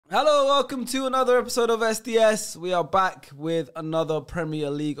Hello, welcome to another episode of SDS. We are back with another Premier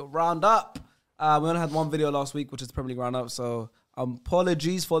League Roundup. We only had one video last week, which is the Premier League Roundup, so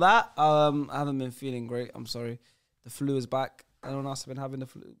apologies for that. I haven't been feeling great. I'm sorry. The flu is back. Anyone else been having the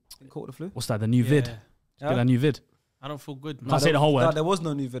flu? Been caught the flu? What's that? The new vid? Yeah. Get a new vid. I don't feel good. Can't say the whole word. No, there was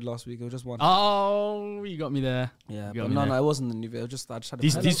no new vid last week. It was just one. Oh, you got me there. Yeah, but no, it wasn't the new vid. It was just I just had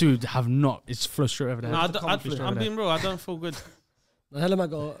These two have not. It's flow straight over there. No, I'm being real. I don't feel good. Helen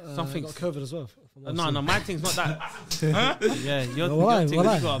got COVID as well. No, my thing's not that. Huh? Yeah, your thing, you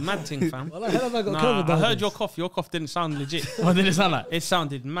got a mad thing, fam. Well, Helen got COVID. I heard your cough. Your cough didn't sound legit. What did it sound like? It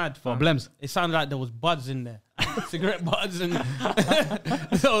sounded mad, fam. What, blems? It sounded like there was buds in there. Cigarette buds and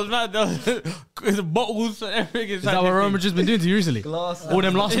it was mad. There was bottles and everything. Is that what Roma just been doing to you recently? Glass. All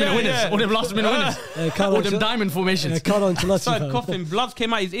them last minute winners. Yeah. All them last minute winners. All them diamond formations. Started coughing. Blood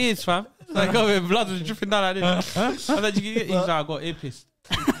came out his ears, fam. Like, blood was dripping down like this. I thought you could get. I got ear pissed.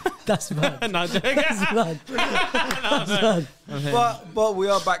 That's mad. No, That's mad. But we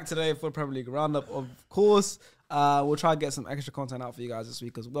are back today for Premier League Roundup, of course. We'll try and get some extra content out for you guys this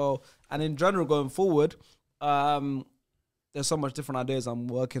week as well. And in general, going forward, there's so much different ideas I'm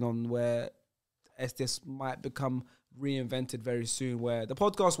working on where SDS might become reinvented very soon, where the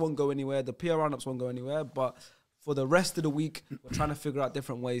podcast won't go anywhere, the PR roundups won't go anywhere, but for the rest of the week, we're trying to figure out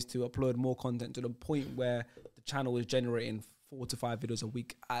different ways to upload more content to the point where the channel is generating 4 to 5 videos a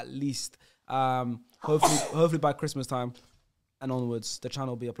week at least. Hopefully by Christmas time and onwards, the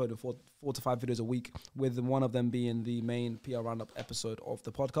channel will be uploading 4 to 5 videos a week, with one of them being the main PR roundup episode of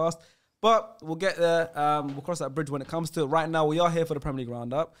the podcast. But we'll get there. We'll cross that bridge when it comes to it. Right now, we are here for the Premier League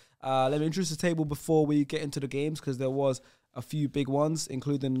Roundup. Let me introduce the table before we get into the games, because there was a few big ones,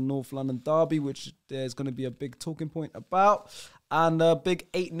 including the North London derby, which there's going to be a big talking point about, and a big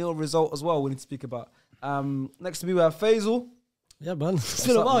 8-0 result as well we need to speak about. Next to me, we have Faisal. Yeah, man. It's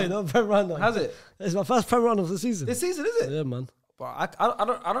been a while, you know. Premier Roundup. Has it? It's my first Premier Roundup of the season. This season, is it? Yeah, man. But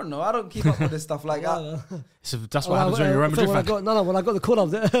I don't know. I don't keep up with this stuff like that. So that's what happens when you're a Real Madrid fan. When I got the call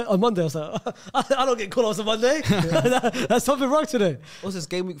up on Monday, I was like, I don't get call ups on Monday. That's something wrong today. What's this,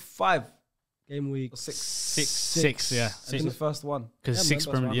 game week 5? Game week 6, yeah. It's the first one. Because Yeah, 6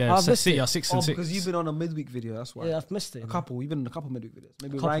 man, Premier, I've missed 6 it. and 6. Because you've been on a midweek video, that's why. Yeah, I've missed it. You've been in a couple midweek videos.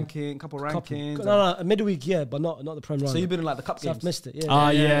 Maybe Couple rankings. No, a midweek, yeah, but not the Premier Roundup. So you've been in like the cup So games. I've missed it. Ah,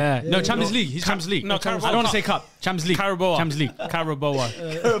 yeah. No, yeah. Champions League. He's Champions League. No, I don't want to say cup. Champions League. Caraboa. Champions League. Caraboa.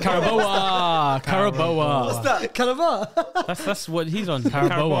 Caraboa. What's that? Calabar. That's what he's on.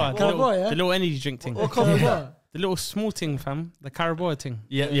 Caraboa. Caraboa, yeah. The little energy drink thing. Calabar. The little small thing, fam. The Caraboa thing.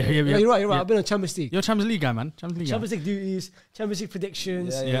 Yeah. Yeah, you're right. I've been on Champions League. You're a Champions League guy, man. Champions League duties, Champions League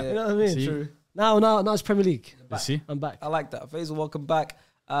predictions. Yeah. You know what I mean? See? True. Now it's Premier League. You see? I'm back. I like that. Faisal, welcome back.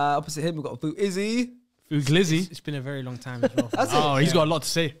 Opposite him, we've got Boo Izzy. Glizzy. It's been a very long time as well. Oh, he's got a lot to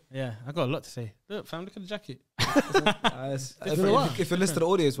say. Yeah, I got a lot to say. Look, fam, look at the jacket. If you're listening to the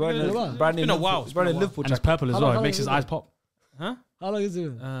audio, it's wearing It's been a while. brand new It's been a while. It's wearing a Liverpool And it's jacket. purple as How well. long It makes his is it? eyes pop. Huh? How long is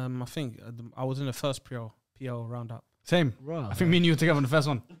it? I think I was in the first PL roundup. Same. Right. I think me and you were together on the first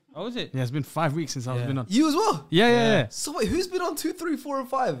one. Oh, was it? Yeah, it's been 5 weeks since I've been on. You as well? Yeah. So wait, who's been on 2, 3, 4, and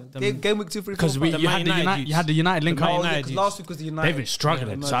 5? The- Game week 2, 3, 4, Because 5. you had the United link The Man up. United Because last week was the United. They've been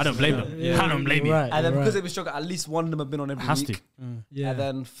struggling, so I don't blame them. Yeah. I don't blame you. Right. And then Right. because they've been struggling, at least one of them have been on every Has week. to. Yeah. And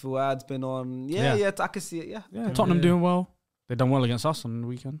then Fuad's been on. Yeah. Yeah, I can see it. Yeah. Yeah, Tottenham doing well. They've done well against us on the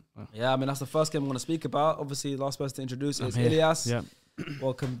weekend. Yeah, I mean, that's the first game I'm going to speak about. Obviously, the last person to introduce is I'm here. Ilyas. Yeah.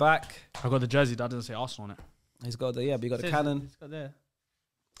 Welcome back. I got the jersey that doesn't say Arsenal on it. He's got the, but you got the cannon. It's got there.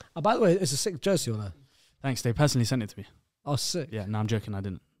 By the way, it's a sick jersey on that. Thanks, they personally sent it to me. Oh, sick. Yeah, no, I'm joking. I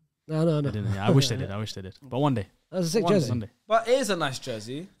didn't. No. I didn't. Yeah, I wish they did. But one day. That's a sick One jersey. Sunday. But it is a nice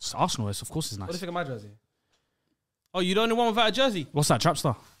jersey. It's Arsenal, of course it's What do you nice. think of my jersey? Oh, you're the only one without a jersey? What's that,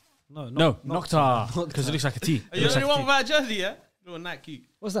 Trapstar? No, Nocta. Because it looks like a T. Are you the only one without a jersey, yeah? Little Nike cute.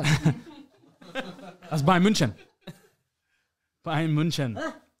 What's that? That's Bayern München. Bayern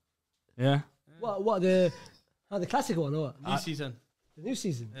München. Yeah. What the classic one or what? New season. The new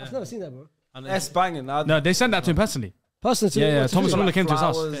season. Yeah. I've never seen that, bro. That's banging. No, they sent that to him personally. Personally, Yeah. Thomas Miller. Muller came to his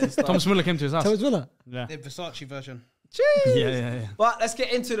house. Flowers and stuff. Thomas Muller came to his house. Thomas Miller. Yeah. The Versace version. Yeah. But let's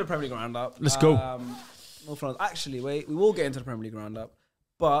get into the Premier League roundup. Let's go. North London. Actually, wait, we will get into the Premier League roundup,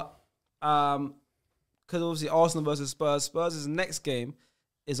 but because obviously Arsenal versus Spurs. Spurs' next game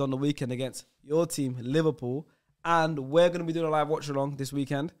is on the weekend against your team, Liverpool, and we're going to be doing a live watch along this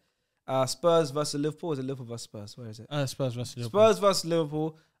weekend. Spurs versus Liverpool. Is it Liverpool versus Spurs? Where is it? Spurs versus Liverpool. Spurs versus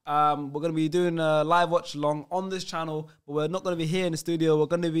Liverpool. We're going to be doing a live watch along on this channel, but we're not going to be here in the studio. We're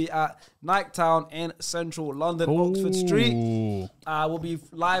going to be at Niketown in central London, Oxford Street. We'll be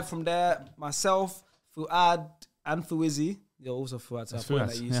live from there. Myself, Fuad, and Fuizzy. You're also Fuad, so That's I pointed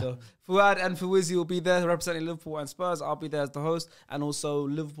Fuad, at you. yeah. So Fuad and Fawizzi will be there representing Liverpool and Spurs. I'll be there as the host, and also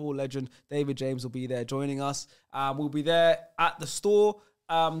Liverpool legend David James will be there joining us. We'll be there at the store.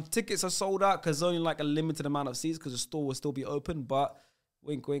 Tickets are sold out because there's only like a limited amount of seats because the store will still be open, but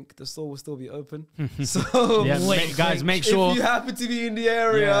wink, wink, the store will still be open. So, Yeah, guys, make sure. if you happen to be in the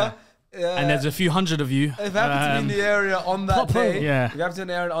area, And there's a few hundred of you. if you happen to be in the area on that Pop day, over. Yeah. if you happen to be in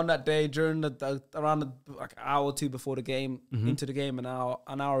the area on that day during around like an hour or two before the game, into the game, an hour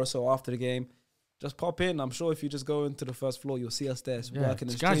or so after the game, just pop in. I'm sure if you just go into the first floor, you'll see us there. It's working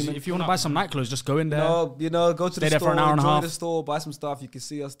and Guys, streaming. if you want to buy some night clothes, just go in there. Go to Stay the there for store, an hour and a enjoy half. the store, buy some stuff. You can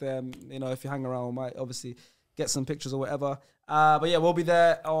see us there. If you hang around, we might obviously get some pictures or whatever. But yeah, we'll be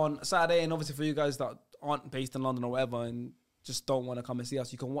there on Saturday. And obviously for you guys that aren't based in London or whatever and just don't want to come and see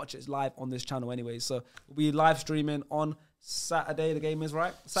us, you can watch it live on this channel anyway. So we'll be live streaming on Saturday. The game is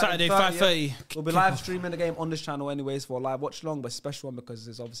right. Saturday 30th. 5:30. We'll be live streaming the game on this channel anyways for a live watch along, but special one because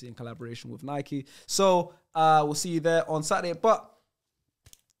it's obviously in collaboration with Nike. So we'll see you there on Saturday. But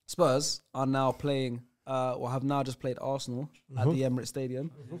Spurs are now playing, or have now just played Arsenal at the Emirates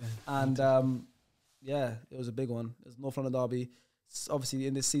Stadium, and yeah, it was a big one. It was North London derby. Obviously,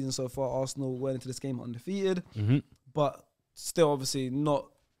 in this season so far, Arsenal went into this game undefeated, but still, obviously, not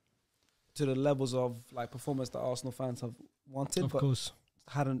to the levels of like performance that Arsenal fans have wanted. Of but course.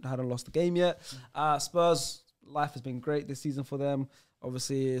 hadn't lost the game yet. Spurs, life has been great this season for them.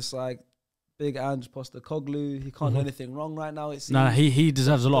 Obviously, it's like big Ange Postecoglou. He can't do anything wrong right now. It seems. Nah, he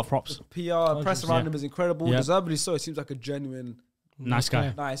deserves a lot of props. PR press around Yeah. him is incredible. Yeah. Deservedly so. It seems like a genuine, Nice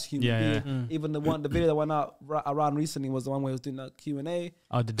guy. nice human Yeah, being. Even the video that went out around recently was the one where he was doing that Q&A.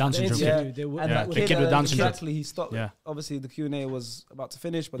 Oh, the Down syndrome. Yeah. They were- And Yeah, that the kid with Down syndrome. exactly, he stopped. Yeah. Obviously, the Q&A was about to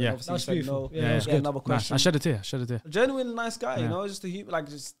finish, but Yeah. then obviously That's he said beautiful. no. Yeah, that was Yeah, good. another Nice. question. I shed it here. A genuine nice guy, you Yeah. know, just a human, like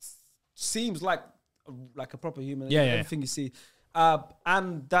just seems like a proper human. Yeah, yeah. Everything you see,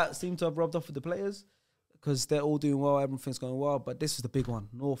 and that seemed to have rubbed off with the players because they're all doing well, everything's going well. But this is the big one,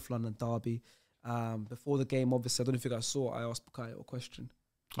 North London derby. Before the game, obviously, I don't know if you guys saw. I asked Bukayo a question.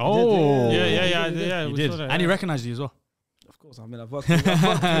 Oh, Yeah. You we did, saw that, and he yeah. recognized you as well. Of course, I mean I've worked with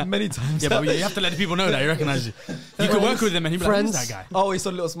him many times. Yeah, but you have to let the people know that he recognized you. You could work with him, and he'd be like, "Who's that guy?" Oh, he saw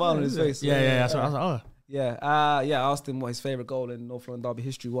a little smile on his face. Yeah. That's what I was like, oh. Yeah, I asked him what his favorite goal in North London derby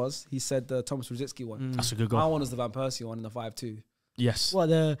history was. He said the Thomas Rosicky one. That's a good My goal. one was the Van Persie one in the 5-2. Yes. What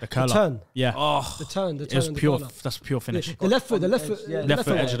the curler. turn? Yeah. Oh, The turn. It was and the pure. corner. That's pure finish. The left foot. The left foot. Yeah, left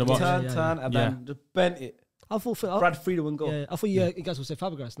foot edge of the box. turn, Yeah. and then just bent it. I thought. Brad Friedel goal. Yeah, I thought you guys would say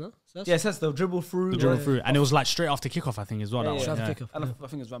Fabregas, no? So that's Yes, that's the dribble through. The dribble through, and it was like straight after kickoff, I think, as well. Yeah, that yeah. one. Straight Yeah. after kickoff. And I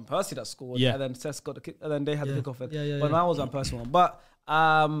think it was Van Persie that scored. Yeah. And then Cesc got the kick, and then they had the Yeah. kickoff. Yeah. But mine was Van Persie one. But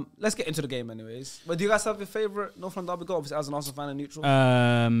let's get into the game, anyways. But do you guys have your favorite North London derby goal? Obviously, as an Arsenal fan and neutral.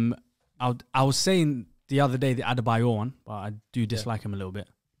 I was saying the other day the Adebayor one, but I do dislike him a little bit.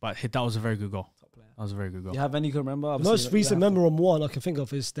 But that was a very good goal. That was a very good goal. Do you have any you can remember? The Obviously, most recent memorable one I can think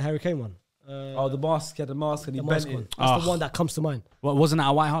of is the Harry Kane one. The mask. He had the mask and he the bent mask one. it. That's the one that comes to mind. What wasn't that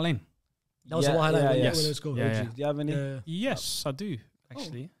at White Hart Lane? That was the one highlight when yes. it was goal. Yeah, yeah. Do you have any? Yeah. Yes, I do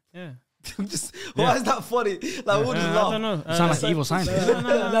actually. Yeah. Just, why is that funny? Like, we'll just I laugh. don't know. You sound like an evil scientist.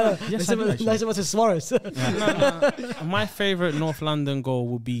 No. Yes, I do, actually. Nice about Suarez. My favorite North London goal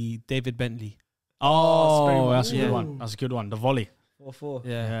would be David Bentley. Oh, that's a Yeah. good one. That's a good one. The volley. 4-4.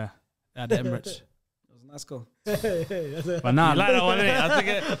 Yeah. At the Emirates. That was a nice goal. But nah, You like that one, innit? I think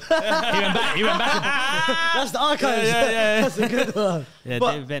it. he went back. That's the archives. Yeah. That's a good one. Yeah,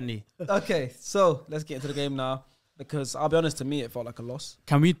 But- David Bentley. Okay, so let's get into the game now. Because I'll be honest, to me, it felt like a loss.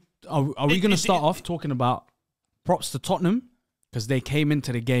 Can we? Are we going to start off talking about props to Tottenham because they came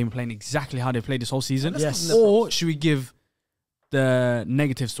into the game playing exactly how they played this whole season? Yes. Or should we give the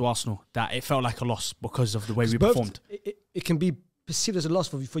negatives to Arsenal that it felt like a loss because of the way we Both- performed? It can be perceived as a loss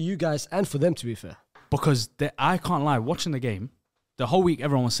for you guys and for them, to be fair. Because I can't lie, watching the game, the whole week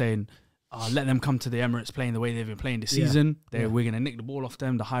everyone was saying, let them come to the Emirates playing the way they've been playing this Yeah. season. We're Yeah. going to nick the ball off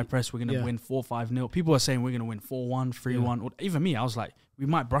them, the high press, we're going to Yeah. win 4-5-0. People are saying we're going to win 4-1, 3-1. Or even me, I was like, we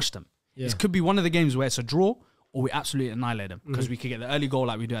might brush them. Yeah. It could be one of the games where it's a draw or we absolutely annihilate them because we could get the early goal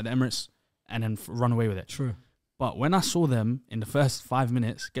like we do at the Emirates and then run away with it. True. But when I saw them in the first 5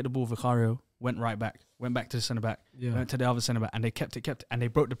 minutes get the ball, Vicario went right back, went back to the centre back, Yeah. went to the other centre back, and they kept it, and they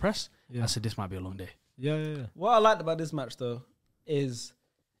broke the press. Yeah. I said, this might be a long day. Yeah. What I liked about this match, though, is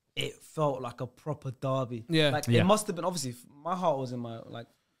it felt like a proper derby. Yeah. Like, Yeah. it must have been, obviously, my heart was in my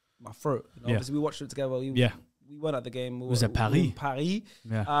throat. You know? Yeah. Obviously, we watched it together. We went at the game. We was at Paris. we were in Paris.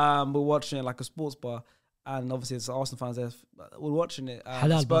 Yeah. We're watching it like a sports bar. And obviously, it's Arsenal fans there. We're watching it.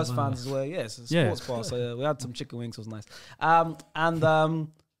 Halal Spurs bar, fans as well. Yeah, it's a Yeah. sports bar. So we had some chicken wings. It was nice.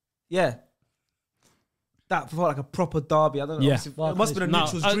 Yeah. that felt like a proper derby. I don't know. Yeah. It must have been a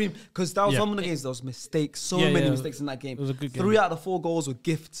neutral's dream because that was one of the games. There was mistakes, so many mistakes in that game. It was a good game. 3 out of the 4 goals were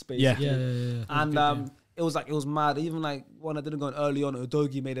gifts, basically. Yeah. And it was mad. Even like one that didn't go in early on,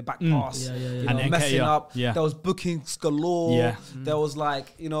 Udogie made a back pass. You know, And messing Nketiah. up. Yeah. There was bookings galore. Yeah. There was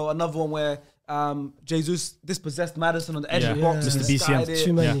like, you know, another one where Jesus dispossessed Madison on the edge of the Yeah. box. Just and the BCM. skied it,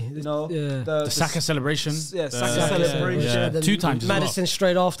 Too many. You know, The Saka celebration. Saka celebration. Yeah. 2 times as well. Madison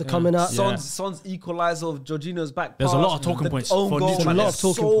straight after coming up. Son's equaliser of Jorginho's back There's pass. a lot of talking The points own for goal, neutral. man, A lot there's of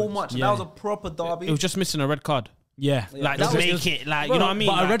talking so points. much. Yeah. That was a proper derby. It was just missing a red card. Yeah. Like, that to was- make it, like, you know what I mean?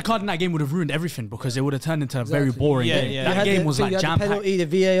 But a Like, red card in that game would have ruined everything because it would have turned into a very boring Yeah, game. yeah. That game was like the jam packed. penalty, the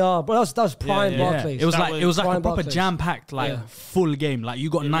VAR, but that was prime Barclays. It was That like like a prime proper Barclays. jam packed like full game. Like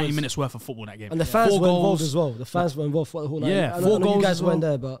you got 90 minutes worth of football that game. And the fans 4 were involved goals. as well. The fans were involved for the whole night. Yeah, I 4 know goals you guys as well. weren't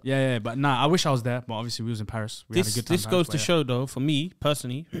there, but Yeah, but nah, I wish I was there. But obviously we was in Paris. We had a good time. this goes to show, though, for me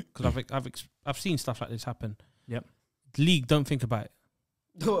personally, because I've seen stuff like this happen. Yep. League, don't think about it.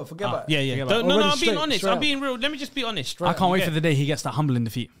 Forget about it. Yeah. Forget Don't- about No, Already I'm being straight- honest. straight I'm up. being real. Let me just be honest. I can't wait for the day he gets that humbling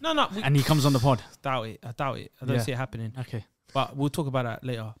defeat No, and he comes on the pod. doubt it. I doubt it. I don't Yeah. see it happening. Okay. But we'll talk about that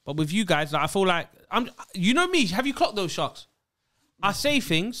later. But with you guys, like, I feel like you know me. Have you clocked those sharks? I say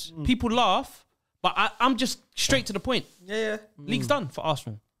things, people laugh, but I'm just straight to the point. Yeah. League's done for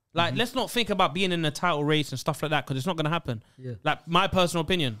Arsenal. Like, let's not think about being in a title race and stuff like that because it's not going to happen. Yeah. Like, my personal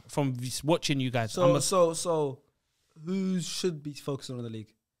opinion from watching you guys. I'm So who should be focusing on the league?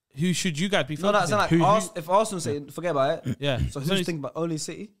 who should you guys be No, that's focusing? not like if Arsenal say forget about it. Yeah. So There's who's only- thinking about only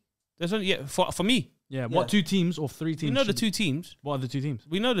City? there's only, for me, Yeah. What 2 teams or 3 teams? we know the should- 2 teams. What are the 2 teams?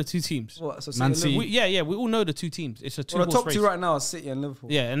 We know the 2 teams. What? So Man City City. and Liverpool? Yeah, we all know the 2 teams. It's a 2 Well, the horse top race. 2 right now are City and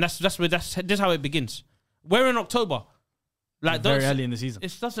Liverpool. Yeah, and that's how it begins. We're in October. Like, Very don't- early in the season.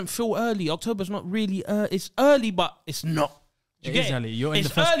 It doesn't feel early. October's not really it's early, but it's not. Do you It get is it? early. You're in It's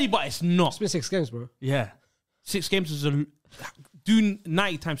the first. early, but it's not. it's been 6 games, bro. Yeah. 6 games is do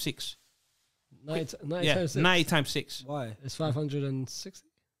 90 times 6. 90 Yeah, times 6. 90 times 6. Why? It's 560.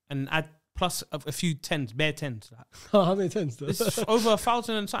 And add plus a few tens, bare tens. Like, Oh, how many tens? Though? it's over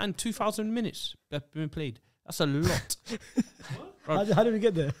 1,000 and something, 2,000 minutes that have been played. That's a lot. How did we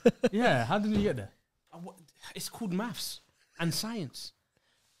get there? Yeah. How did you get there? It's called maths and science.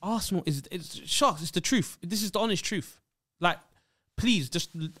 Arsenal it's sharks. It's the truth. This is the honest truth. Like, please, just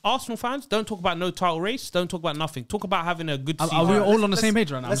Arsenal fans, don't talk about no title race. Don't talk about nothing. Talk about having a good season. Are we all on the Let's- same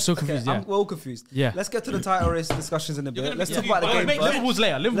page right now? I'm so confused. Yeah. We're all confused. Yeah. Let's get to the title race discussions in a bit. gonna Let's be- talk about the Oh, game make first. Liverpool's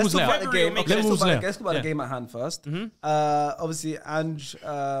later. Let's Liverpool's talk about later. the game. February, Okay, let's Liverpool's talk later. about the Yeah. game at hand first. Obviously, Ange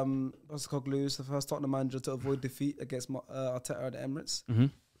Postecoglou is the first Tottenham manager to avoid defeat against Arteta at the Emirates.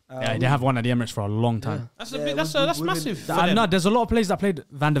 Yeah, they have won at the Emirates for a long time. That's a Yeah, big, that's we've been- massive. for No, them. there's a lot of players that played.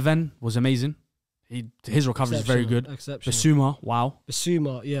 Van der Ven was amazing. His recovery is very good. Exceptional. Basuma, wow.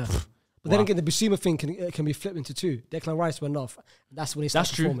 Basuma, yeah. But then again, the Basuma thing can be flipped into 2. Declan Rice went off. That's when he started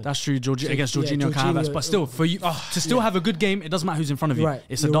That's true. performing. That's true. Against yeah, Jorginho, Jorginho, but still, for you to still have a good game, it doesn't matter who's in front of you. You're right,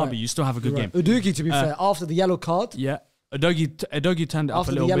 It's a you're derby. right. You still have a good You're game. right. Udogie, to be fair, after the yellow card, Yeah, Udogie turned it up a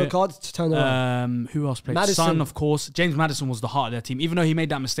after the little yellow bit. card, to turn around. Who else played? Madison. Son, of course. James Madison was the heart of their team. Even though he made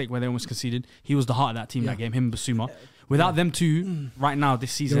that mistake where they almost conceded, he was the heart of that team that game. Him and Basuma. Without them two, right now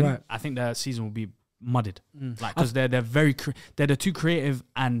this season, right. I think their season will be mudded. Like because they're very they're the too creative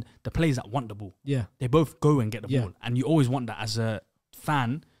and the players that want the ball. Yeah. They both go and get the Yeah. ball, and you always want that as a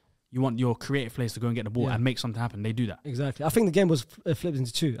fan. You want your creative players to go and get the ball Yeah. and make something happen. They do that. Exactly. I think the game was flipped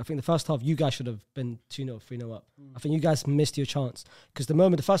into 2. I think the first half, you guys should have been 2-0, 3-0 up. I think you guys missed your chance. Because the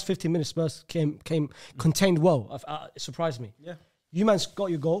moment, the first 15 minutes, Spurs came contained well. It surprised me. Yeah. You man got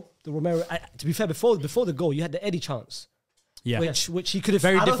your goal. The Romero, to be fair, before the goal, you had the Eddie chance. Yeah, Which he could have...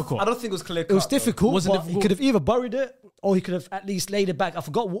 Very I don't difficult. I don't think it was clear. It was difficult, Was it but difficult? he could have either buried it or he could have at least laid it back. I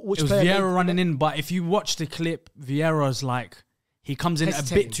forgot which It was player. Vieira running in, but if you watch the clip, Vieira's like he comes in a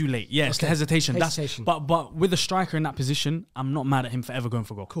Hesitating. bit too late. Yeah, it's the Okay. hesitation. Hesitation. But with a striker in that position, I'm not mad at him for ever going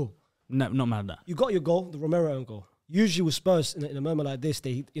for goal. Cool. No, not mad at that. You got your goal, the Romero own goal. Usually with Spurs, in a moment like this,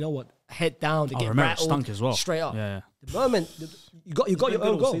 they, you know what, head down, they get Romero rattled, stunk as well. straight up. Yeah. The moment you got been your good own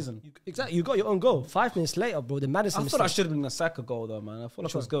all goal. season. Exactly, you got your own goal. 5 minutes later, bro, the Madison I thought that mistake. should have been a Saka goal though, man. I thought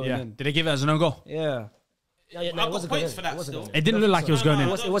like it was going Yeah. in. Did they give it as a no goal? Yeah. Yeah, no, I've got it wasn't points going for in. that It wasn't still. going in. It didn't look like it was going in.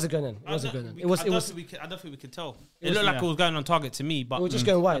 It wasn't going in. It wasn't going in. It was. I don't think we could tell. It was- looked like it was going on target to me, but It was just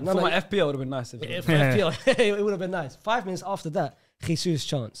going wide. No, For no, my FPL, it would have been nice. If it for FPL, it would have been nice. 5 minutes after that, Jesus'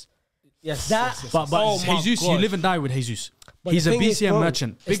 chance. yes. That- But Oh my Jesus, you God. live and die with Jesus. But He's the a thing is, BCM bro,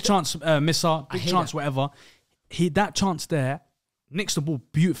 merchant. it's Big the- chance misser, big hate chance that. whatever. That chance there, nicks the ball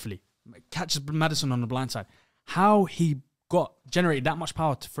beautifully, catches Madison on the blind side. How he generated that much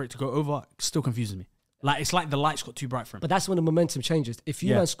power for it to go over still confuses me. Like it's like the lights got too bright for him. But that's when the momentum changes. If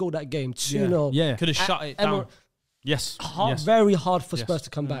you man scored that game 2-0, Yeah. Could have shut it down. Yes. very hard for Spurs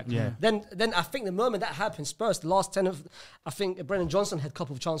to come back. Yeah. Then I think the moment that happened, Spurs, the last 10 of, I think Brennan Johnson had a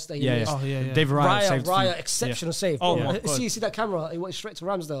couple of chances that he missed. David Raya saved Raya, exceptional save. Oh, my God. See that camera? It went straight to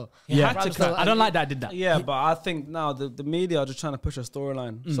Ramsdale. had to Ramsdale, cut. I don't like that I did that. Yeah, but I think now the media are just trying to push a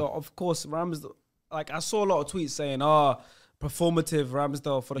storyline. So of course Ramsdale, like I saw a lot of tweets saying, performative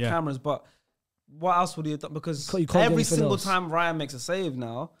Ramsdale for the cameras, but what else would he have done? Because You can't do every anything single else. time Ryan makes a save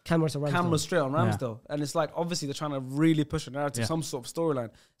now, Cameras are Ramsdale. camera's straight on Ramsdale. And it's like, obviously they're trying to really push a narrative, some sort of storyline.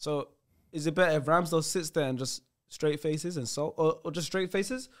 So is it better if Ramsdale sits there and just straight faces and or just straight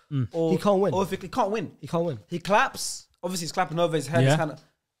faces? Or He can't win. Or if he can't win. He can't win. He claps. Obviously he's clapping over his head. Yeah. It's kind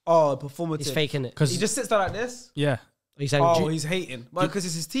of, performative. He's faking it. He just sits there like this. Yeah. He's saying, He's hating. Because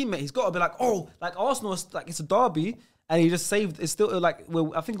it's his teammate. He's got to be like, like Arsenal, it's a derby. And he just saved. It's still like,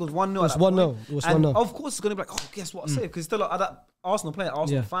 I think it was 1-0. It was 1-0. It was 1-0. Of course, it's going to be like, guess what? I saved. Because he's still that Arsenal player,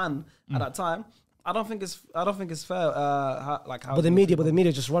 Arsenal fan at that time. I don't think it's fair. How but the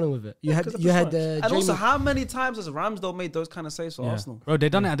media just running with it. You had and Jamie, also, how many times has Ramsdale made those kind of saves for Arsenal? Bro, they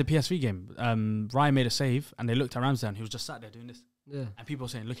done it at the PSV game. Ryan made a save and they looked at Ramsdale and he was just sat there doing this. Yeah. And people were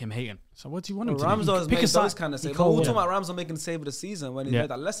saying, look at him hating. So what do you want him to Ramsdale do? has Pick made a side. those kind of saves. can't We're win. talking about Ramsdale making the save of the season when he made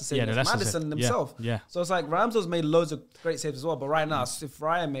that Leicester save the against Leicester Maddison save. himself. Yeah. So it's like Ramsdale's made loads of great saves as well. But right now, if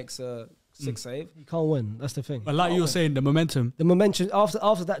Ryan makes a 6 save, you can't win. That's the thing. But like you were saying, the momentum. The momentum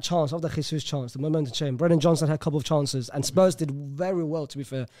after that chance, after Jesus' chance, the momentum changed. Brennan Johnson had a couple of chances, and Spurs did very well, to be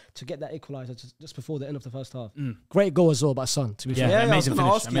fair, to get that equaliser just before the end of the first half. Great goal as well by Son, to be fair. Yeah, I was amazing gonna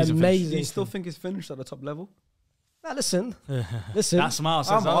finish. ask you, Amazing do finish. you still think he's finished at the top level? Now listen. That smile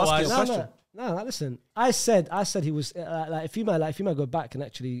says I'm asking otherwise. a question. No, listen. I said he was like if you might go back and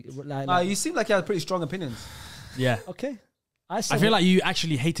actually You seem like you had pretty strong opinions. Yeah. okay. I feel like you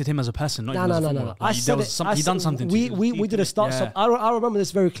actually hated him as a person, not even as a footballer. No. Like, there was he done something to you. We did a start. Yeah. I remember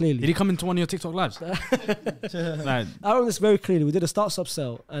this very clearly. Did he come into one of your TikTok lives? Like, I remember this very clearly. We did a start-stop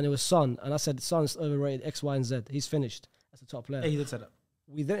sell, and it was Son, and I said Son's overrated X, Y, and Z. He's finished as a top player. Yeah, he did say that.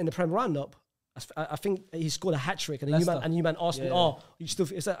 We then in the Premier Roundup, I think he scored a hat trick, and Leicester. you man asked me, Yeah. you still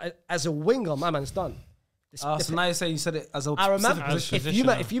as a winger, my man's done. So now you're saying you said it as a I remember specific position.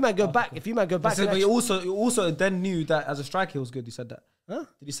 if you man go back, But you also then knew that as a striker he was good. You said that. Huh?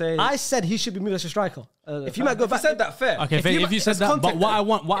 Did you say? I said he should be moved as a striker. If you might go back, you said that fair. okay, if you said that, but what I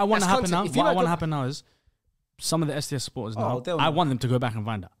want to That's happen now, content. If you what I might want to go- happen now is some of the SDS supporters now. they'll I know. want them to go back and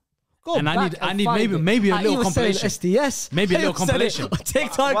find out. go And back I need find maybe it. a little I even said it on compilation. SDS. Maybe a I little even said it compilation. on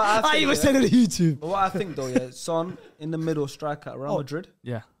TikTok. What I I think, even said it on YouTube. But what I think though, Son in the middle striker at Real Madrid.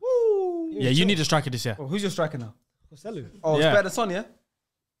 Yeah. Woo! Yeah, you need a striker this year. Oh, who's your striker now? Costello. Oh, it's Yeah. better than Son, yeah.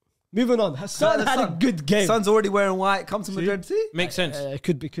 Moving on. Son had a good game. Son's already wearing white. Come to Madrid. See? Makes sense. It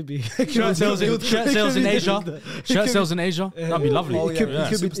could be. Shirt sales in Asia. Shirt sales in Asia. That'd be lovely. Oh, It could, yeah.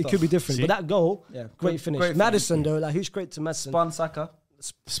 it could be different. See? But that goal, Yeah, great finish. great Madison though, like who's great to Madison? Spun Saka.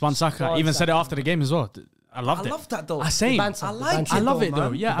 Spun Saka even said it after the game as well. I loved I it. love that though. I same. banter, I the like banter. I love though, it though.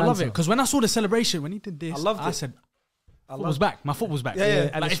 man. Yeah, The I love it banter. because when I saw the celebration when he did this, I loved it. said, "Foot was back. My foot was back." Yeah, yeah.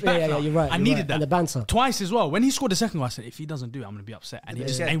 And Like, it's, it's back now. you're right. I you're needed right. that. And the banter. Twice as well. When he scored the second goal, I said, "If he doesn't do it, I'm gonna be upset." And he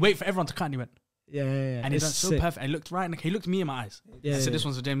just and he waited for everyone to cut, and he went, Yeah. and he It's done so sick. perfect. And he looked right, and he looked me in my eyes. Yeah, I said, yeah. "This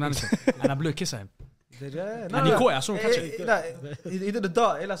one's for James Anderson," and I blew a kiss at him. Yeah, And he caught it. I saw him catch it. He did the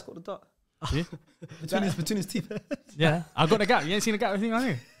dart. Elias caught the dart. See? Between his teeth. Yeah, I got the gap. You ain't seen the gap? Anything on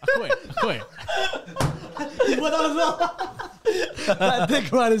here? I caught it. That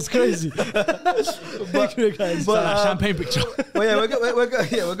dick man is crazy. But that champagne picture. Well, yeah,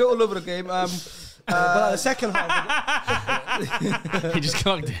 we're going all over the game. But the second half, He just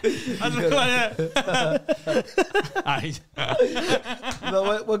clogged it. Alright.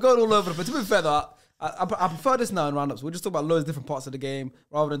 No, we're going all over. But to be fair, though, I prefer this now in roundups. We just talk about loads of different parts of the game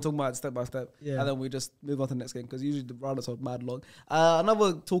rather than talking about it step by step. Yeah. And then we just move on to the next game because usually the roundups are mad long.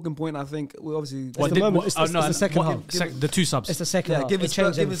 Another talking point, I think, we obviously. the moment. It's the second half. The two subs. it's the second Yeah, half. giving It Spurs,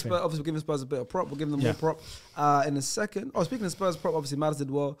 changed everything. obviously giving Spurs a bit of prop. We're giving them Yeah. more prop. In a second. Oh, speaking of Spurs prop, obviously Mads did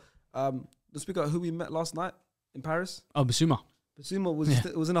well. Let's speak about who we met last night in Paris. Oh, Basuma. Basuma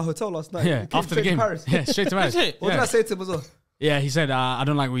was in a hotel last night. Yeah, He came after the straight to game. Paris. Yeah, straight to Paris. Is it? What did I say to him as well? Yeah, he said, I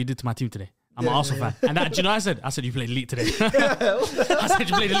don't like what you did to my team today. I'm an Arsenal fan. And that, do you know what I said? I said, you played elite today. I said,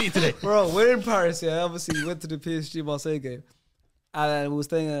 you played elite today. Bro, we're in Paris, yeah. Obviously, we went to the PSG Marseille game. And then we were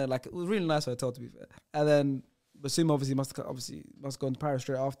staying it was a really nice hotel, to be fair. And then Basuma must go to Paris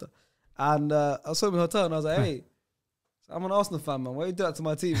straight after. And I saw him in the hotel and I was like, hey. I'm an Arsenal fan, man. Why you do that to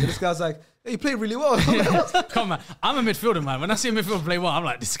my team? And this guy's like, hey, you played really well. Come on, man. I'm a midfielder, man. When I see a midfielder play well, I'm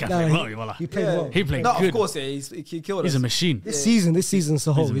like, this guy played well. Wallah. He played well. He played No, good. of course, yeah. He killed us. He's a machine. This season as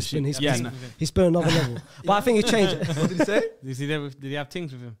a whole, a he's been machine. he's been another level. But I think he changed. What did he say? Did he have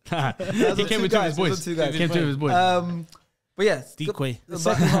things with him? He came with two of his boys. Two guys. Came two of his boys. But yeah, Decoy. the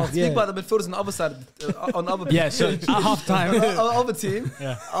second half, Speak yeah. about the midfielders on the other side, on the other Yeah, so at half time, other team.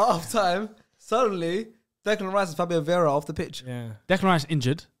 Yeah. At half time, suddenly Declan Rice and Fabio Vieira off the pitch. Yeah. Declan Rice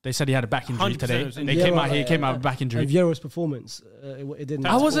injured. They said he had a back injury 100% today. was They injured. came out. He came out with back injury. And Vieira's performance, it didn't.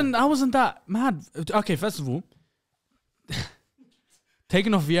 I wasn't that mad. Okay, first of all,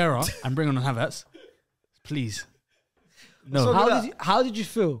 taking off Vieira and bringing on Havertz, please. No, So- How did you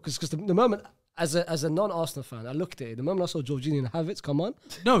feel? Because the moment as a non-Arsenal fan, I looked at it. The moment I saw Jorginho and Havertz come on,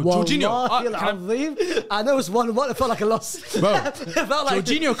 no, Jorginho. I know it's 1-1. It felt like a loss. Bro, It felt like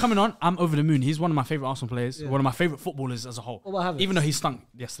Jorginho coming on, I'm over the moon. He's one of my favorite Arsenal players. One of my favorite footballers as a whole. What about Havertz? Even though he stunk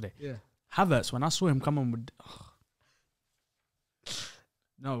yesterday. Yeah. Havertz, when I saw him come on with,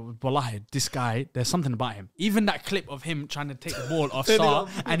 no, wallahi, this guy, there's something about him. Even that clip of him trying to take the ball off Saar,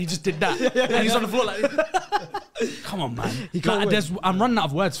 and he just did that, and he's on the floor like, come on, man. I'm running out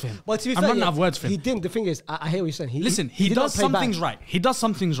of words for him. But to be I'm fair, running out of words for him. He didn't. The thing is, I hear what you're saying. He did does not play some bad. things right. He does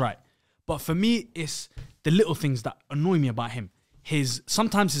some things right. But for me, it's the little things that annoy me about him.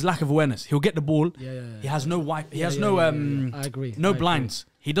 Sometimes his lack of awareness. He'll get the ball. He has no wipe. He has no I agree. no I agree. blinds.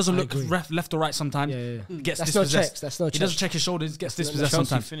 He doesn't look agree. left or right sometimes. Gets That's no dispossessed. checks. That's no He doesn't checks. check his shoulders. Gets dispossessed Chelsea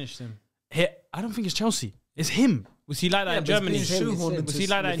sometimes. finished him. I don't think it's Chelsea. It's him. Was he like that in Germany? He's been shoehorned Was he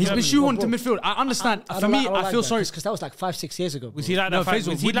like that in He's been Germany? shoehorned to midfield. I understand. For me, I feel sorry. because that was like 5-6 years ago. Was he like No, that? Faisal,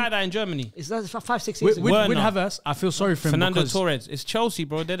 Was he like that in Germany? Is that 5-6 years With ago? Werner. Havertz, I feel sorry for him. Fernando because Torres. It's Chelsea,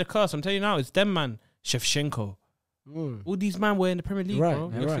 bro. They're the curse. I'm telling you now. It's them, man. Shevchenko. All these man were in the Premier League, Right, bro.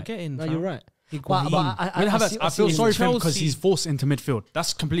 you're You're right. forgetting. No, fam. you're right. Higuain. with Havertz, I feel sorry for him because Chelsea. he's forced into midfield.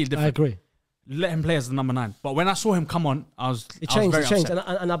 That's completely different. I agree. Let him play as the number 9. But when I saw him come on, I was It I was changed. very It changed,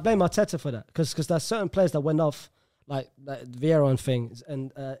 upset. and I blame Arteta for that because there's certain players that went off, like Vieira and things,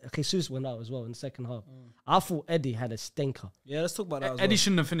 and Jesus went out as well in the second half. I thought Eddie had a stinker. Yeah, let's talk about that. Eddie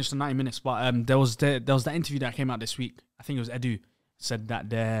shouldn't have finished the 90 minutes, but there was that interview that came out this week. I think it was Edu said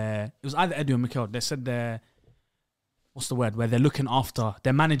that it was either Edu or Mikel. They said what's the word? Where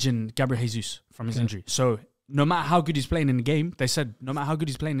they're managing Gabriel Jesus from his injury. So no matter how good he's playing in the game, they said no matter how good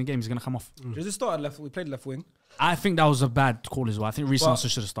he's playing in the game, he's gonna come off. Jesus started left. We played left wing. I think that was a bad call as well. I think Reece Nelson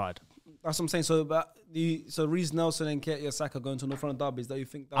should have started. That's what I'm saying. So Reece Nelson and Ketia Saka going to North London derbies. That you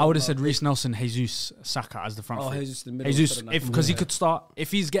think? I would have said Reece Nelson, Jesus, Saka as the front three. Jesus in the middle. Jesus, instead of because he could start.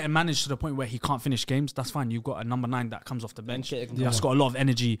 If he's getting managed to the point where he can't finish games, that's fine. You've got a number 9 that comes off the bench. Ketia can That's come got a lot of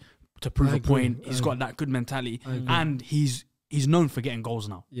energy to prove I a agree. point. He's got that good mentality, and he's known for getting goals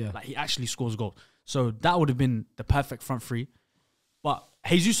now. Yeah. Like he actually scores goals. So that would have been the perfect front three. But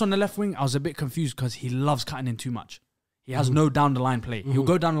Jesus on the left wing, I was a bit confused because he loves cutting in too much. He has no down the line play. He'll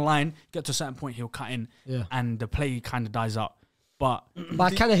go down the line, get to a certain point, he'll cut in, and the play kind of dies out. But I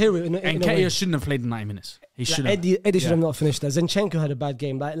kind of hear it. In and a way. Ketia shouldn't have played the 90 minutes. He should have. Eddie should have not finished there. Zinchenko had a bad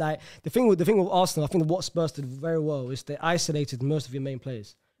game. Like the thing with Arsenal, I think what Spurs did very well is they isolated most of your main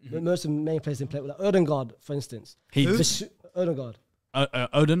players. Most of the main players didn't play. Like Ødegaard, for instance. Ødegaard.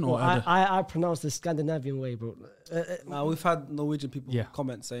 Odin or Oda? I pronounce the Scandinavian way, bro. We've had Norwegian people Yeah.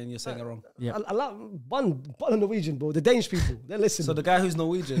 comment saying you're saying it wrong. Yeah. I like one Norwegian, bro. The Danish people, they listen. So the guy who's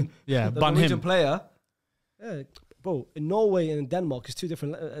Norwegian, Yeah, the bun Norwegian him. player. Yeah, bro, in Norway and in Denmark, it's two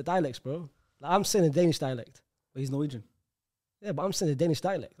different dialects, bro. Like, I'm saying a Danish dialect. But he's Norwegian. Yeah, but I'm saying a Danish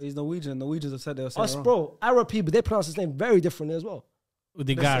dialect. But he's Norwegian. Norwegians have said they were saying Us, it wrong. bro, Arab people, they pronounce his name very differently as well.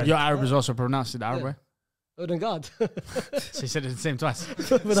 Odegaard. Your Arab is also pronounced it the Arab way. Ødegaard. So he said it the same twice.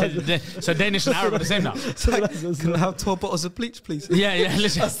 So Danish and Arab are the same now. Can I have 12 bottles of bleach, please? Yeah,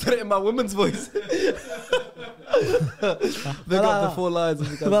 listen. I said it in my woman's voice. They got the 4 lines. Of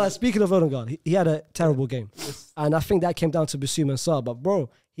the guy. Well, speaking of Ødegaard, he had a terrible game. And I think that came down to Basuma and Saar. But, bro,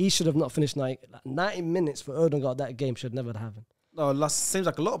 he should have not finished 90 minutes for Ødegaard. That game should never have happened. No, seems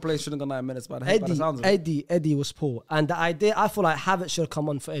like a lot of players shouldn't go 9 minutes, but by the sounds of it. Eddie was poor. And the idea, I feel like Havertz should have come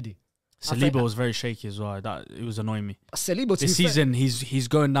on for Eddie. Saliba was very shaky as well. It was annoying me. Saliba, This season, he's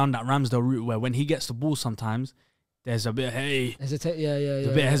going down that Ramsdale route where when he gets the ball sometimes, there's a bit of, a bit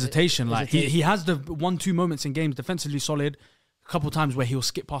of hesitation. Like he has the 1-2 moments in games, defensively solid. A couple times where he'll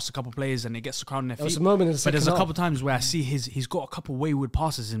skip past a couple players and it gets the crowd in their There was feet. a moment in the But second there's a half. couple times where I see he's got a couple wayward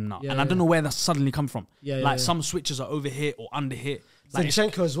passes in him now, Yeah, and I don't know where that's suddenly come from. Yeah, Some switches are over hit or under hit. Like,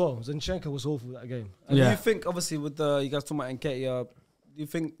 Zinchenko as well. Zinchenko was awful that game. And do Yeah. you think, obviously, with you guys talking about Nketiah, do you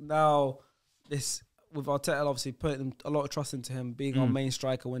think now this, with Arteta obviously putting a lot of trust into him, being our main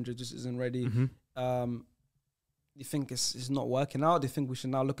striker when Jesus isn't ready, you think it's not working out? Do you think we should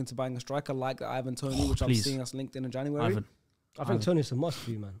now look into buying a striker like Ivan Toney, which I'm seeing us linked in January? Ivan. I think Tony's a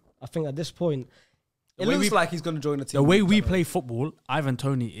must-be, man. I think at this point, It looks like he's going to join the team. The way we play football, Ivan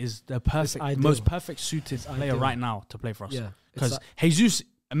Toney is the most perfect suited player right now to play for us. Because Jesus,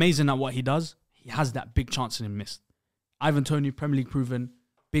 amazing at what he does, he has that big chance in him missed. Ivan Toney, Premier League proven,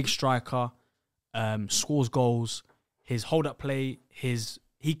 big striker, scores goals, his hold-up play,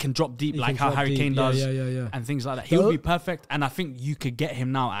 he can drop deep like how Harry Kane does, and things like that. He would be perfect, and I think you could get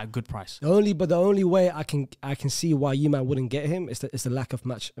him now at a good price. The only way I can see why you man wouldn't get him is the lack of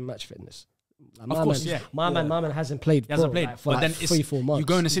match fitness. Like of course, my man hasn't played. He hasn't played for but then 3-4 months. You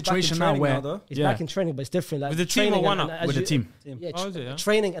go in a situation now where he's back in training, but it's different. Like with the team or one with the team. Yeah,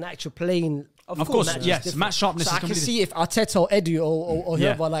 training and actual playing. Of course, yes. Match sharpness. So is I can see if Arteta or Edu or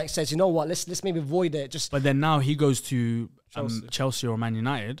whoever like says, you know what, let's maybe avoid it. But then now he goes to Chelsea or Man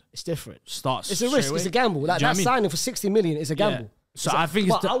United. It's different. It's a risk. It's a gamble. Like that signing for 60 million is a gamble. So I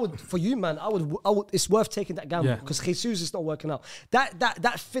think I would for you, man. I would. It's worth taking that gamble because Jesus is not working out.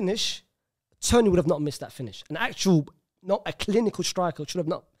 That finish. Tony would have not missed that finish. An actual, not a clinical striker should have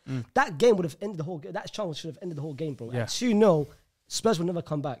not. That game would have ended the whole game. That chance should have ended the whole game, bro. Yeah. 2-0, Spurs will never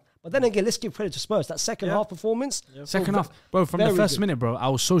come back. But then again, let's give credit to Spurs. That second half performance. Second half, bro, from the first minute, bro, I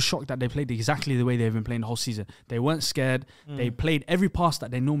was so shocked that they played exactly the way they've been playing the whole season. They weren't scared. They played every pass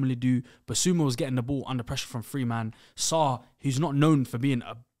that they normally do. Basuma was getting the ball under pressure from free man. Sarr, who's not known for being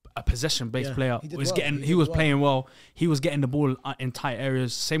a possession-based player, he was playing well. He was getting the ball in tight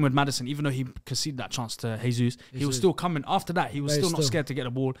areas. Same with Maddison. Even though he conceded that chance to Jesus, he was still coming. After that, he was still not scared to get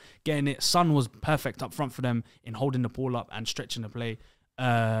the ball, getting it. Son was perfect up front for them in holding the ball up and stretching the play.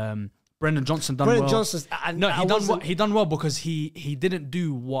 Brendan Johnson done well. He done well because he didn't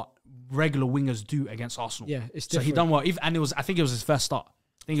do what regular wingers do against Arsenal. Yeah, it's different. So he done well. I think it was his first start.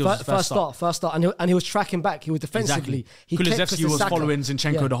 First start, and he was tracking back. He was defensively. Kulusevski was following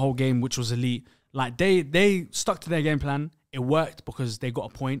Zinchenko the whole game, which was elite. Like they stuck to their game plan. It worked because they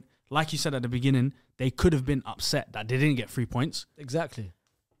got a point. Like you said at the beginning, they could have been upset that they didn't get 3 points. Exactly.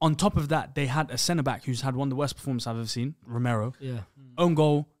 On top of that, they had a centre back who's had one of the worst performances I've ever seen, Romero. Yeah. Own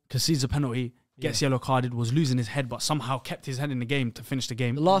goal, concedes a penalty, gets yellow carded, was losing his head, but somehow kept his head in the game to finish the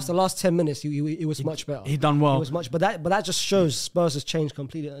game. The last 10 minutes, he was much better. He done well. He was much, but that just shows Spurs has changed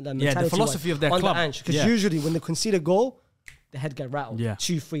completely. The philosophy of their club. Because usually when they concede a goal, the head get rattled.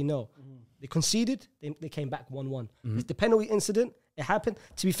 2-3-0. They conceded, they came back 1-1. The penalty incident, it happened.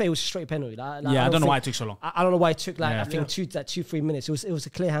 To be fair, it was a straight penalty. I don't know why it took so long. I don't know why it took 2-3 minutes. It was a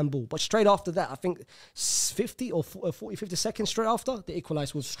clear handball. But straight after that, I think 50 or 40, 50 seconds straight after, they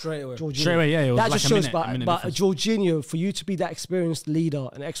equalised with straight away. Jorginho. Straight away, it was that like just shows, but Jorginho, for you to be that experienced leader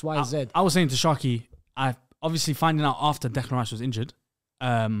and X, Y, Z. I was saying to Sharky, I obviously finding out after Declan Rice was injured,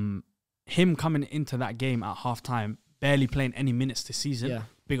 him coming into that game at half time, barely playing any minutes this season,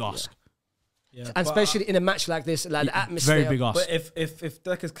 big ask. Yeah, and especially in a match like this, like the atmosphere. Very big ask. But if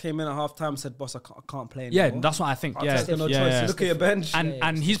Deckers came in at half time and said, "Boss, I can't play anymore." Yeah, that's what I think. Look at your bench.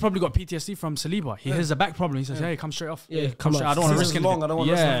 And he's probably got PTSD from Saliba. He has a back problem. He says, "Hey, come straight off. Come straight. I don't want to risk it. I don't want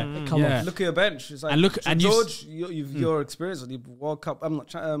to come off. Look at your bench. It's like, and George, you're experienced. You World Cup. I'm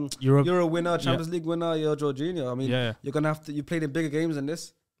not. You're a winner, Champions League winner. You're Jorginho. I mean, you're gonna have to. You played in bigger games than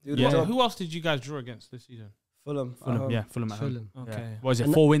this. Who else did you guys draw against this season? Fulham. Fulham at home. Okay. Yeah. What is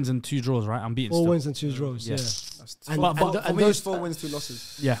it? 4 wins and 2 draws, right? I'm beating 4 wins and 2 draws. Yeah. But for me, it's 4 wins, 2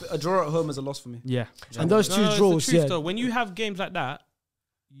 losses. Yeah. A draw at home is a loss for me. Yeah. And those 2 draws. Though. When you have games like that,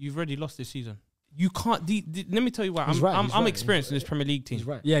 you've already lost this season. You can't. Let me tell you why. I'm experienced in this Premier League team. He's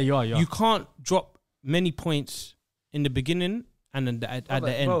right. Yeah, you are. You can't drop many points in the beginning and then at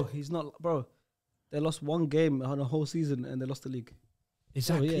the end. Bro, he's not. Bro, they lost 1 game on a whole season and they lost the league.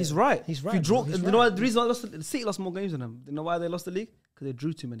 Exactly. Oh, yeah. He's right. He's right. If you draw, you know why the reason the City lost more games than them? You know why they lost the league? Because they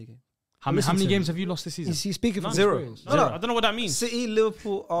drew too many games. How many games have you lost this season? He's speaking from 0. experience. No, I don't know what that means. City,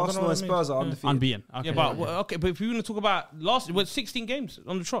 Liverpool, Arsenal, and Spurs are undefeated. Unbeaten. Okay. Yeah, but but if we want to talk about it was 16 games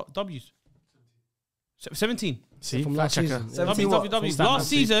on the trot, W's. 17. See, from last season. W's. Last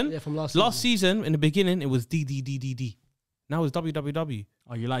season. Yeah, from last season in the beginning it was D. Now it's WWW.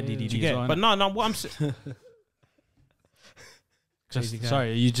 Oh, you like DDD Yeah, as well, but no, what I'm saying.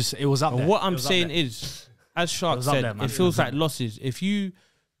 Sorry, it was up there. What I'm saying is, as Shark said, it feels like losses. If you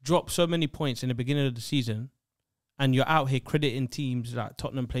drop so many points in the beginning of the season and you're out here crediting teams like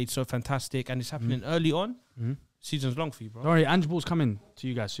Tottenham played so fantastic and it's happening early on, season's long for you, bro. Sorry, Ange Ball's coming to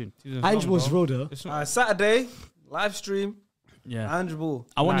you guys soon. Ange Ball's real though. Saturday, live stream. Yeah, Ange Ball.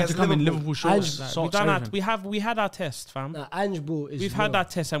 I want him to come in Liverpool shorts. We had our test, fam. Ange Ball is. We've had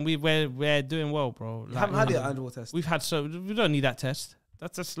that test and we're doing well, bro. You haven't had your Ange Ball test. We don't need that test.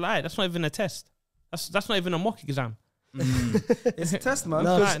 That's a slide. That's not even a test. That's not even a mock exam. It's a test, man.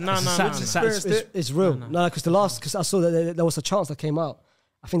 No, No, it's real. No, because I saw that there was a chance that came out.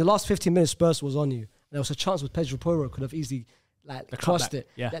 I think the last 15 minutes Spurs was on you. There was a chance with Pedro Porro could have easily crossed it.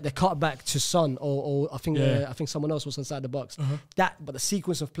 Yeah. They cut back to Son or I think someone else was inside the box. But the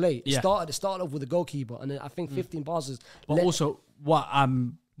sequence of play it started off with the goalkeeper, and then I think 15 passes. But also, what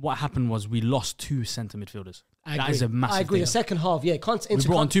happened was we lost 2 centre midfielders. That is a massive. I agree. thing. The second half, yeah. We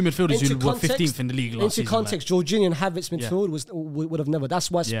brought on 2 midfielders who were 15th in the league last season. Into context, Jorginho and Havertz midfield would have never. That's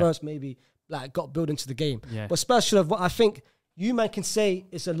why Spurs maybe got built into the game. Yeah. But Spurs should have. I think you man can say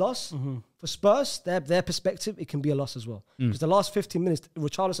it's a loss for Spurs. Their perspective, it can be a loss as well. Because the last 15 minutes,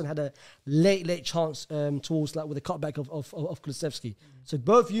 Richarlison had a late chance towards with a cutback of Kulusevski. So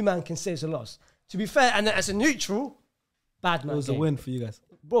both you man can say it's a loss. To be fair, and as a neutral, bad man. It was a win for you guys.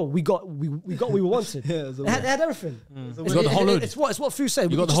 Bro, we got what we wanted. Yeah, it was a they win. had everything. You got the whole load. It's what Fu said. You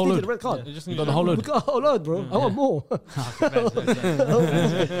We got the just whole needed load. the red card. You got the whole We load. got a whole load, bro. I want more.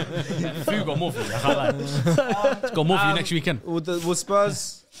 Fu got more for you. I can't lie. It's got more for you next weekend. Will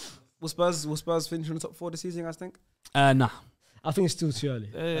Spurs finish in the top 4 this season, I think? Nah. I think it's still too early.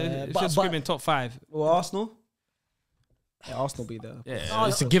 It's just screaming top 5. Well, Arsenal? Yeah, Arsenal be there. Yeah,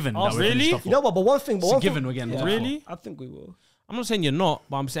 it's a given. that we're really? finished top You know 4. what? But one thing, It's a given we're getting top Really? 4. I think we will. I'm not saying you're not,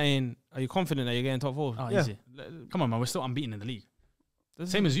 but I'm saying, are you confident that you're getting top 4? Oh, Yeah. easy. Come on, man. We're still unbeaten in the league.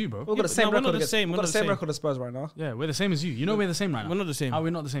 Same as you, bro. We've got Yeah, the same but no, we're record. not the against- same, We've we're got not the the same same. record as Spurs right now. Yeah, we're the same as you. You know we're the same right now. We're not the same. How are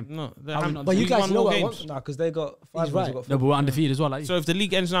we not the same? No, How are we not But the you same? guys won know more what I games. want. Nah, because they got 5 He's wins. right. We got No, 4. but we're undefeated as well. Like you. So if the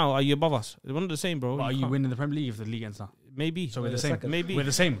league ends now, are you above us? We're not the same, bro. But are you can't- winning the Premier League if the league ends now? Maybe. So we're the the same. second. Maybe. We're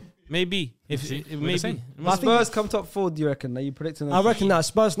the same. Maybe. If See, we're the maybe. same. Will Spurs come top 4, do you reckon? Are you predicting them? I reckon that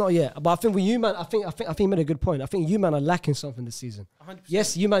Spurs not yet. But I think with you man, I think you made a good point. I think you man are lacking something this season. 100%.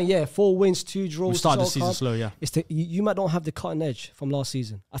 Yes, you man, 4 wins, 2 draws. We started the so season calm. slow, yeah. It's you man don't have the cutting edge from last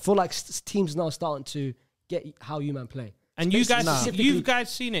season. I feel like teams now starting to get how you man play. And you guys, Specifically- you guys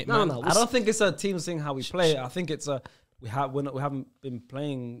seen it, man. No. I don't think it's a team thing how we play. I think it's we haven't been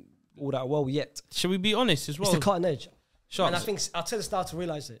playing all that well yet. Should we be honest as well? It's the cutting edge. Shots. And I think I'll tell the start to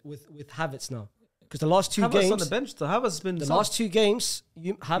realize it with Havertz now. Because the last 2 Havertz games, on the bench. So Havertz been the sub. last 2 games,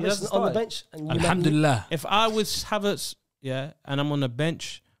 Havertz hasn't on the started. bench. And you man- Alhamdulillah. If I was Havertz, and I'm on the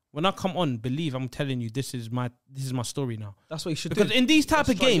bench, when I come on, believe I'm telling you, this is my story now. That's what you should Because do. in these type of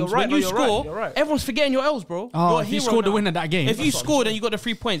That's right, games, you're right, when no, you you're right, score, you're right. everyone's forgetting your L's, bro. Oh, You're a if you hero scored the now. winner that game. If you scored and you got the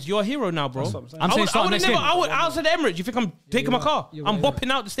 3 points, you're a hero now, bro. That's what I'm saying. I'm saying start next game. I was at the Emirates. You think I'm taking my car? You're I'm right, bopping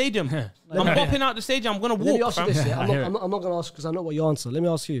out the stadium. Yeah. I'm bopping out the stadium. I'm gonna Let me walk, ask you fam. this. Yeah? I hear I'm not going to ask because I know what you answer. Let me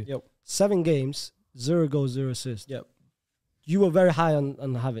ask you. Yep. 7 games, 0 goals, 0 assists. Yep. You were very high on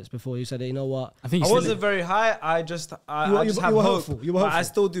Havertz before. You said, you know what? I think I he's wasn't very high. I just have were hope. hopeful. You were But I hopeful.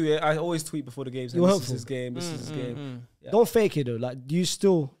 still do it. I always tweet before the games. You were This is hopeful. his game. This is his game. Yeah. Don't fake it though. Like, do you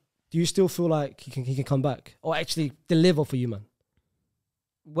still feel like he can come back or actually deliver for you, man?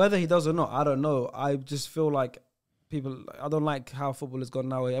 Whether he does or not, I don't know. I just feel like people. I don't like how football has gone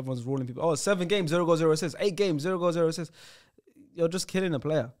now. Where everyone's ruling people. Oh, 7 games, 0 goals, 0 assists. 8 games, 0 goals, 0 assists. You're just killing a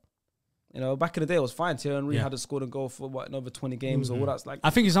player. You know, back in the day, it was fine. Thierry Henry hadn't scored a goal for in over 20 games or what that's like. I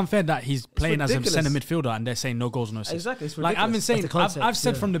think it's unfair that he's playing as a ridiculous. centre midfielder and they're saying no goals, no assists. Exactly, it's Like I've been ridiculous. saying, That's the concept, I've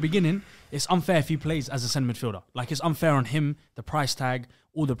said yeah. from the beginning, it's unfair if he plays as a centre midfielder. Like it's unfair on him, the price tag,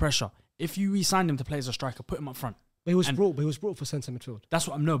 all the pressure. If you re-signed him to play as a striker, put him up front. But he was brought for centre midfield. That's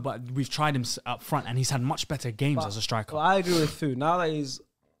what I know, but we've tried him up front and he's had much better games as a striker. Well, I agree with Fu. Now that he's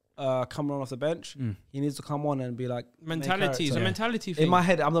coming on off the bench, he needs to come on and be like main Mentality. It's a character. mentality thing. In my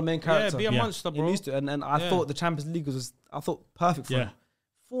head, I'm the main character. be a Yeah. monster, He bro. needs to, and I thought the Champions League was perfect for Yeah. him.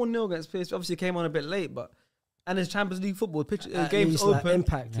 4-0 against PSG. Obviously, came on a bit late, but and it's Champions League football. At Game's least, like, open.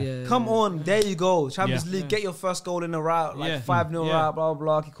 impact. Yeah. Come on, there you go. Champions Yeah. League, get your first goal in a route, like Yeah. 5-0 Yeah. route, blah, blah,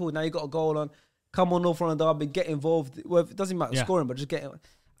 blah. Okay, cool. Now you got a goal on. Come on, North London Derby, get involved. Well, it doesn't matter Yeah. scoring, but just get it.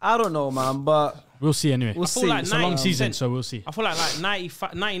 I don't know, man, but We'll see anyway. we'll feel see. like It's a long 90%. season, so we'll see. I feel like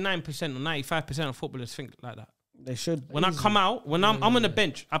 99% or 95% of footballers think like that. They should. When I come out, when I'm on the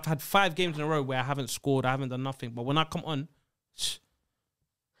bench, I've had 5 games in a row where I haven't scored, I haven't done nothing. But when I come on,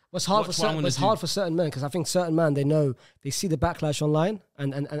 What's hard Watch for what I'm certain, gonna it's do. hard for certain men because I think certain men they see the backlash online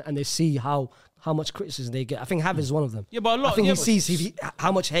and they see how much criticism they get. I think Havertz is one of them. yeah, but a lot. I think yeah, he sees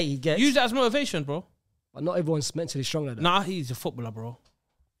how much hate he gets. use that as motivation, bro. But not everyone's mentally strong like that. Nah, he's a footballer, bro.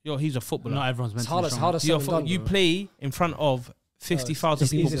 He's a footballer. Not everyone's It's mentally hard as strong. said than done, You bro. play in front of 50,000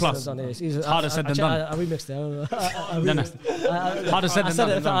 people plus. It's harder said than done. I remixed it. Harder said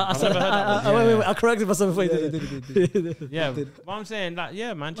than done. Wait. I corrected myself before you did it. Yeah, but I'm saying that.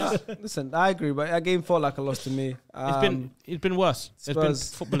 Yeah, man. Just Listen, I agree, but that game felt like a loss to me. it's been worse. There's been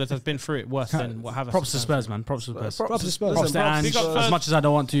Spurs. footballers has been through it worse than what have. Props to Spurs, man. Props to Spurs. Props to Spurs. Props to Ange. Big up Spurs. As much as I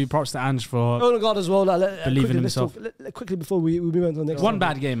don't want to, props to Ange for Odegaard as well. believing in himself. Quickly before we move on to the next one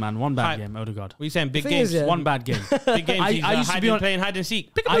bad game, man. One bad Hype. game, Odegaard. What are you saying? Big The thing games. is, yeah, One bad game. Big games. I used to be on- playing hide and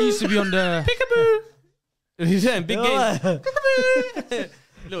seek. I used to be on the. He's saying big games. Yeah.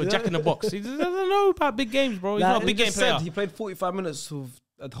 Little Jack in the box. He doesn't know about big games, bro. He's Nah, not a big game player. He played 45 minutes with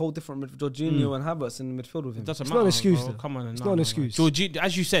a whole different Jorginho and Havertz in the midfield with him. Doesn't It's matter. not an excuse, bro. though. Come on, It's not an excuse. Jorginho,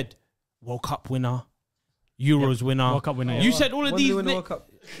 as you said, World Cup winner, Euros winner. World Cup winner, You yeah. said all of When these did he win the World Cup?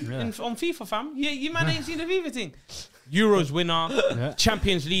 on FIFA, fam. Yeah, you man ain't seen the FIFA thing. Euros winner, Yeah.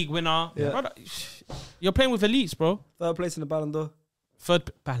 Champions League winner. Yeah. Brother, you're playing with elites, bro. Third place in the Ballon d'Or.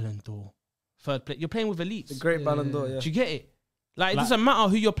 Third Ballon d'Or. Third place. You're playing with elites. The great Ballon d'Or, yeah. Do you get it? Like, it doesn't matter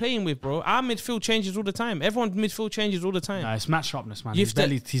who you're playing with, bro. Our midfield changes all the time. Everyone's midfield changes all the time. Nah, it's match sharpness, man. You have to-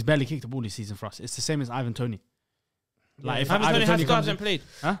 He's barely kicked the ball this season for us. It's the same as Ivan Toney. Like, if Ivan Toney Toney comes hasn't played.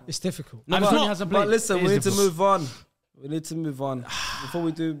 It's difficult. No, Ivan it's Toney not. hasn't played. But listen, It we is need to difficult. move on. We need to move on. Before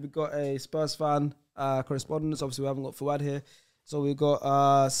we do, we got a Spurs fan correspondence. Obviously, we haven't got Fuad here. So we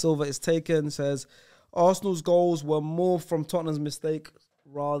got Silver is taken. Says, Arsenal's goals were more from Tottenham's mistake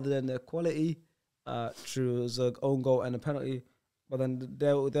rather than their quality. True, it was an own goal and a penalty. But then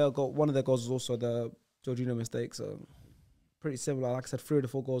one of their goals was also the Jorginho mistake. So pretty similar. Like I said, 3 of the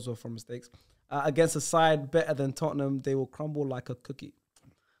 4 goals were from mistakes. Against a side better than Tottenham, they will crumble like a cookie.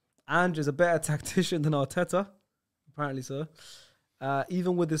 Ange is a better tactician than Arteta. Apparently so.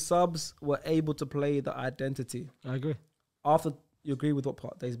 Even with his subs, were able to play the identity. I agree. After you agree with what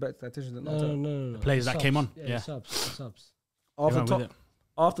part? That he's a better tactician than Arteta. No. Players that Subs. came on. Yeah. Yeah. Subs.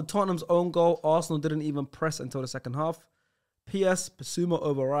 After Tottenham's own goal, Arsenal didn't even press until the second half. P.S. Basuma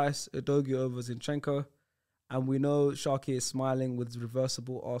over Rice, Udogie over Zinchenko. And we know Sharky is smiling with his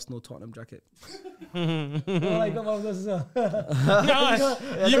reversible Arsenal Tottenham jacket. I got one of those as well.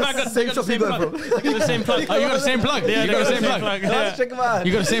 You might got the same plug. You got the same plug. Oh, you got the same plug? Yeah, You got the same plug? Let's check him out.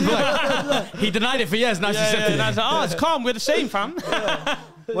 You got the same plug? He denied it for years, now she accepted And I it. was like, oh, it's calm. We're the same, fam.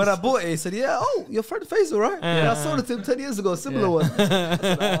 When I bought it, he said, yeah, oh, your friend Faisal, right? Yeah, I sold it to him 10 years ago, a similar one.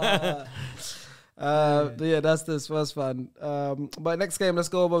 But yeah, that's this first fan. But next game, let's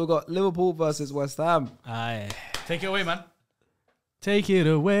go over. We've got Liverpool versus West Ham. Aye. Take it away, man. Take it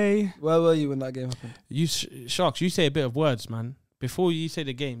away. Where were you when that game happened? You Sharks, you say a bit of words, man. Before you say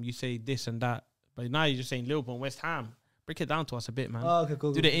the game, you say this and that. But now you're just saying Liverpool and West Ham. Break it down to us a bit, man. Oh, okay,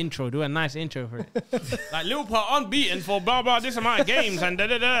 cool. Do the intro. Do a nice intro for it. Like, Liverpool are unbeaten for blah, blah, this amount of games and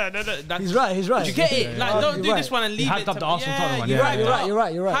da-da-da. He's right. Do you get it? Like, don't do this one and leave hyped it. up the Arsenal Tottenham one, You're yeah, right. yeah.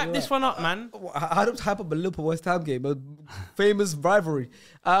 You're right. Hype this one up, man. How do hype up a Liverpool West Ham game? A famous rivalry.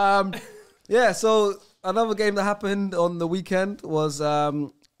 Yeah, so another game that happened on the weekend was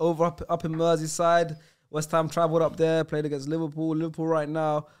over up in Merseyside. West Ham travelled up there, played against Liverpool. Liverpool right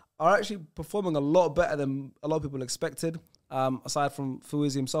now are actually performing a lot better than a lot of people expected. Aside from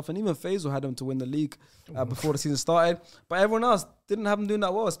Fuizzi himself, and even Faisal had them to win the league before the season started. But everyone else didn't have them doing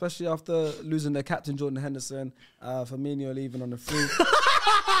that well, especially after losing their captain, Jordan Henderson, Firmino leaving on the free.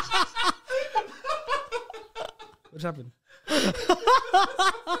 What happened?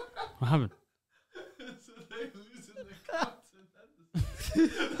 What happened?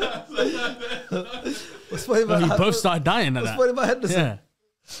 What's funny about You both started dying at What's that. funny about Henderson? Yeah.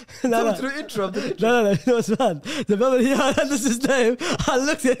 No. Through intro, of the intro. No, you know what's bad? The moment he had Henderson's name, I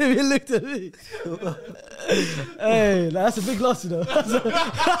looked at him, he looked at me. Hey, that's a big loss, you know.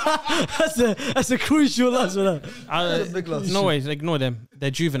 That's a crucial loss, you know. That's a big loss. No ways, ignore them.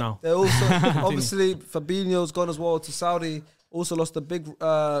 They're juvenile. They're also, obviously, Fabinho's gone as well to Saudi. Also lost a big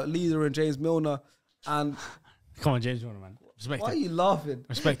leader in James Milner. And Come on, James Milner, man. Respect why are him. you laughing?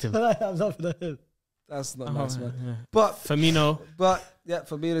 Respect him. I'm not for him. That's not nice, man. Yeah. But Firmino, yeah,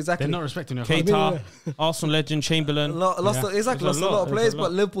 Fabinho, exactly. They're not respecting your Keita, Arsenal legend, Chamberlain. Lost There's a lot of There's players, a lot.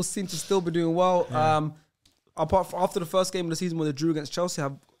 but Liverpool seem to still be doing well. Apart from after the first game of the season when they drew against Chelsea,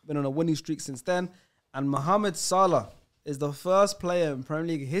 have been on a winning streak since then. And Mohamed Salah is the first player in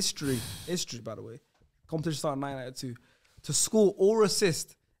Premier League history by the way, competition started 1992, to score or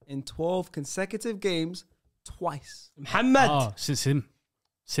assist in 12 consecutive games twice. Muhammad. Oh, since him.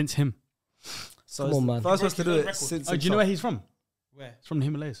 So Come on, man. first person to do Broke it his own since. Oh, do you know where he's from? Where? He's from the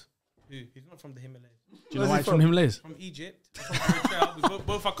Himalayas. Who? He's not from the Himalayas. Do you Where's know why he he's from from? the Himalayas? From Egypt. From Eritrea.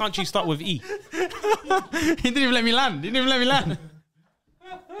 Both our countries start with E. He didn't even let me land. Why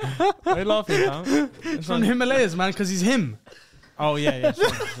are you laughing, man? He's from the Himalayas, man, because he's him. Oh yeah.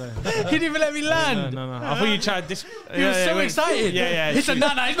 Sorry. He didn't even let me land. No. I thought you tried this. He was so excited. Yeah. He said, "No,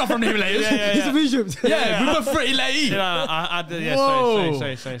 he's not from the Himalayas. He's a Egypt. Yeah, we got pretty late." I did. Yeah, Whoa.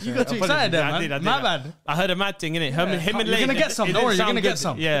 sorry. You got too excited there, man. I did. My bad. I heard a mad thing, innit? Him and You're Lane. gonna get some. Don't worry, you're gonna get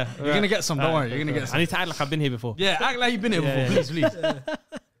some. Yeah. You're gonna get some. Don't worry, you're gonna get I some. need to act like I've been here before. Yeah, act like you've been here before, please.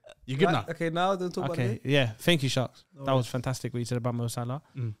 You good now? Okay, now don't talk about Okay, it. yeah. Thank you, Sharks. That was fantastic what you said about Mo Salah.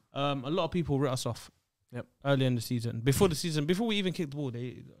 A lot of people wrote us off. Yep. Early in the season, before we even kicked the ball,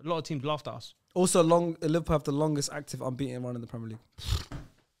 a lot of teams laughed at us. Also, Liverpool have the longest active unbeaten run in the Premier League.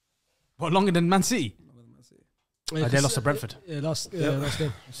 What, longer than Man City? They lost to Brentford. Yeah, last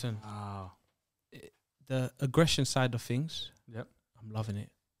game. Listen, Oh. the aggression side of things. Yep. I'm loving it.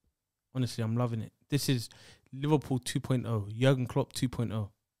 Honestly, I'm loving it. This is Liverpool 2.0, Jurgen Klopp 2.0.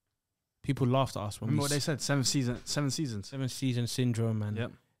 People laughed at us when Remember what they said? 7 seasons. 7-season syndrome and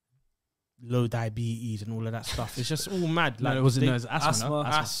Yep. low diabetes and all of that stuff. It's just all mad. No, it wasn't. No, it was asthma. No?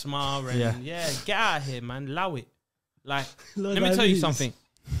 Asthma and Yeah. get out of here, man. Allow it. Like, Low let me tell you diabetes. something.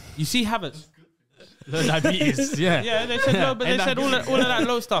 You see Havertz. Low diabetes. Yeah. Yeah, they said low, but they said all of that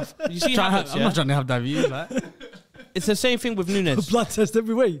low stuff. You see Havertz, I'm not trying to have diabetes. Like. It's the same thing with Nunes. Blood test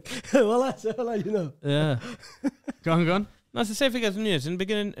every week. well, you know. Yeah. Go on. No, it's the same thing as Nunes. In the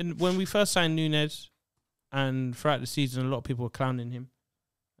beginning, when we first signed Nunes, and throughout the season, a lot of people were clowning him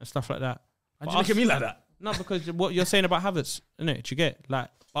and stuff like that. Why'd you look at me like that? No, because what you're saying about Havertz, innit? You get like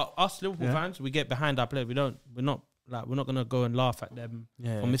us Liverpool fans, we get behind our players. We're not gonna go and laugh at them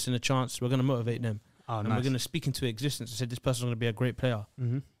for missing a chance. We're gonna motivate them. Oh, and we're gonna speak into existence and say this person's gonna be a great player.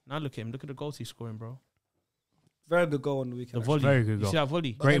 Mm-hmm. Now look at him. Look at the goals he's scoring, bro. Very good goal on the weekend. The volley. Very good You goal. see that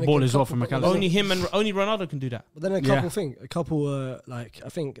volley? But Great then ball again, as well couple- from McAllister. Only Ronaldo can do that. But then a couple, I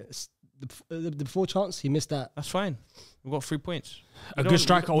think the before chance he missed that. That's fine. We've got 3 points. A good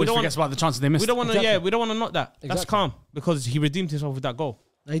striker always forgets about the chances they missed. We don't want to. Exactly. Yeah, we don't want to knock that. That's Exactly. calm because he redeemed himself with that goal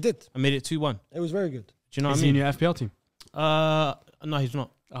He did. and made it 2-1. It was very good. Do you know Is what I he in mean? your FPL team? No, he's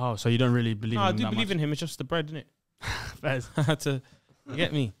not. Oh, so you don't really believe No, in I him do that believe much. in him. It's just the bread, isn't Fairs. it? To you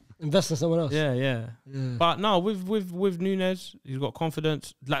get me. Invest in someone else. Yeah. But no, with Nunes, he's got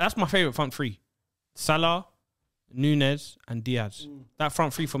confidence. Like that's my favorite front three: Salah, Nunes, and Diaz. That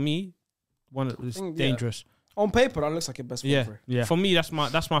front three for me, is think, dangerous. On paper, that looks like your best front three. Yeah. For me, that's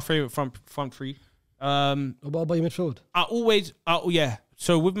my favorite front three. What about your midfield? I always,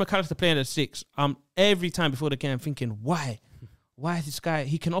 So with McAllister playing at 6, every time before the game, I'm thinking, why is this guy?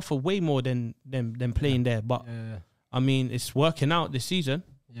 He can offer way more than playing there. But I mean, it's working out this season.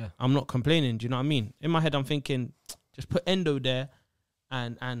 Yeah. I'm not complaining. Do you know what I mean? In my head, I'm thinking, just put Endo there,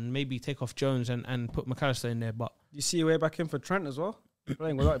 and maybe take off Jones and put McAllister in there. But You see your way back in for Trent as well.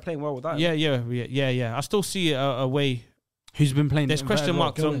 playing well with that. yeah. I still see a way. Who's been playing? There's question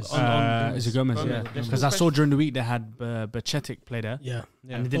marks on Is it Gomez? Gomez. Yeah, There's because I saw during the week they had Bacetic play there, Yeah.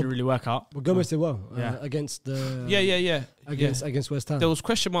 and it didn't really work out. Well, Gomez did well Yeah. against the against West Ham. There was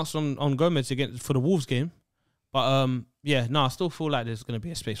question marks on Gomez for the Wolves game, but I still feel like there's going to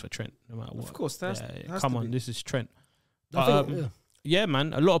be a space for Trent no matter what. Of course, that's come on, this is Trent. I think, Yeah,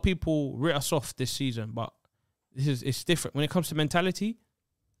 man, a lot of people writ us off this season, but it's different when it comes to mentality.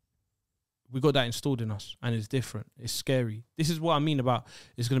 We got that installed in us, and it's different. It's scary. This is what I mean about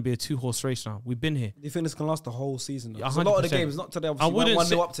it's going to be a 2-horse race now. We've been here. Do you think this can last the whole season? Yeah, So a lot of the 100%. games, not today, obviously, wouldn't 1-0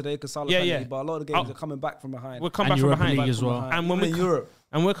 say- up today because Salah penalty, but a lot of the games are coming back from behind. We're coming And back from Europa behind. League as well. And when Even in Europe,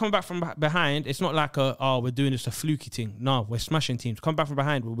 And we're coming back from behind. It's not like we're doing this a fluky thing. No, we're smashing teams. Come back from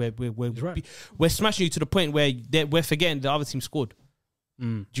behind. We're smashing you to the point where we're forgetting the other team scored.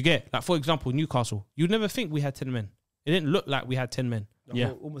 Do you get? Like, for example, Newcastle. You'd never think we had 10 men. It didn't look like we had 10 men.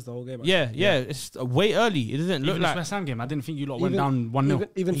 almost the whole game. Yeah. It's way early. It doesn't look Even like. this West Ham game, I didn't think you lot went down 1-0.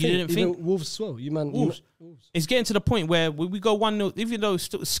 Even Wolves as well. Wolves. It's getting to the point where we go 1-0, even though it's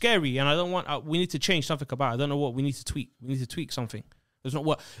still scary, and I don't want. We need to change something about it. I don't know what we need to tweak. We need to tweak something. It's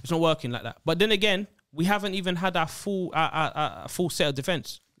not working like that. But then again, we haven't even had our full set of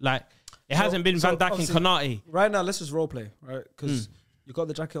defense. Like it hasn't been Van Dijk and Konate. Right now, let's just role play, right? Because you got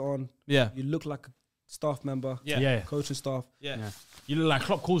the jacket on. Yeah. You look like a staff member. Yeah. Coaching staff. Yeah. You look like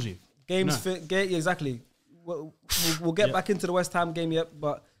Klopp calls you. Games fit. Exactly. We'll get back into the West Ham game yet,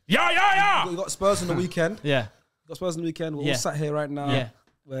 but Yeah. we got Spurs on the weekend. Yeah. Got Spurs on the weekend. We're all sat here right now. Yeah.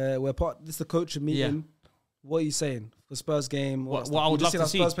 We're part. This is the coaching meeting. Yeah. What are you saying for Spurs game? What I would love to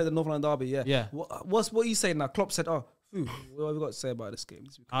see. Spurs play the North London derby. Yeah. Yeah. What are you saying now? Klopp said, "Oh, what have we got to say about this game?"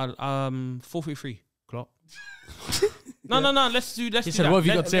 4-3-3. Klopp. No. Let's do. He said, "What have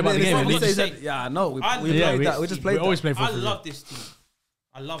you got to say about the game?" Yeah, no. We I played love that. We just played. We always play I 4-3-3. love this team.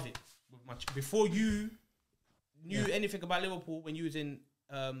 I love it. Before you knew anything about Liverpool, when you was in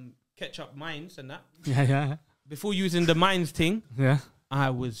ketchup mines and that, Yeah. before using the minds thing, Yeah. I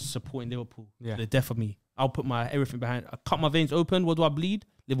was supporting Liverpool. Yeah. The death of me. I'll put my everything behind. I cut my veins open. What do I bleed?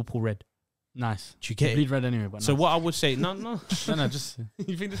 Liverpool red. Nice. Do you get Bleed it? red anyway. But So nice. what I would say, no, just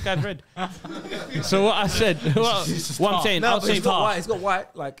you think this guy's red? So what I said, what I'm saying, No, I'll but say he's got white. He's got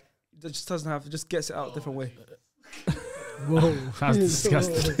white. Like it just doesn't have. It just gets it out a different way. Whoa. That's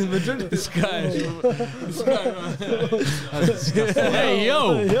disgusting. this guy. Hey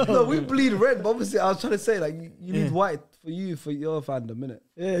yo. No, we bleed red. But obviously, I was trying to say like you need white for your fandom, innit?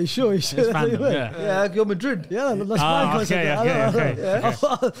 Yeah, you sure? It's fandom, yeah. Yeah, like you're Madrid. Yeah, that's Ah, fine. okay. I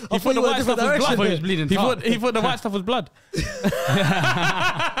thought He put the you went white a stuff different was I direction. thought he was bleeding. He thought the white stuff was blood.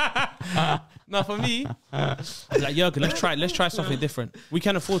 No, for me, I was like Jurgen, let's try something different. We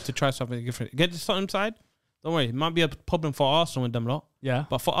can afford to try something different. Get the Tottenham side. Don't worry, it might be a problem for Arsenal and them lot. Yeah.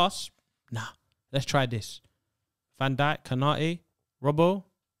 But for us, nah. Let's try this. Van Dijk, Kanate, Robbo,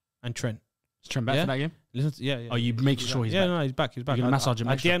 and Trent. Is Trent back Yeah? for that game? Listen to, yeah. Oh, you make sure he's yeah, back. no, he's back. He's back. You're gonna massage him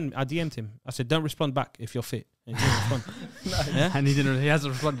I extra. DM'd him. I said, don't respond back if you're fit. And he didn't respond. Yeah? And he didn't. He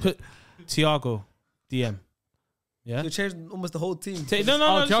hasn't responded. Put Thiago, DM. Yeah. You changed almost the whole team. No, Oh, this is what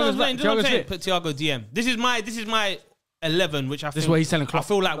I'm Thiago's saying. This is what I'm Thiago's saying. fit. Put Thiago DM. This is my 11, which I This is feel, what he's telling I Klopp.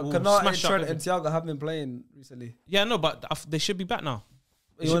 feel like we'll Kanate, smash Trent, up. and Thiago have been playing recently. Yeah, no, but they should be back now.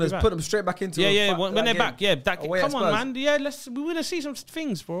 They You should want be to back. put them straight back into When they're game. back. Yeah, that, Away at come on, Spurs. man. Yeah, we want to see some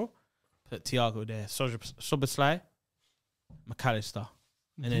things, bro. Put Thiago there. Soboslai, McAllister.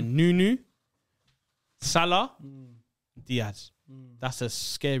 And then Nunu, Salah, Diaz. That's a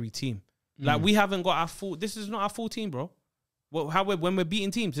scary team. Like, we haven't got our full... This is not our full team, bro. When we're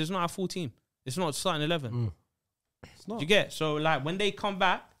beating teams, it's not our full team. It's not starting 11. It's not. Do you get? So, like, when they come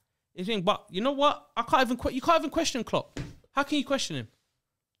back, it's in, but you know what? You can't even question Klopp. How can you question him?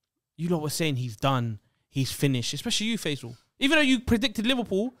 You lot were saying he's done, he's finished, especially you, Faisal. Even though you predicted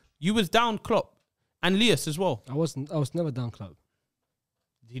Liverpool, you was down Klopp and Lias as well. I was never down Klopp.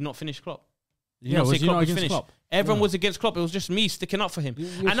 Did he not finish Klopp? Did Yeah, not was say he Klopp not was against finished? Klopp? Everyone was against Klopp. It was just me sticking up for him. You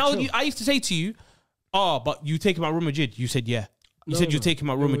And I used to say to you, but you take him out Real Madrid. You said, yeah. You said you take him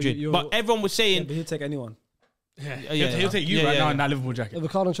out Real Madrid. But everyone was Yeah, saying, but he'll take anyone. He'll take you right now in that Liverpool jacket. Yeah,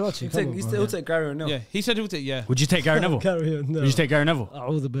 Ricardo Ancelotti. He'll take Gary O'Neill. yeah, he said he'll take, yeah. Would you take Gary Neville? Carry on. No. Would you take Gary Neville?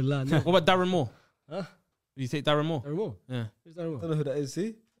 A'udhu billah. No. What about Darren Moore? Huh? Would you take Darren Moore? Darren Moore. Yeah. Who's Darren I Moore? don't know who that is.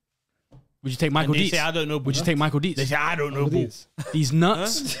 See, Would you take Michael And they Dietz? say, I don't know. Would you take Michael Dietz? They say, I don't know. Ball. These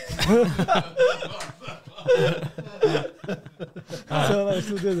nuts. So we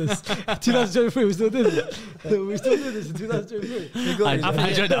still doing this. 2023, we still doing this. We still doing this in 2023. I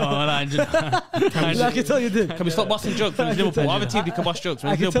enjoyed that one. I enjoyed that. I can tell you did. Can we stop busting jokes when it's Liverpool? Other teams we can bust jokes.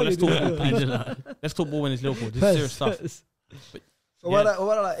 When I it's can Liverpool, tell let's you talk. I enjoyed that. Let's talk ball when it's Liverpool. This is serious stuff. So what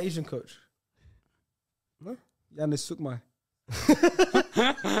about that Asian coach? No? Yanis Sukmai.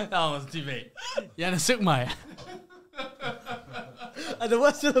 That was debate. Yana Sukmai. And the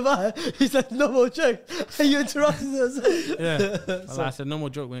worst of the he said no more joke. And you interrupted us. Yeah. Well, I said no more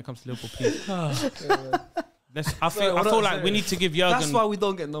joke when it comes to Liverpool, please. I feel what else? like we need to give Jurgen. That's why we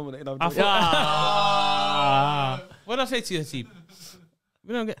don't get nominated. I'm I joking. feel, what did I say to you, team?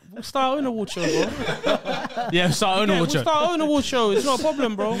 We'll start our own award show, bro. Yeah, start our own award We'll show. start our own award show. It's not a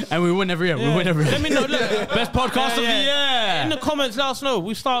problem, bro. And we win every year. We win every year. Let me know. Look, Best podcast of the in year. the comments, let us know.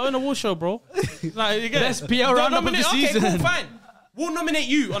 We start our own award show, bro. Like, you get Best it? PL Don't roundup of the nominate- okay, season. Cool, fine. We'll nominate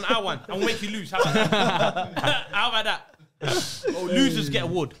you on our one and we'll make you lose. How about that? How about that? Oh, losers get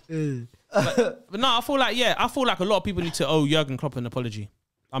award. But no, I feel like a lot of people need to owe Jurgen Klopp an apology.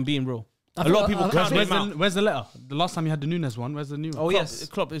 I'm being real. A lot of people can't Where's him out. where's the letter? The last time you had the Nunes one, where's the new one? Oh, yes.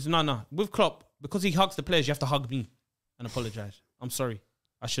 Klopp is no. With Klopp, because he hugs the players, you have to hug me and apologize. I'm sorry.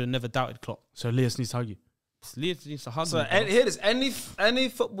 I should have never doubted Klopp. So Elias needs to hug you. Leeds needs to hug So me. bro. here it is. Any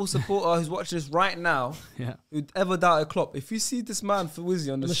football supporter who's watching this right now, Yeah. who'd ever doubted Klopp, if you see this man for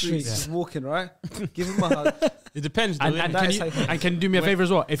Wizzy on the streets, streets. just walking, right, give him a hug. It depends, though. And, innit? can That's you, how- and can you do me a favor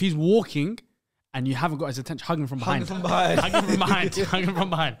as well? If he's walking and you haven't got his attention, hug him from Hug behind. him from behind. Hug him from behind. Hug him from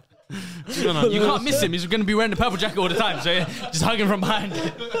behind. You can't miss him. He's going to be wearing the purple jacket all the time. So just hug him from behind.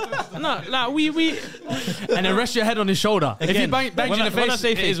 No, like we And then rest your head on his shoulder. If he Again, bangs when you in I- the when I face,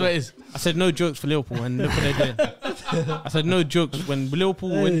 say it is what it is. I said no jokes for Liverpool, and look what they're doing. I said no jokes when Liverpool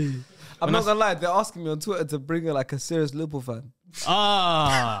win. I'm not gonna lie, they're asking me on Twitter to bring in like a serious Liverpool fan.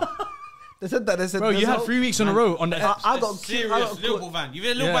 Ah. They said that. They said, Bro, you there's had no- 3 weeks in a row on the... I got Serious I got Liverpool fan. You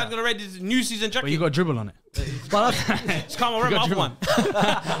think Liverpool Yeah. fan's gonna wear this new season jacket? But you got a dribble on it. But Just come and wear my got other dribble. one.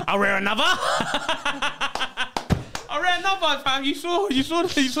 I'll wear another. I'll wear another, fam. You saw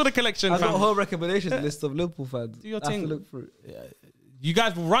the collection, I got a fam. whole recommendation list of Liverpool fans. Do your I have to thing. look through. You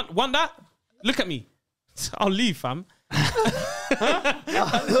guys want that? Look at me. I'll leave, fam.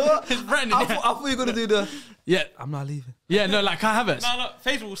 It's Brendan. I thought you were gonna do the. Yeah. I'm not leaving. Yeah, no, like Kai Havertz. No,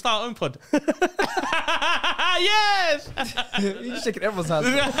 Facebook will start our own pod. Yes. You're just shaking everyone's hand.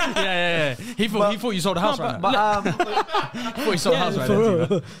 Yeah. He thought you sold the house right now. But He thought you sold the house right For now.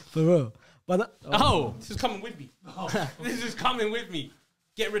 real, for real. But Oh. This is coming with me. This is coming with me.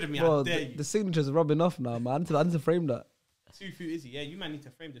 Get rid of me. I bro, dare you. the signatures are rubbing off now, man. I need to frame that. Tufu Izzy. Yeah, you might need to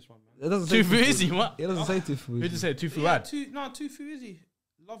frame this one, man. It doesn't say Tufu Izzy, what? It doesn't say Tufu. Who Izzy. just said Tufu Yeah, Ad? Tufu Izzy.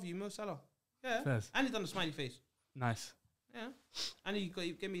 Love you, Mo Salah. Yeah. Fairs. And he done the smiley face. Nice. Yeah. And he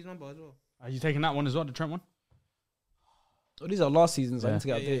gave me his number as well. Are you taking that one as well, the Trent one? Oh, these are last seasons. I Yeah. need to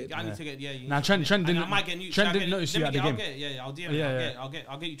get updated. I need to get. Yeah. Now Trent didn't. I might get new. Trent didn't notice you at the game. I'll get it. Yeah, I'll DM Yeah, it. yeah.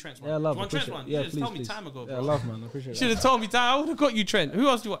 I'll get you Trent's one. Yeah, I love. Do you want Trent's one? Yeah, You should please, have told me please. time ago, Yeah, bro. I love, man. I appreciate You that. should have told me time. I would have got you Trent. Who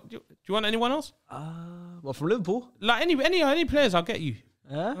else do you want? Do you want anyone else? Well, from Liverpool. Like any players, I'll get you.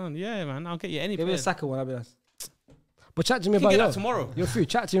 Yeah. Oh, yeah, man. I'll get you any Give me a players. Saka one. I'll be nice. But chat to me You can about get you. that tomorrow. You're free.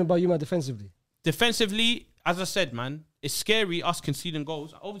 Chat to me about you, man, defensively. Defensively, as I said, man, it's scary us conceding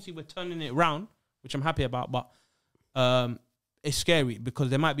goals. Obviously, we're turning it around, which I'm happy about, but it's scary because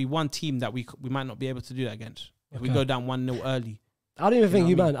there might be one team that we might not be able to do that against. If we go down 1-0 early. I don't even think know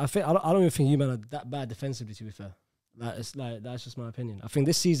you, what I man. I don't even think you, man, are that bad defensively. To be fair, that's just my opinion. I think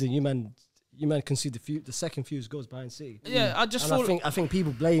this season you man conceded the second fewest goals behind City. Yeah, I just And thought. I think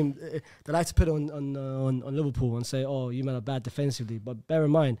people blame. They like to put it on Liverpool and say, "Oh, you man are bad defensively." But bear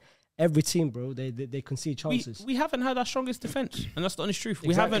in mind, every team, bro, they concede chances. We haven't had our strongest defense, and that's the honest truth. We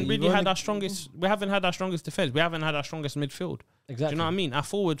Exactly. haven't really You've had only- our strongest. We haven't had our strongest defense. We haven't had our strongest midfield. Exactly. Do you know what I mean? Our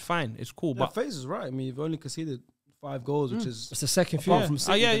forward, fine, it's cool, But but Faze is right. I mean, you've only conceded 5 goals, which is It's the second apart few. from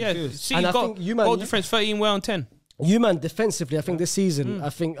City. yeah. they're confused. See, And I goal, think you man- goal difference 13 well on 10. You man defensively, I think this season, I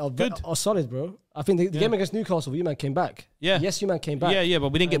think Good. are solid, bro. I think the game against Newcastle, you man came back. Yeah. Yes, you man came back. Yeah, but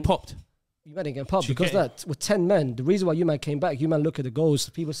we didn't get popped. You man didn't get popped You because get that with 10 men. The reason why you man came back, you man look at the goals.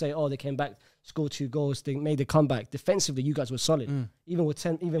 People say, "Oh, they came back, scored 2 goals, they made the comeback." Defensively, you guys were solid, even with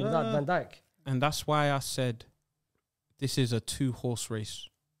 10, even without Van Dijk. And that's why I said this is a 2-horse race.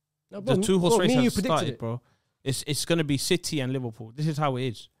 No, The 2-horse race me and you has predicted started, it. bro. It's going to be City and Liverpool. This is how it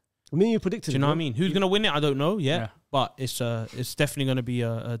is. Me and you predicted Do you it. know bro. what I mean? Who's going to win it? I don't know yet. Yeah. But it's definitely going to be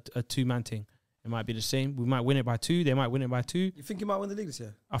a 2-man thing. It might be the same. We might win it by 2. They might win it by 2. You think you might win the league this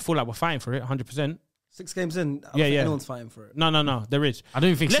year? I feel like we're fighting for it 100%. 6 games in, I don't Yeah, think yeah. anyone's fighting for it. No. There is. I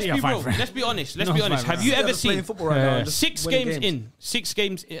don't think Let's City be are fine real. for it. Let's be honest. Let's No be one's honest. fine Have for you it. ever They're playing seen football right now? and just 6 winning games in? 6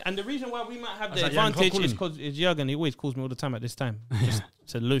 games in. And the reason why we might have the That's like Jurgen advantage Klopp is calling because Jurgen, he always calls me all the time at this time. Just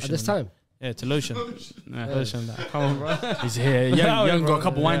to lotion. At this time, Yeah, to lotion. Lotion that. Come on, bro. He's here. Young got a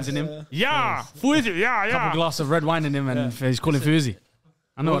couple wines in him. Yeah. Who is it? Yeah, Couple glass of red wine in him, and he's calling Fuzi.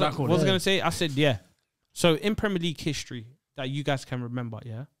 I know what that What called. was I going to say? I said, yeah. So in Premier League history that you guys can remember,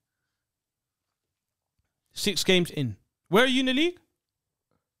 yeah? 6 games in. Where are you in the league?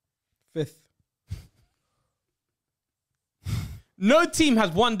 5th. No team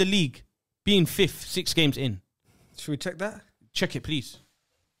has won the league being 5th 6 games in. Should we check that? Check it, please.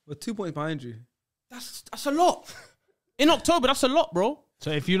 We're 2 points behind you. That's a lot. In October, that's a lot, bro.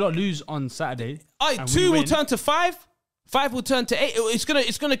 So if you lot lose on Saturday, and we 2 will win- turn to 5. 5 will turn to 8.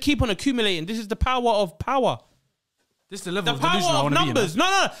 It's gonna keep on accumulating. This is the power of power. this is the level The of delusion I power of want to be in. numbers.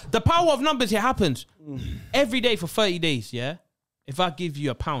 No. The power of numbers here happens. Every day for 30 days, yeah? If I give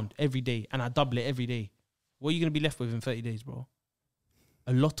you £1 every day and I double it every day, what are you going to be left with in 30 days, bro?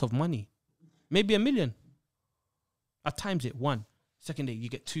 A lot of money. Maybe $1 million. I times it 1. Second day, you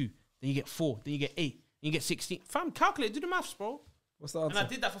get 2. Then you get 4. Then you get 8. Then you get 16. Fam, calculate. Do the maths, bro. What's the And I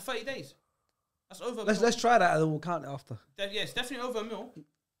answer? did that for 30 days. That's over a Let's mil. try that and then we'll count it after. Yeah, it's definitely over a mil.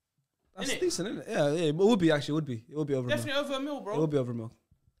 That's Innit? decent, isn't it? Yeah, it would be actually. It would be over a mil. Definitely over a mil, It bro. would be over a mil.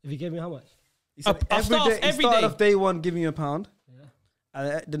 if you gave me how much? He said I'll start off he every started day. off day 1 giving you £1, Yeah.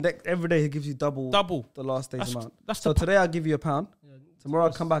 and the next every day he gives you double the last day's That's- amount. that's So the today I'll give you £1. Yeah. Tomorrow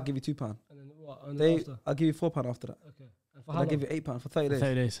I'll come back give you £2. And then what? And then after? I'll give you £4 after that. Okay. And for And how I'll give long? you £8 for 30 days.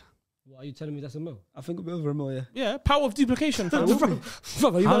 30 days. What, are you telling me that's a mil? I think it'll be over a mil. Yeah. Yeah, power of duplication, fam. Bro,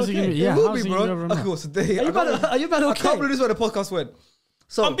 are you How's man he gonna okay? be? Yeah, it will how's be, he bro. gonna remember? Of course, today. Are you man I can't okay? believe this is where the podcast went.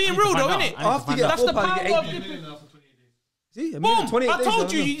 So I'm being real to though, find innit? out. I after you need to get That's the £4, power you get of £8. duplication. See, a million, Boom! 28 I days,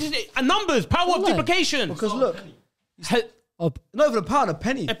 told you, you just, numbers, power of Why? duplication. Because look, Oh, not even £1, a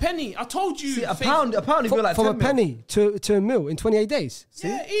penny. A penny. I told you. See, a Faith. pound would be like from 10 a mil. penny to a mil in 28 days.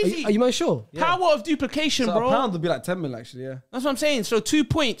 Yeah, Are easy. you man sure? Power of duplication, So bro. a £1 would be like 10 mil actually, yeah. That's what I'm saying. So 2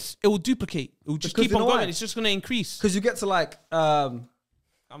 points, it will duplicate. It will just Because keep you on know going. why? It's just going to increase. Because you get to like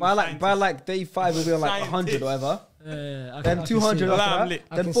by like day 5 it'll be on like 100 or whatever. Yeah, Then 200 Nah, I'm after lit.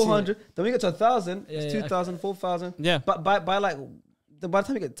 that. I Then can see 400. Then we get to 1,000. Yeah, It's yeah, 2,000, 4,000. Yeah. But by like by the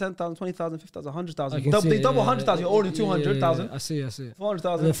time you get 10,000, 20,000, 50,000, 100,000, I can see they it, double yeah, 100,000, you're already 200,000. I see it.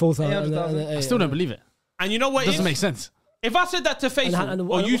 400,000, And then 4,000, 800,000. I still don't believe it. And you know what? It doesn't make sense. If I said that to Faisal,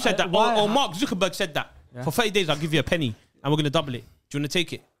 or you said that, or Mark Zuckerberg said that, for 30 days I'll give you a penny and we're gonna double it. Do you want to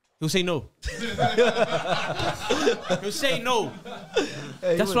take it? He'll say no. He'll say no.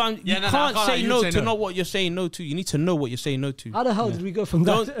 That's why you can't say no to not what you're saying no to. You need to know what you're saying no to. How the hell did we go from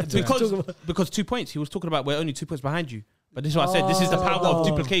that? Because 2 points. He was talking about we're only 2 points behind you. But this is what I said. This is the power of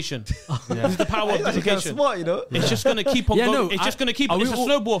duplication. This is the power of duplication. Smart, you know. It's just gonna keep on going. It's just gonna keep. It's a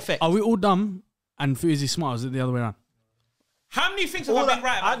snowball effect. Are we all dumb and Fuzi smart? Or is it the other way around? How many things have I been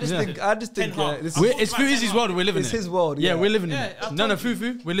right about? I just think it's Fuzi's world. We're living in. It's his world. Yeah, we're living in it. No,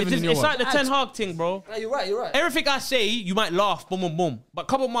 Fufu, we're living in your world. It's like the Ten Hag thing, bro. You're right. Everything I say, you might laugh, boom, boom, boom. But a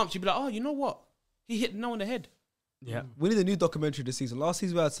couple of months, you'll be like, oh, you know what? He hit no on the head. Yeah. We need a new documentary this season. Last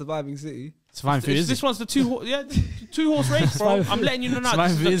season we had Surviving City. Surviving Fuzi. This one's the two horse race, bro. I'm letting you know now.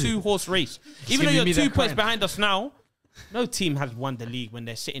 This is the 2 horse race. Even though you're 2 points behind us now, no team has won the league when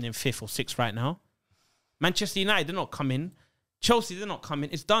they're sitting in 5th or 6th right now. Manchester United, they're not coming. Chelsea, they're not coming.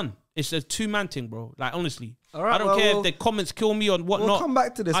 It's done. It's a 2-man thing, bro. Like, honestly. All right, I don't care if the comments kill me or whatnot. We'll come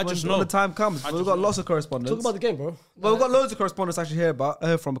back to this when the time comes. We've got lots of correspondence. Talk about the game, bro. Well, we've got loads of correspondence actually here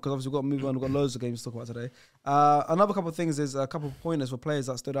from because obviously we've got to move on. We've got loads of games to talk about today. Another couple of things is a couple of pointers for players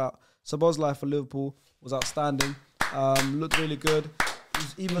that stood out. Szoboszlai for Liverpool was outstanding. Looked really good.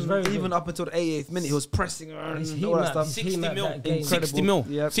 Even up until the 88th minute, he was pressing and all that stuff. 60 mil. Incredible. 60 mil.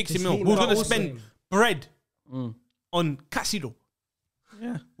 Yeah. 60 mil. Who's going to spend bread on Casido?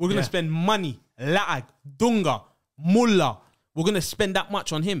 Yeah. We're going to spend money. Lag, Dunga, Mullah. We're going to spend that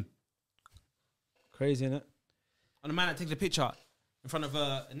much on him. Crazy, innit? On a man that takes a picture in front of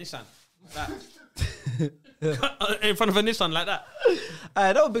a Nissan. Like that. In front of a Nissan like that.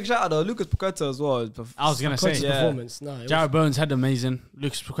 That was a big shout out though. Lucas Paqueta as well. I was going to say. Performance. No, Jared Bowen's had amazing.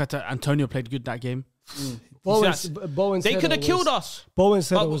 Lucas Paqueta, Antonio played good that game. Bowen's they could have killed us. Bowen's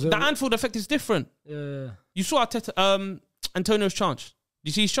but the Anfield effect is different. Yeah. You saw Antonio's chance. Did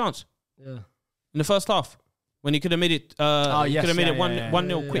you see his chance? Yeah. In the first half. When he could have made it, could have made it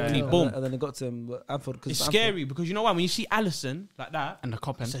 1-0 quickly, boom. And then it got to him, Anfield. It's scary because you know why? When you see Alisson like that, and the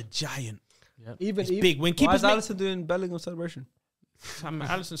cop it's a giant. Yep. It's big. When Why keepers is Alisson doing Bellingham celebration?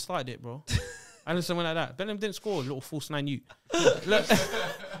 Alisson started it, bro. Alisson went like that. Bellingham didn't score. Little false 9 you.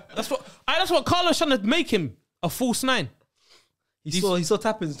 That's what Carlos trying to make him, a false 9. He saw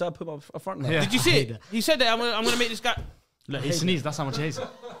Tappins trying to put him up front now. Yeah. Did you see it? He said that I'm gonna make this guy. Look, he sneezed. That's how much he hates it.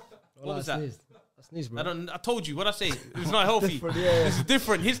 What was that? I sneezed, bro. I told you what I say. It's not healthy. It's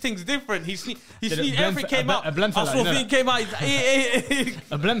different. His thing's different. He sneezed. Everything came out. A blend fella. Everything came out.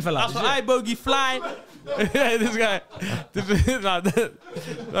 A blend fella. That's what I bogey fly. This guy.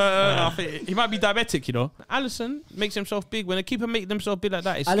 I think he might be diabetic, you know. Alisson makes himself big. When a keeper makes themselves big like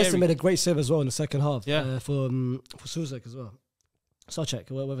that, it's Alisson scary. made a great save as well in the second half. Yeah. For Suzek as well.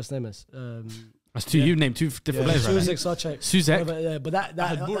 Socek, whatever his name is. That's two. You named 2 different players, right? Suzek. Yeah, but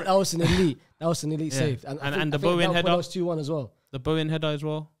that was an elite. That was an elite save. And the Bowen header. That was 2-1 as well. The Bowen header as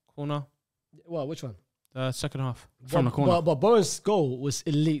well. Corner. Well, which one? Second half. From the corner. But Bowen's goal was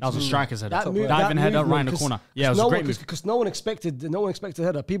elite. That was a striker's header. Diving header right in the corner. Yeah, it was a great move. Because no one expected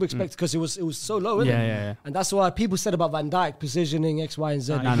header. People expected because it was so low, isn't it? Yeah. And that's why people said about Van Dijk positioning X, Y, and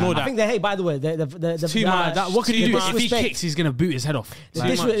Z. No. I think by the way, what can you do? If he kicks, he's gonna boot his head off.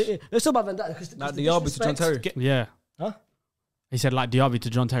 Let's talk about Van Dijk. Like Diaby to John Terry. Yeah. Huh? He said like Diaby to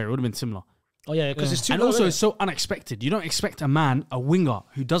John Terry. It would have been similar. Oh yeah, because it's too and low, also it's so unexpected. You don't expect a winger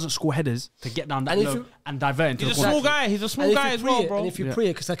who doesn't score headers to get down that low and divert into the corner. He's a small guy as well, bro. And if you pre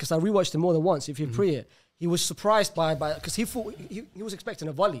it, because I rewatched it more than once. If you pre it, he was surprised by because he thought he was expecting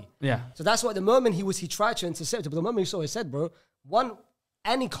a volley. Yeah. So that's why the moment he tried to intercept it, but the moment he saw it, said, bro,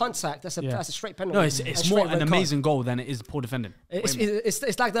 any contact, that's a straight penalty. No, it's more an amazing goal than it is poor defending.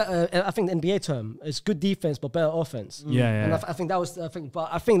 It's like that. I think the NBA term. It's good defense but better offense. Yeah. And I think that was. But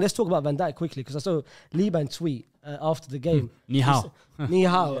I think let's talk about Van Dijk quickly because I saw Liban tweet after the game. Ni hao.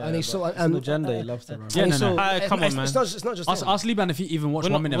 And he saw no gender. He loves it. Come on, man. It's not just. Ask Liban if he even watched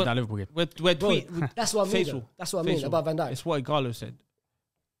 1 minute of that Liverpool game. That's what I mean. That's what I mean about Van Dijk. It's what Igalo said.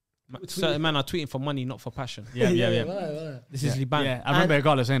 Certain men are tweeting for money, not for passion. Yeah. This is Liban. Yeah, I remember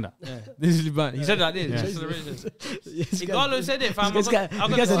Igalo saying that. This is Liban. He said that. Igalo said it, fam. These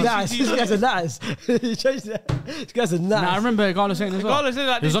guys are nice. He changed that. These guys are nice. I remember Igalo saying as well. Igalo said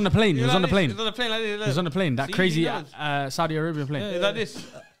that. He was on the plane. He was on the plane. He was on the plane like this. He was on the plane. That crazy Saudi Arabia plane. Like this.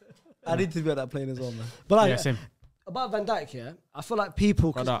 I need to be on that plane as well, man. But same. About Van Dijk, I feel like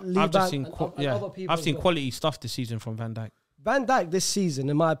people. I've seen quality stuff this season from Van Dijk. Van Dijk this season,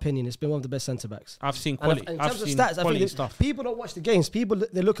 in my opinion, has been one of the best centre backs. I've seen And quality. in I've terms of seen stats, I quality think stuff. people don't watch the games. People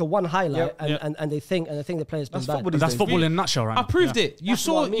they look at one highlight and they think the player's been That's bad. football these That's days. football in a nutshell, right? I proved it. You That's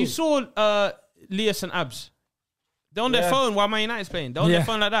what I mean. saw Lias and Abs. They're on their Yeah. phone while Man United's playing. They're on their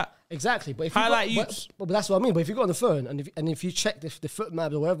phone like that. Exactly, but if Highlight you got, youths. but that's what I mean. But if you go on the phone and if you check the foot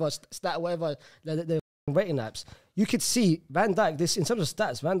map or whatever the rating apps, you could see Van Dijk in terms of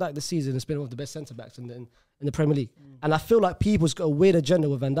stats. Van Dijk this season has been one of the best centre backs in the Premier League, and I feel like people's got a weird agenda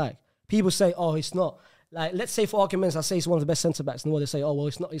with Van Dijk. People say, "Oh, he's not." Like, let's say for arguments, I say he's one of the best centre backs in the world. They say, "Oh, well,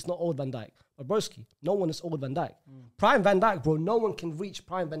 it's not old Van Dijk." But broski, no one is old Van Dijk. Prime Van Dijk, bro. No one can reach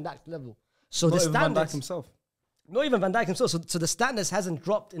prime Van Dijk's level. So Not the even Van Dijk standards. himself. Not even Van Dijk himself. So the standards hasn't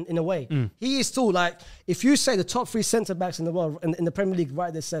dropped in a way. He is still like, if you say the top 3 centre backs in the world in the Premier League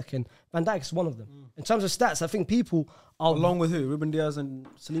right this second, Van Dijk is one of them. In terms of stats, I think people are Along with who? Ruben Diaz and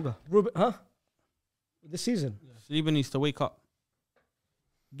Saliba. This season. Saliba needs to wake up.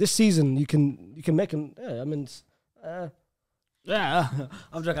 This season you can make him. Yeah, I mean, Yeah.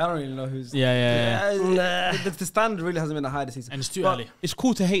 I'm joking. I don't really know who's. Yeah. The standard really hasn't been that high this season. And it's too But early. It's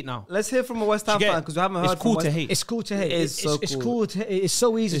cool to hate now. Let's hear from a West Ham Do you get- fan because we haven't heard It's cool from to West hate. it's cool to hate. It is so it's cool. cool to. It's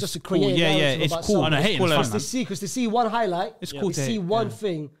so easy It's just to cool. create. Yeah, narrative it's about cool. someone. Oh, no, hating is cool, fun, man. man. Because they see one highlight, It's they cool to see hate, one yeah.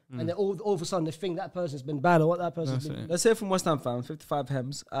 thing, and then all of a sudden they think that person's been bad or what that person's That's been. it. Let's hear from West Ham fan, 55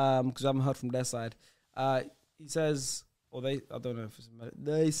 Hems, because I haven't heard from their side. He says, or they, I don't know if it's,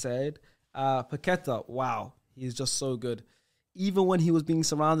 they said, Paqueta, wow, he's just so good. Even when he was being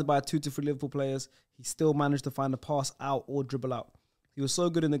surrounded by 2 to 3 Liverpool players, he still managed to find a pass out or dribble out. He was so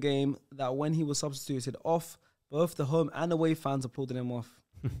good in the game that when he was substituted off, both the home and away fans applauded him off.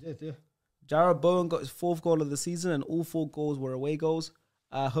 Yeah. Jarrod Bowen got his 4th goal of the season, and all 4 goals were away goals.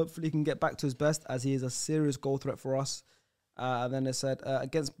 Hopefully he can get back to his best, as he is a serious goal threat for us. And then they said,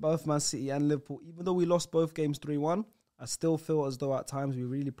 against both Man City and Liverpool, even though we lost both games 3-1, I still feel as though at times we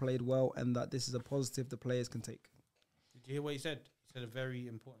really played well and that this is a positive the players can take. Did you hear what he said? He said a very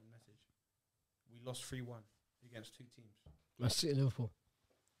important message. We lost 3-1 against 2 teams. Man City, Liverpool.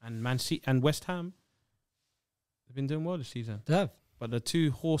 And Man City and West Ham, they've been doing well this season. They have. But the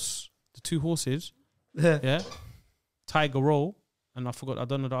two horses, yeah, Tiger Roll, and I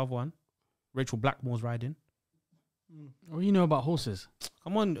don't know the other one. Rachel Blackmore's riding. What do you know about horses?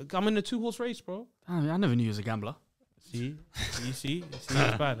 Come on, I'm in the 2-horse race, bro. I never knew you was a gambler. See, it's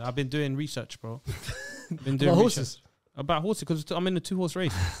bad. I've been doing research, bro. Been doing About research horses? about horses because I'm in the 2-horse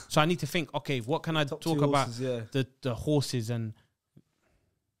race. So I need to think. Okay, what can I Top talk 2 about? horses, yeah. The horses and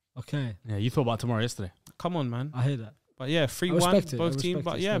Okay, Yeah, you thought about tomorrow yesterday. come on, man. I hear that. But yeah, 3-1 respect it. I both teams. respect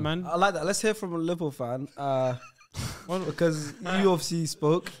But it yeah, still. man. I like that. Let's hear from a Liverpool fan, because you obviously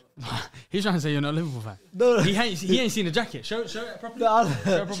spoke. He's trying to say you're not a Liverpool fan. No, He ain't seen the jacket. Show it properly.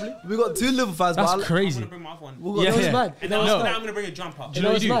 Show it properly. we got 2 Liverpool fans. That's but crazy. bring my other one. we got, Yeah, You know what's yeah. mad? And You know then what's after mad? that, I'm gonna bring a jumper. You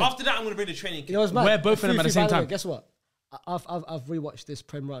know what's mad? After that, I'm gonna bring the training kit. You know what's mad? Wear both of them at the same time. Guess what? I've rewatched this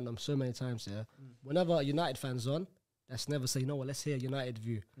Prem Roundup so many times. Yeah, whenever a United fan's on, let's never say, you know what, let's hear United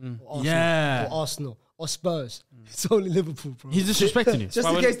view, or Arsenal, Yeah. or Arsenal, or Spurs. It's only Liverpool, bro. He's disrespecting you. just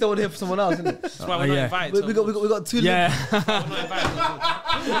in case they want to hear from someone else, isn't it? That's why we're not yeah. invited. we got 2 Yeah. We're not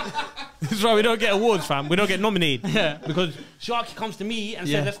invited. This is why we don't get awards, fam. We don't get nominated. Yeah. Because Sharky comes to me and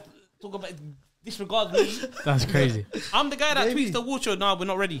Yeah. says, let's talk about disregard me. That's crazy. I'm the guy that Maybe. tweets the award show. No, we're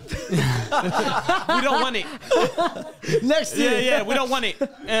not ready. We don't want it. Next year. Yeah, we don't want it.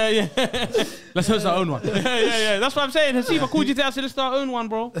 Yeah. Let's host our own one. Yeah. That's what I'm saying. Hasib, I called you to ask you to start our own one,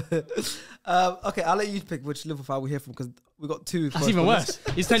 bro. Okay, I'll let you pick which Liverpool fan we hear from because we got 2. That's even worse.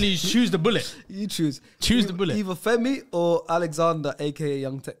 He's telling you choose the bullet. You choose. Choose the bullet. Either Femi or Alexander, aka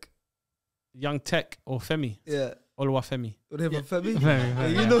Young Tech. Young Tech or Femi? Yeah. Oluwafemi. Would hear from Femi? Femi.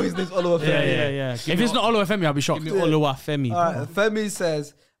 You know his name's Oluwafemi. Yeah. If it's not Oluwafemi, I'll be shocked. Give me Oluwafemi. All right, Femi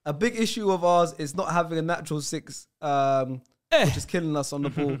says, a big issue of ours is not having a natural 6, which is killing us on the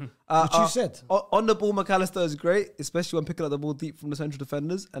ball. What you said. On the ball, McAllister is great, especially when picking up the ball deep from the central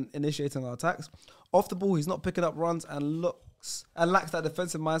defenders and initiating our attacks. Off the ball, he's not picking up runs and lacks that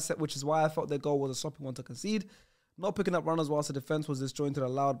defensive mindset, which is why I felt their goal was a sloppy one to concede. Not picking up runners whilst the defense was disjointed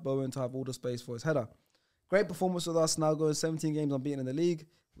allowed Bowen to have all the space for his header. Great performance with us, now going 17 games unbeaten in the league.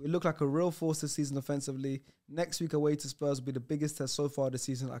 We look like a real force this season offensively. Next week away to Spurs will be the biggest test so far this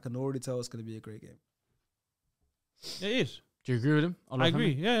season. I can already tell it's going to be a great game. It is. Do you agree with him? I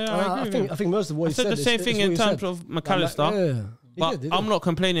agree. Yeah, I agree. I think most of what I he said said. the same thing in terms of McAllister. But I'm not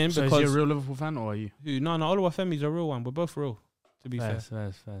complaining So is because he a real Liverpool fan or are you? no, Oluwafemi's a real one. We're both real. To be fair,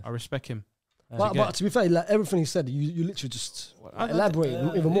 Fair. I respect him. But to be fair, like everything he said, you literally just elaborate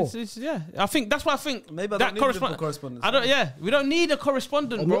even more. Yeah, I think that's why I think Maybe I that don't need Liverpool correspondence. I don't. Yeah, we don't need a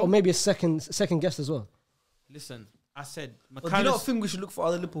correspondent, bro. Or maybe a second guest as well. Listen, I said, But do you not think we should look for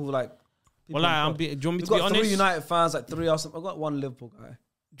other Liverpool like? Well, do you want me We've to be got honest? 3 United fans, like 3 Arsenal. I've got 1 Liverpool guy. Do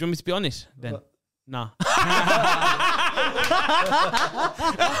you want me to be honest? Then But- nah.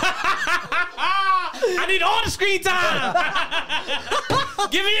 I need all the screen time.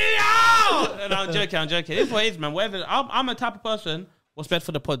 Give me it out. No, I'm joking. It's what it is, man. Whatever. I'm a type of person. What's best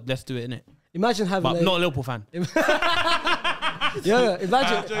for the pod? Let's do it, innit? Imagine having But I'm not a Liverpool fan.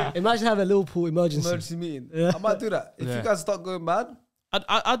 Imagine having a Liverpool emergency. Emergency meeting. I might do that. If you guys start going mad,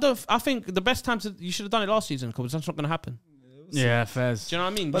 I think the best time you should have done it last season because that's not going to happen. Yeah, fairs. Do you know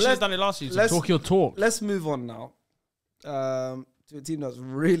what I mean? But You should have done it last season. Talk your talk. let's move on now to a team that's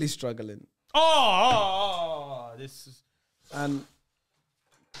really struggling. This is. And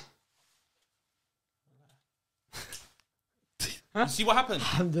You see what happened?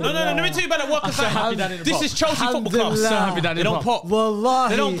 No. Let me tell you about the work assignment. This is Chelsea Football Club. So happy that They don't pop.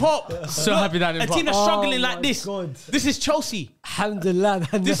 Wallahi. They don't pop. So happy that A team that's struggling like my this. God. This is Chelsea. Alhamdulillah.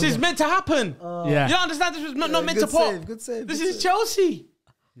 This is meant to happen. Yeah. You don't understand? This was not meant to good pop. save, good save. This good is save. Chelsea.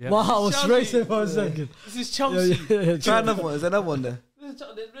 Wow, I was Chelsea. racing for a second. This is Chelsea. Try another one. Is there another one there?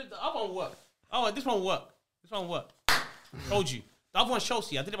 The other one work. Oh, this one work. This one work. Told you. The other one's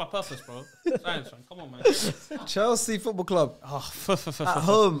Chelsea. I did it by purpose, bro. Science, man. Come on, man. Chelsea Football Club Oh, at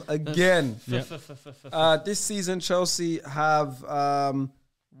home again. Yeah. This season, Chelsea have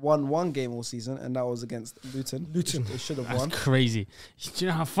won 1 game all season, and that was against Luton. They should have won. Crazy. Do you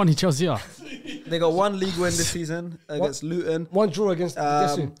know how funny Chelsea are? They got 1 league win this season against Luton. 1 draw against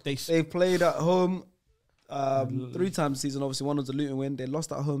They played at home 3 times this season. Obviously, one was a Luton win. They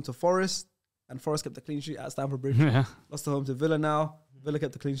lost at home to Forest, and Forest kept the clean sheet at Stamford Bridge. Yeah. Lost at home to Villa now. Villa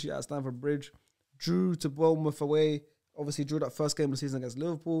kept the clean sheet at Stamford Bridge. Drew to Bournemouth away. Obviously, drew that first game of the season against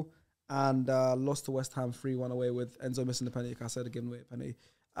Liverpool. And lost to West Ham 3-1 away with Enzo missing the penalty. Caicedo giving away a penalty.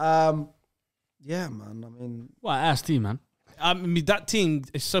 Yeah, man. I mean... What an ass team, man. I mean, that team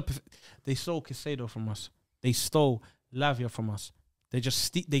is so... They stole Caicedo from us. They stole Lavia from us. They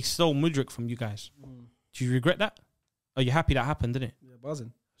stole Mudryk from you guys. Do you regret that? Are you happy that happened, didn't it? Yeah,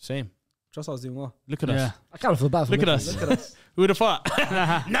 buzzing. Same. Trust I was doing well. Look at Yeah. us. I kind of feel bad for Look at Liverpool. us. Who would have thought?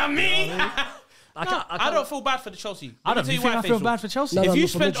 Not me. I I don't feel bad for the Chelsea. I don't Let me think tell you why I feel feel bad for Chelsea. No, If you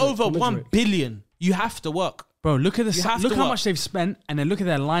for spend Mudryk, over for 1 Mudryk. billion, you have to work. Bro, look at You this. have Look to how work. much they've spent, and then look at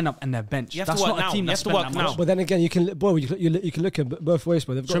their lineup and their bench. You have to That's work not now. a team You that have to spent work that now. much. But then again, you can look at both ways,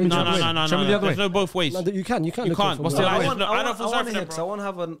 bro. They've got Show me the No, other way. no. Show me the other way. There's no both ways. No, you can. You can't. look at it What's from the both other ways. way? I don't feel sorry for them, because bro. I want to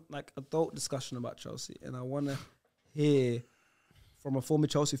have an adult discussion about Chelsea, and I want to hear from a former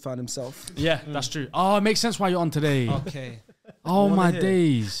Chelsea fan himself. Yeah, that's true. Oh, it makes sense why you're on today. Okay. Oh wanna my hear.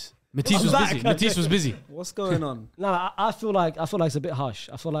 days. Matisse was busy. Matisse was busy. What's going on? No, I feel like it's a bit harsh.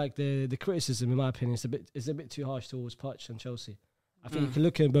 I feel like the criticism, in my opinion, is a bit too harsh towards Poch and Chelsea. I think you can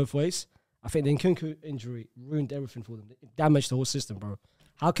look at it both ways. I think the Nkunku injury ruined everything for them. It damaged the whole system, bro.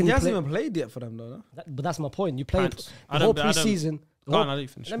 How can He you hasn't play? even played yet for them, though. No? But that's my point. You play Pants. the whole I don't- preseason. the Go whole- on, I'll let you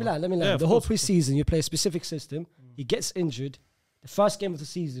finish. Let me bro. land. Yeah, The of whole course. preseason, you play a specific system. He gets injured. The first game of the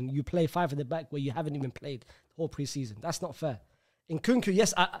season, you play 5 at the back where you haven't even played the whole preseason. That's not fair. In Nkunku,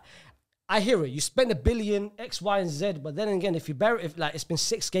 yes, I hear it. You spend $1 billion, X, Y, and Z, but then again, if it's been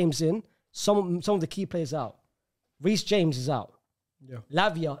 6 games in, some of the key players out. Reece James is out. Yeah.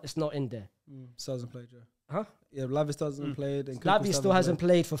 Lavia is not in there. Still hasn't played, yeah. Huh? Yeah, Lavis hasn't played. And Lavia still hasn't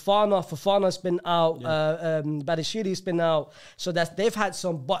played. Fofana's been out. Badashiri's been out. So they've had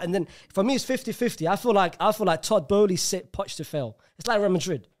some. But and then for me, it's 50-50. I feel like Todd Bowley set Poch to fail. It's like Real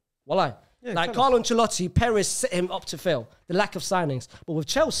Madrid. Wallah. Like Carlo Ancelotti, Perez set him up to fail. The lack of signings. But with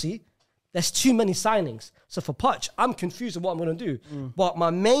Chelsea, there's too many signings. So for Poch, I'm confused on what I'm going to do. But my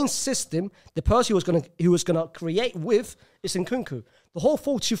main system, the person he was gonna create with, is Nkunku. The whole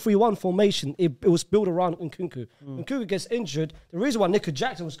 4-2-3-1 formation, it was built around Nkunku. Nkunku gets injured. The reason why Nico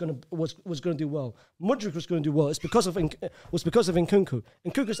Jackson was gonna do well, Mudryk was gonna do well, it's because of Nkunku.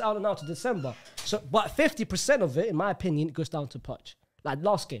 Nkunku's out and out to December. So, but 50% of it, in my opinion, goes down to Poch. Like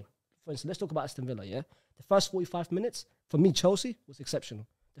last game, for instance, let's talk about Aston Villa. Yeah, the first 45 minutes for me, Chelsea was exceptional.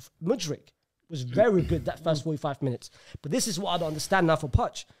 Mudryk was very good that first 45 minutes. But this is what I don't understand now for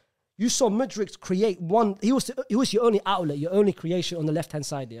Poch. You saw Mudryk create one. He was your only outlet, your only creation on the left-hand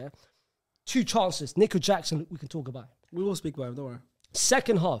side, yeah? 2 chances. Nico Jackson, we can talk about. We will speak about him, don't worry.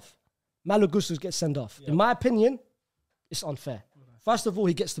 Second half, Malo Gusto gets sent off. In my opinion, it's unfair. First of all,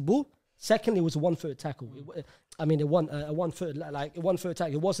 he gets the ball. Secondly, it was a one-footed tackle. A one-footed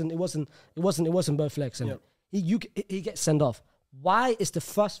tackle. It wasn't both legs. He gets sent off. Why is the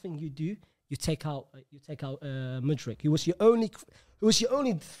first thing you do? You take out Mudryk. He was your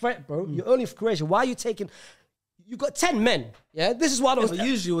only threat, bro. Your only creation. Why are you taking? You got 10 men. Yeah, this is what I was. But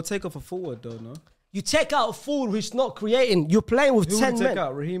usually we'll take off a forward, though, no? You take out a fool who's not creating. You're playing with Who 10 would you take men.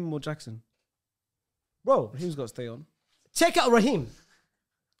 out, Raheem or Jackson? Bro, Raheem's got to stay on. take out Raheem.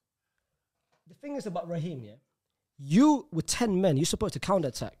 The thing is about Raheem, yeah? You, with 10 men, you're supposed to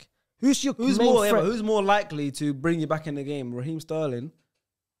counter-attack. Who's your main threat? Who's more likely to bring you back in the game, Raheem Sterling?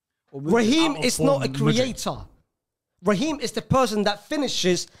 Or Raheem out of is form not a Mudryk? creator. Raheem is the person that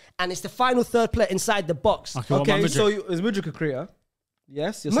finishes and is the final third player inside the box. Okay, what Okay, about so Mudryk? is Mudryk a creator?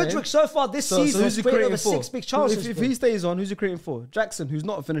 Yes, you're saying? Mudryk so far this So season who's has he created creating over for? 6 big chances. If bro. he stays on, who's he creating for? Jackson, who's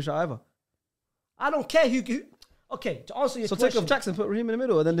not a finisher either. I don't care who. Okay, to answer your So question. take off Jackson, put Raheem in the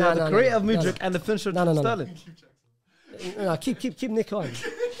middle, and then No, they have no, the no, creator no, of no, Mudryk no. and the finisher of No, no, no, no. Sterling. No, keep Nick on.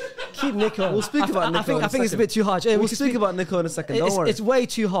 Keep Nick on. We'll speak about Nico in I a think it's a second. bit too harsh. Yeah, We'll can speak about Nico in a second. Don't worry. It's way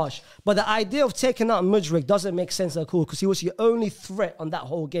too harsh. But the idea of taking out Mudryk doesn't make sense at all because he was your only threat on that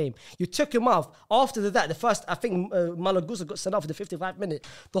whole game. You took him off. After that, the first, I think Malagusa got sent off for the 55 minute.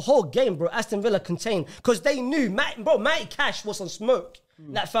 The whole game, bro, Aston Villa contained because they knew, Matty Cash was on smoke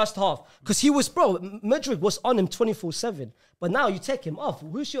in that first half because he was, Mudryk was on him 24/7. But now you take him off.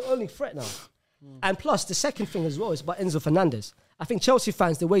 Who's your only threat now? And plus, the second thing as well is about Enzo Fernandez. I think Chelsea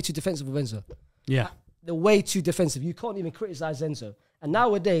fans, they're way too defensive of Enzo. Yeah. They're way too defensive. You can't even criticize Enzo. And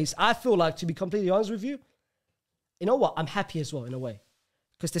nowadays, I feel like, to be completely honest with you, you know what? I'm happy as well, in a way.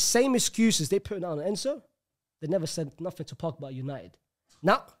 Because the same excuses they put out on Enzo, they never said nothing to Pogba at United.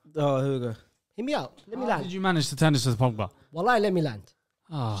 Now, Oh, here we go. hear me out. Let me How land. did you manage to turn this to the Pogba? Wallahi, let me land.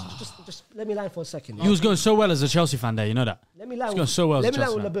 Ah. Just let me land for a second. He was going so well as a Chelsea fan there, you know that? Let me land. It's going so well as Let a me land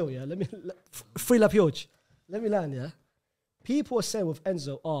Chelsea with fan. Nabil, yeah? Let me free La Pioche. Let me land, yeah? People are saying with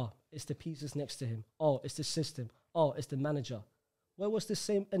Enzo, it's the pieces next to him. It's the system. It's the manager. Where was the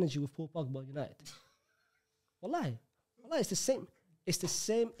same energy with Paul Pogba at United? Wallahi, it's the same. It's the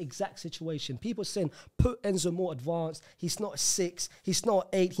same exact situation. People saying, put Enzo more advanced. He's not a 6. He's not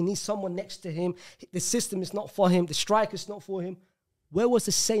 8. He needs someone next to him. The system is not for him. The striker's not for him. Where was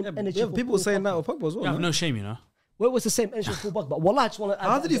the same energy? Yeah, for people Paul saying that Pogba? with Pogba as well. You have no? no shame, you know? Where was the same energy for Paul Pogba? Wallahi, I just want to.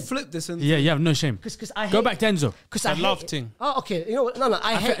 How did he flip this? And Yeah, you have no shame. Because I Go back to Enzo. Because I The love hate it. thing. Oh, okay. You know what? No,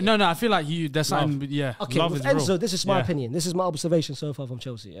 I hate. No, I feel like there's something, yeah. Okay, Love with is real. Enzo, this is my Yeah. opinion. This is my observation so far from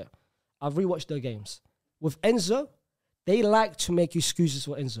Chelsea. Yeah, I've rewatched their games. With Enzo, they like to make excuses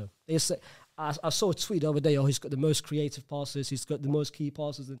for Enzo. They say, I saw a tweet the other day. He's got the most creative passes. He's got the most key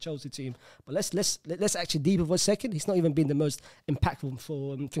passes in the Chelsea team. But let's actually deep it for a second. He's not even been the most impactful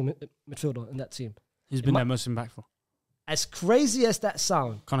for midfielder in that team. He's been their most impactful. As crazy as that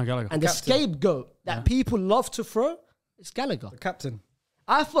sound, Conor Gallagher. and the scapegoat that people love to throw is Gallagher. the captain.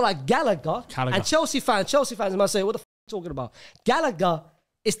 I feel like Gallagher. Gallagher. And Chelsea fans must say, what the f*** are you talking about? Gallagher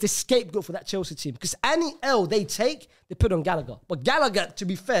is the scapegoat for that Chelsea team because any L they take, they put on Gallagher. But Gallagher, to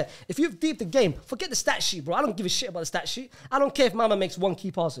be fair, if you've deep the game, forget the stat sheet, bro. I don't give a shit about the stat sheet. I don't care if Mama makes 1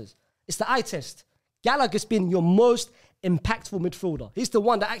 key passes. It's the eye test. Gallagher's been your most impactful midfielder. He's the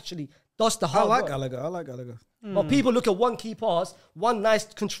one that actually does the I hard like work. Gallagher. I like Gallagher. But people look at 1 key pass, 1 nice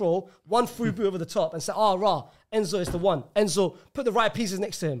control, 1 free boot over the top and say, Enzo is the one. Enzo, put the right pieces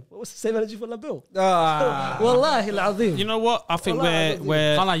next to him. What's the same energy for Nabil? Wallahi al-azim. You know what? I think Wallahi,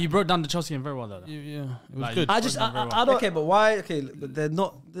 where Can't lie, you broke down the Chelsea game very well, though. yeah, it was Like, good. I don't. Okay, but why? Okay, but they're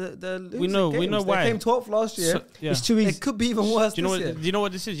not. They're losing know games. why. They came 12th last year. So- yeah. It's too easy. It could be even worse Do you know this what? year. Do you know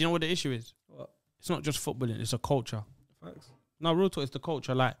what this is? You know what the issue is? What? It's not just footballing; it's a culture. Facts. No, real talk, it's the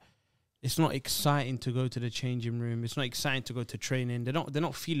culture. Like, it's not exciting to go to the changing room. It's not exciting to go to training. They're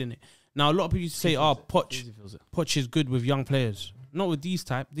not feeling it. Now, a lot of people say, Poch is good with young players. Not with these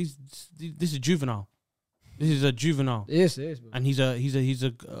type. This is juvenile. This is a juvenile, Yes, it is. Bro. and he's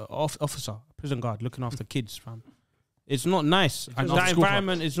a officer, prison guard, looking after kids, fam. It's not nice. And That after school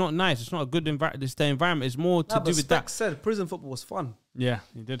environment is not nice. It's not a good environment. It's the environment. It's more to Nah, do but with that. Specs said prison football was fun. Yeah,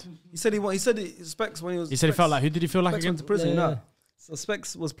 he did. He said Specs when he was. He said he felt like, who did he feel like Specs again? went to prison. Yeah, Yeah. yeah. So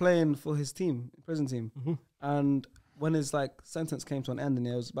Specs was playing for his team, prison team, and when his sentence came to an end and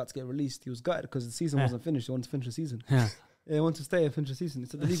he was about to get released, he was gutted because the season Yeah. wasn't finished. He wanted to finish the season. Yeah. Yeah, he wanted to stay and finish the season. He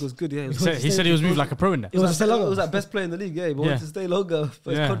said the league was good. Yeah, He said he was moved like a pro in there. It was a it Stella. was like best player in the league. Yeah, he wanted to stay longer.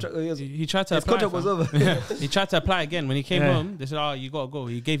 But Yeah. his contract, He tried to his apply. contract was fam. over. He tried to apply again. When he came Yeah. home, they said, "Oh, you gotta go."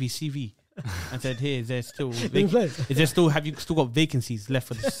 He gave his CV and said, "Here, is there still have you still got vacancies left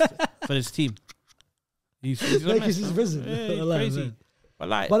for this team?" He's a mess, Vacancies fam. risen. Yeah, he's Wallahi, crazy. man.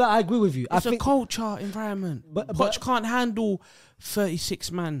 But But I agree with you. I it's a think culture environment. But- Poch can't handle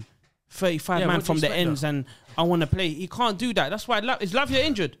 36 man, 35 Yeah, man what do from you the expect, ends, and I want to play. He can't do that. That's why is Lavia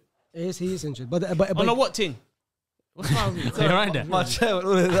injured? he is injured. But On a what thing? What's wrong with you? You're right there. My chair went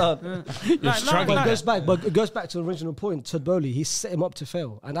all the way down. struggling. But it goes back to the original point. Todd Bowley, he set him up to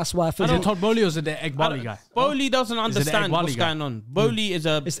fail, and that's why I think Is it Todd Bowley or is it the Egbali guy? Bowley doesn't understand Egbali what's guy? going on. Bowley is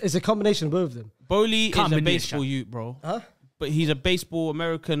a it's a combination of both of them. Bowley Can't is a win this, baseball Jack. youth, bro. Huh? But he's a baseball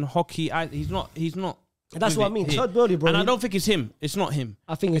American hockey. He's not. And that's with what I it mean. here. Todd Bowley, bro. And I don't think it's him. It's not him.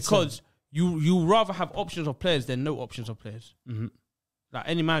 I think it's Because you rather have options of players than no options of players. Mm-hmm. Like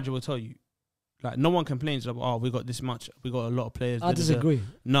any manager will tell you. Like no one complains of, oh, we got this much, we got a lot of players. I disagree.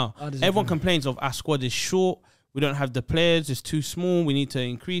 No, I disagree. everyone complains of our squad is short. We don't have the players. It's too small. We need to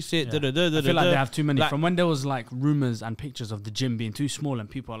increase it. Yeah. I I feel like they have too many. Like- From when there was like rumors and pictures of the gym being too small and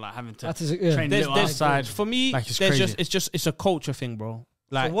people are like having to train There's little outside. for me, Like, it's there's crazy. it's a culture thing, bro.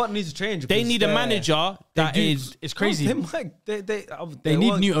 Like So what needs to change? they Because need a they're- manager that They do. is. It's crazy. They might. They need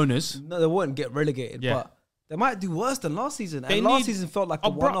won't- new owners. No, they won't get relegated. Yeah. But they might do worse than last season. They And last need season felt like a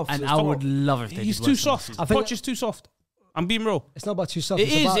a bro- one-off. And so I it's would not- love if they He's did too worse than last soft. season. I think- Poch is too soft. I'm being real. It's not about too soft. It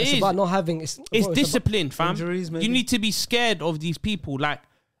It's is, about, it it's is. about not having. It's Discipline, fam. Injuries, maybe? You need to be scared of these people, like,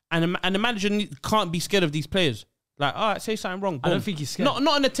 and the manager can't be scared of these players. Like, all right, say something wrong. I don't boom. think he's scared.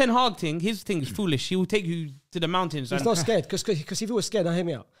 Not in the Ten Hag thing. His thing is foolish. He will take you to the mountains. He's and not scared because if he was scared, now hear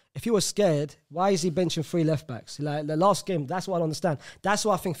me out. If he was scared, why is he benching 3 left backs? Like the last game, that's what I don't understand. That's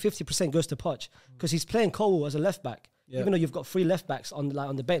why I think 50% goes to Poch because he's playing Cole as a left back. Yeah. Even though you've got 3 left backs on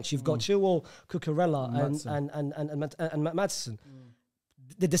the bench, you've got Chilwell, Cucurella, and Maddison.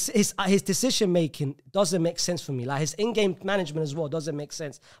 His decision making doesn't make sense for me. Like his in-game management as well doesn't make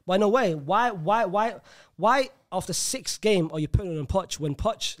sense. But in a way, why after 6 games are you putting on Poch when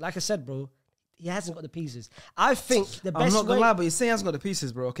Poch, like I said, bro, he hasn't got the pieces. I think the best I'm not way. gonna lie, but you're saying he hasn't got the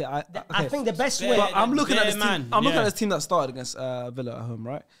pieces, bro. Okay, I okay. think the best Yeah, way. But I'm looking at Yeah, this man. team. I'm looking Yeah. at this team that started against Villa at home,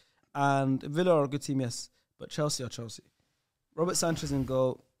 right? And Villa are a good team, yes, but Chelsea are Chelsea. Robert Sanchez in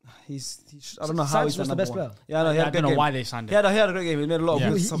goal. I don't know how Sanchez he's was the number best one. player. Yeah, no, he I had a don't good know game. why they signed He him. had a great game. He made a lot Yeah.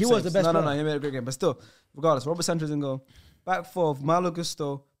 of good He some was saves. the best No, player. he made a great game. But still, regardless, Robert Sanchez in goal. Back 4, Malo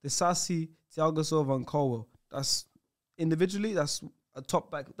Gusto, Disasi, Thiago Silva, and Colwell. That's individually, that's a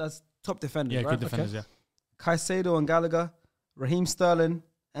top back. That's top defenders, Yeah, right? good defenders, yeah. Caicedo and Gallagher, Raheem Sterling,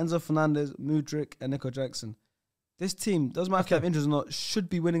 Enzo Fernandez, Mudryk, and Nico Jackson. This team, doesn't matter if they have injuries or not, should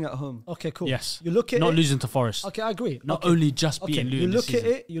be winning at home. Okay, cool. Yes. You look at Not it. losing to Forest. Okay, I agree. Not Okay. only just beating Okay, Luton you this look at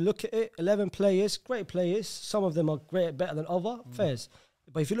season. it. You look at it. 11 players, great players. Some of them are great, better than other. Fairs.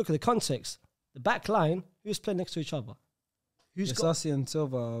 But if you look at the context, the back line, who's playing next to each other? Who's got? Disasi and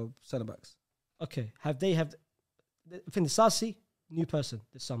Silva are centre backs. Okay, I think the Sassi, new person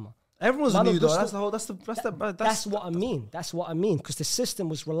this summer. Everyone's Malo new though. Gusto- That's That's what I mean. That's what I mean. Because the system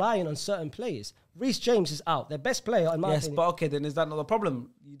was relying on certain players. Reece James is out. Their best player, in my yes, opinion. but okay, then is that not the problem?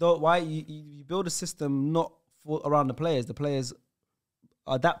 You don't. Why you build a system not around the players? The players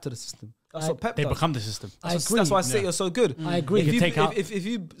adapt to the system. That's what Pep They does. become the system. I That's agree. why I say you're so good. I agree. If You you, take out- if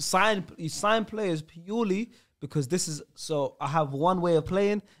you sign players purely because this is so I have one way of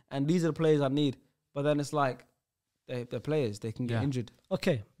playing and these are the players I need. But then it's like they're players. They can get Yeah. injured.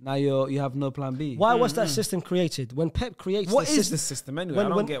 Okay. Now you have no plan B. Why was that system created? When Pep created What the is system, this system anyway? I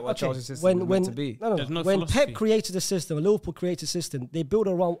don't get what Chelsea's system is meant to be. No, There's no when philosophy. Pep created the system, Liverpool created a system, they build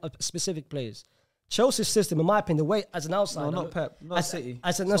around specific players. Chelsea's system, in my opinion, the way as an outsider, No, not Pep, not as, City.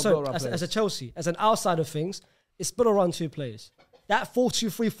 as a, It's no, not sorry, built around as a players. Chelsea, as an outsider of things, it's built around 2 players. That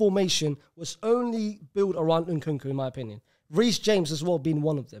 4-2-3 formation was only built around Nkunku, in my opinion. Reece James as well being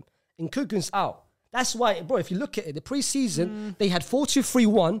one of them. Nkunku's out. That's why, bro, if you look at it, the preseason, they had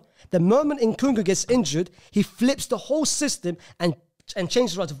 4-2-3-1. The moment Nkunku gets injured, he flips the whole system and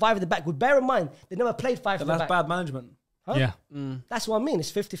changes around to 5 at the back. But bear in mind, they never played 5 at And the that's back. bad management. Huh? Yeah. That's what I mean.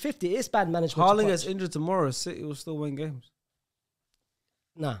 It's 50-50. It is bad management. Haaland to gets watch. injured tomorrow. City will still win games.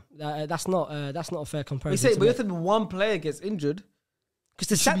 Nah, that's not a fair We comparison. say, but if one player gets injured,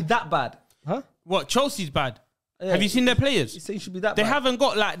 because it should be that bad. huh? What Chelsea's bad? Yeah. Have you seen their players? You say it should be that They bad. haven't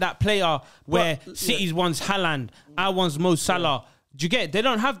got like that player where But, City's one's Haaland, our one's Mo Salah. Do you get it? They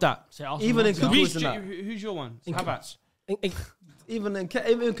don't have that. Say Arsenal Even in wants that. Nkunku Reece isn't that. who's your one? Havertz. Even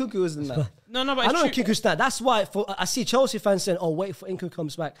Nkunku isn't that. No, but I know it's true. Nkunku's that. That's why I see Chelsea fans saying, "Oh, wait for Nkunku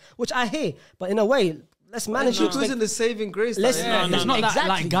comes back," which I hear. But in a way, let's manage your Nkunku isn't the saving grace. Let's, that no, is. it's not that, exactly.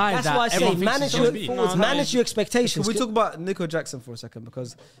 like, guy That's that why I say everyone thinks manage he's your supposed to be. forwards, No, manage your expectations. Can we talk about Nico Jackson for a second?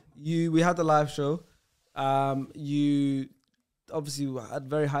 Because we had the live show. You obviously had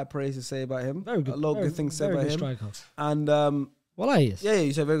very high praise to say about him. Very good. A lot of very, good things to say very about good him. striker. And Well, I is. yeah,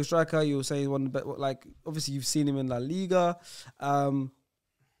 you said very good striker. You were saying one of the best. Like obviously you've seen him in La Liga,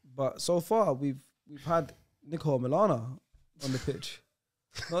 but so far we've had Nico Milana on the pitch.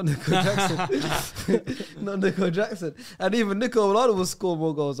 Not Nico Jackson. Not Nico Jackson. And even Nico Milana will score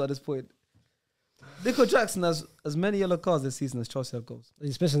more goals at this point. Nico Jackson has as many yellow cards this season as Chelsea have goals.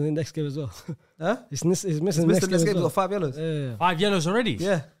 He's missing the next game as well. Huh? He's missing the He's next missed the game next as game. He's well. got 5 yellows. Yeah. 5 yellows already.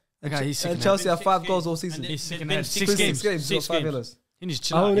 Yeah. Okay, he's sick. And in Chelsea head. have 5 goals all season. He's sick in been head. 6 6 games. games. He's got 5 games. yellows. He needs to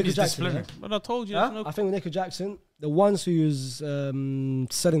chill I out. want He Nico needs Jackson, discipline. But I told you, Huh? there's no I think with Nico Jackson, the ones who is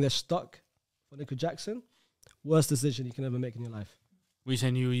selling their stock for Nico Jackson, worst decision you can ever make in your life. We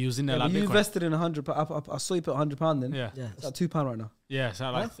saying you was in there Yeah, like but you Bitcoin. invested in £100. I saw you put £100 in. Yeah. Yeah, It's like £2 right now. Yeah, so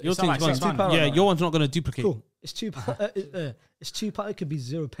like, your it's not thing's like gone. £6. Yeah, your one's not going to duplicate. cool. It's £2. It's £2. It could be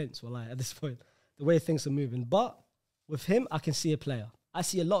 0 pence. Well, at this point, the way things are moving. But with him, I can see a player. I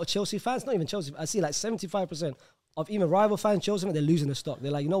see a lot of Chelsea fans, not even Chelsea. I see like 75% of even rival fans, Chelsea fans, they're losing the stock.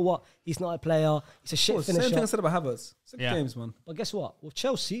 They're like, you know what? He's not a player. He's a shit Same finisher. thing I said about Havertz. 6 Yeah. games, man. But guess what? With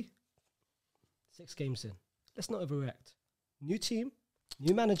Chelsea, 6 games in. Let's not overreact. New team,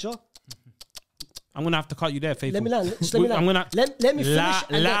 new manager. I'm going to have to cut you there, Faithful. Let me land. Just let me land. I'm gonna let me finish.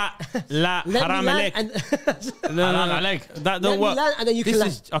 and la then, let me haram land. alek. And No, Alek. that let don't me work. land, and then you This can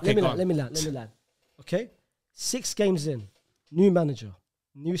land. is- okay, let me go land. on. Let me land. Let me land. Okay, 6 games in, new manager,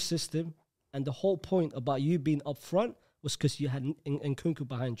 new system, and the whole point about you being up front was because you had Nkunku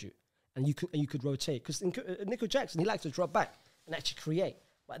behind you, and you could rotate. Because Nico Jackson, he likes to drop back and actually create,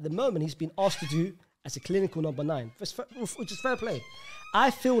 but at the moment he's been asked to do as a clinical number 9, which is fair play. I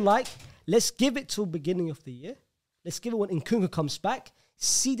feel like let's give it till beginning of the year. Let's give it when Nkunku comes back.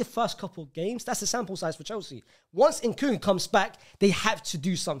 See the first couple of games. That's the sample size for Chelsea. Once Nkunku comes back, they have to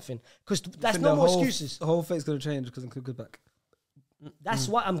do something because that's no more excuses. The whole fate's going to change because Nkunku's back. That's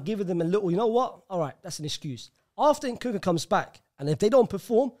why I'm giving them a little, you know what? All right, that's an excuse. After Nkunku comes back, and if they don't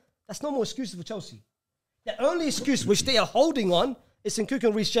perform, that's no more excuses for Chelsea. The only excuse which they are holding on is Nkunku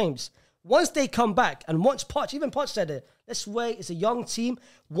and Reece James. Once they come back, and once Poch, even Poch said it, let's wait, it's a young team.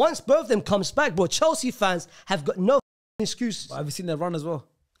 Once both of them comes back, bro, Chelsea fans have got no excuses. But have you seen their run as well?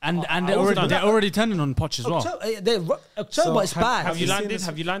 And they're already turning on Poch as well. October is bad. Have you seen landed? this?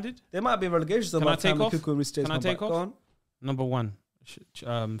 Have you landed? They might be in relegation zone Can by I the time take off? Nkunku and Reece James Can I come take back. off? Go on. Number 1,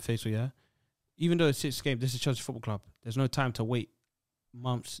 Faisal, yeah. Even though it's 6 games, this is Chelsea Football Club. There's no time to wait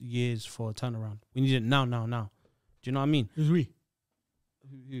months, years for a turnaround. We need it now. Do you know what I mean? Who's we?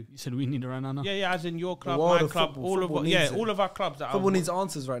 Who? You said we need it right now. Yeah, as in your club, world my of club, football. all Football of needs it. all of our clubs that Football are needs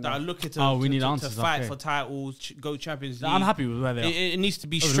answers right that are now. looking to Oh, we to- need to answers, fight okay. for titles, go Champions League. I'm happy with where they are. It needs to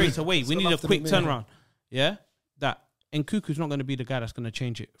be Oh, straight really? away. It's We got need a enough to quick do, yeah. turnaround. Yeah, that Nkunku's not going to be the guy that's going to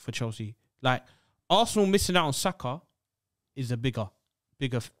change it for Chelsea. Like Arsenal missing out on Saka is a bigger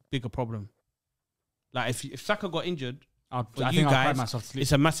problem. Like if Saka got injured, I for you think I'll cry guys, myself to sleep.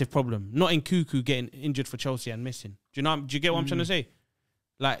 it's a massive problem. Not Nkunku getting injured for Chelsea and missing. Do you get what I'm trying to say?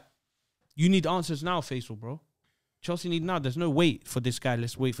 Like you need answers now, Faisal, bro. Chelsea need now. There's no wait for this guy.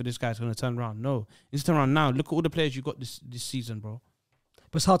 Let's wait for this guy. It's going to turn around. No, it's turn around now. Look at all the players you got this season, bro.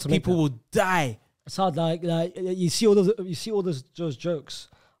 But it's hard to make People that. will die. It's hard, like you see all those jokes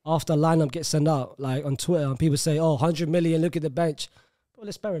after a lineup gets sent out, like on Twitter, and people say, "Oh, 100 million, look at the bench." But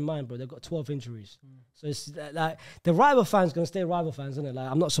let's bear in mind, bro, they've got 12 injuries, so it's like the rival fans gonna stay rival fans, isn't it? Like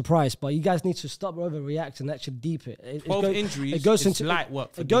I'm not surprised, but you guys need to stop overreacting and actually deep it. 12 injuries. It goes is into light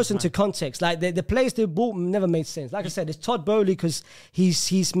work. For it goes these into man. context. Like the players they bought never made sense. Like I said, it's Todd Bowley because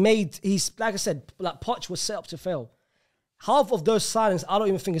he's like I said, like Poch was set up to fail. Half of those signings, I don't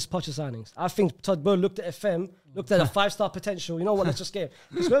even think it's Poch's signings. I think Todd Bowley looked at FM, looked at the 5-star potential. You know what? Let's just get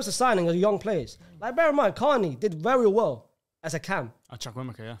because most of the signing are young players. Like bear in mind, Carney did very well as a cam.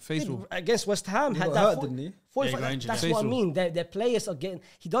 Chukwuemeka, yeah. Faisal. Against West Ham, He had got that hurt, didn't he? 45 Yeah, he got injured. that's what I Faisal. mean. Their players are getting.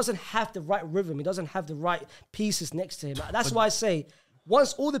 He doesn't have the right rhythm. He doesn't have the right pieces next to him. That's why I say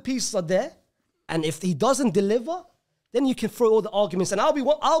once all the pieces are there, and if he doesn't deliver, then you can throw all the arguments. And I'll be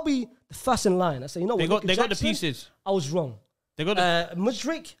the first in line. I say, you know what? They got the Jackson, pieces. I was wrong. They got the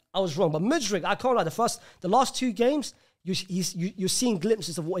Mudryk, I was wrong. But Mudryk, I can't lie. The last 2 games, you're seeing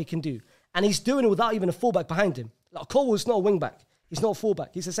glimpses of what he can do, and he's doing it without even a fullback behind him. Like Colwell's not a wing back. He's not a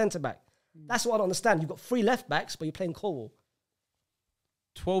fullback. He's a centre back. That's what I don't understand. You've got 3 left backs, but you're playing Colwell.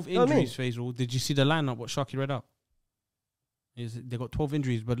 12 know what I mean? injuries, Faisal. Did you see the lineup? What Sharky read out? They got 12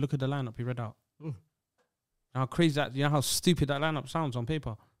 injuries, but look at the lineup he read out. How crazy that! You know how stupid that lineup sounds on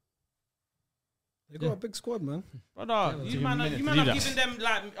paper. They got a big squad, man. Brother, you man are do giving that. them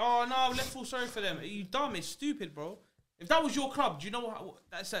like, oh no, let's feel sorry for them. Are you dumb? It's stupid, bro. If that was your club, do you know what?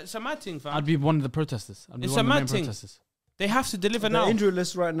 It's a mad thing, fam. I'd be one of the protesters. It's a mad thing. They have to deliver The now. injury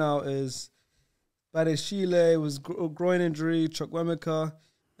list right now is Badeshile was groin injury, Chukwuemeka,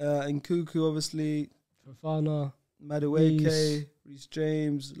 Nkunku obviously, Fofana. Madueke, Reece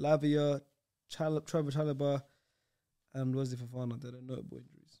James, Lavia, Trevor Chalobah, and Wesley Fofana. They're the notable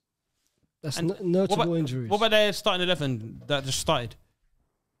injuries. That's And notable what injuries. What about their starting 11 that just started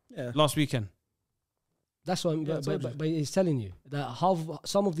Yeah. last weekend? That's what but he's telling you that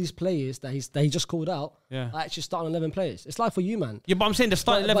some of these players that he just called out are actually starting 11 players. It's like for you, man. Yeah, but I'm saying the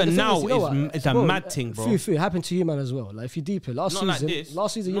starting 11 now is a mad thing, bro. It happened to you, man, as well. Like if you deep it, last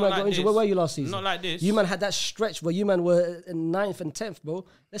season, you man got injured. Where were you last season? Not like this. You man had that stretch where you man were in 9th and 10th, bro.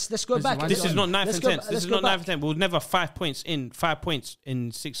 Let's go back. This is not 9th and 10th. This is not 9th and 10th. We'll never 5 points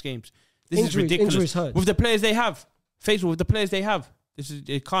in 6 games. This is ridiculous. Injuries hurt. With the players they have, with the players they have.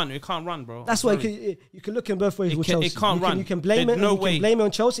 It can't run, bro. That's why you can look in both ways with Chelsea. It can't run. You can blame it. No you way. can blame it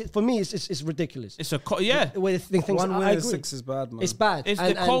on Chelsea. For me, it's ridiculous. It's the way they think things. One I win agree. 6 is bad, man. It's bad. It's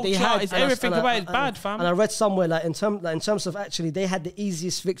the culture. It's everything about it bad, fam. And I read somewhere in terms of actually they had the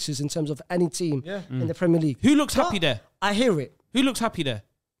easiest fixtures in terms of any team in the Premier League. Who looks happy there? I hear it. Who looks happy there?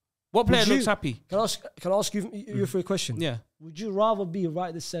 What player looks happy? Can I ask you for a question? Yeah. Would you rather be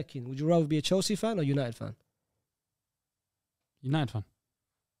right this second? Would you rather be a Chelsea fan or United fan? United fan.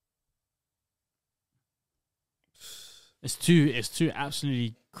 It's two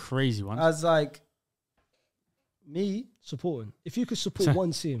absolutely crazy ones. As like me supporting. If you could support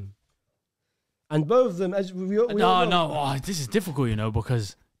one team, and both of them, as we all no. Oh, this is difficult,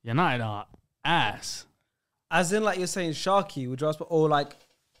 because United are ass. As in, like you're saying, Sharky, would you rather, or like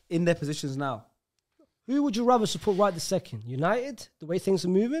in their positions now? Who would you rather support right this second? United, the way things are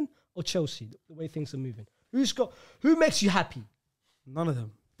moving, or Chelsea, the way things are moving? Who makes you happy? None of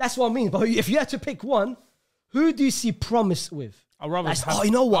them. That's what I mean. But if you had to pick one, who do you see promise with?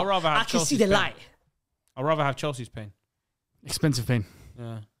 You know what? I can see the light. I'd rather have Chelsea's pain. Expensive pain.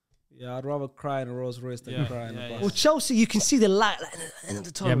 Yeah, I'd rather cry in a Rolls Royce than cry in a bus. Well, Chelsea, you can see the light at the end of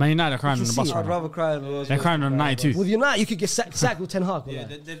the tunnel. Yeah, Man United are crying on the bus right I'd now. rather cry in a Rolls Royce. They're crying on 92. With United, you could get sacked with Ten Hag. Yeah,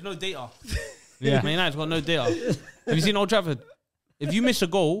 there's no data. Yeah. Man United's got no data. Have you seen Old Trafford? If you miss a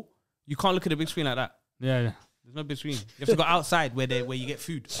goal, you can't look at the big screen like that. Yeah. There's no big screen. You have to go outside where you get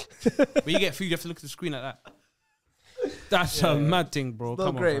food. Where you get food, you have to look at the screen like that. That's a mad thing, bro. Not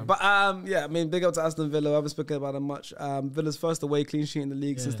Come great. on, But big up to Aston Villa. I haven't spoken about them much. Villa's first away clean sheet in the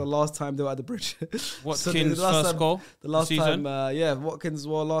league since the last time they were at the bridge. Watkins' first goal. The last season. time, Watkins as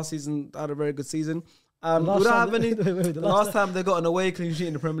well. Last season had a very good season. We don't have any. The last time they got an away clean sheet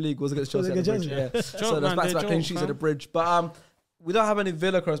in the Premier League was against Chelsea at the bridge. Yeah. So there's back-to-back clean sheets at the bridge. But we don't have any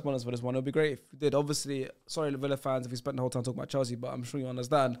Villa correspondence for this one. It would be great if we did. Obviously, sorry, Villa fans, if we spent the whole time talking about Chelsea, but I'm sure you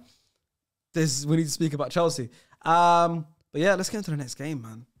understand. We need to speak about Chelsea. But yeah, let's get into the next game,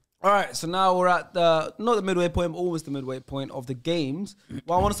 man. All right, so now we're at not the midway point, but almost the midway point of the games.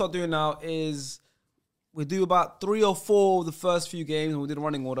 What I want to start doing now is we do about 3 or 4 of the first few games, and we did a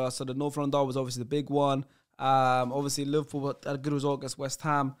running order. So the North London derby was obviously the big one. Obviously, Liverpool had a good result against West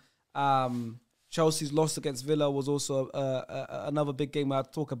Ham. Chelsea's loss against Villa was also another big game I had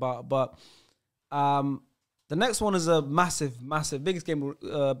to talk about. But the next one is a massive, biggest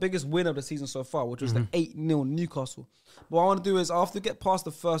win of the season so far, which was the 8-0 Newcastle. But what I want to do is, after we get past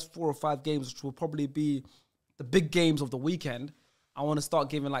the first 4 or 5 games, which will probably be the big games of the weekend, I want to start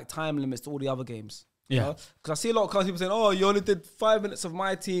giving like time limits to all the other games. Yeah. Because I see a lot of people saying, oh, you only did 5 minutes of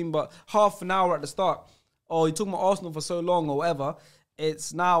my team, but half an hour at the start. Oh, you're talking about Arsenal for so long or whatever.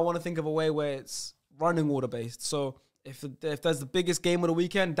 It's now I want to think of a way where it's running order based. So if there's the biggest game of the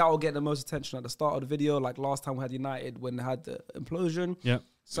weekend, that will get the most attention at the start of the video. Like last time we had United when they had the implosion. Yeah.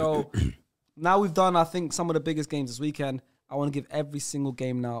 So now we've done, I think, some of the biggest games this weekend. I want to give every single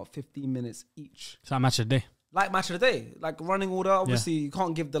game now 15 minutes each. It's our match of the day. Like match of the day, like running order. Obviously, you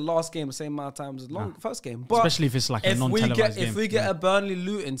can't give the last game the same amount of time as the first game. But especially if it's like a non-televised game. If we get a Burnley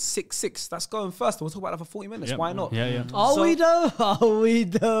Luton 6-6, that's going first. We'll talk about that for 40 minutes. Why not? Yeah. Are we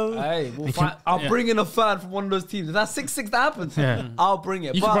though? Hey, we'll find, I'll bring in a fan from one of those teams. If that's 6-6 that happens, I'll bring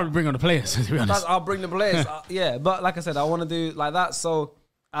it. You could probably bring on the players, to be honest. I'll bring the players. But like I said, I want to do like that. So,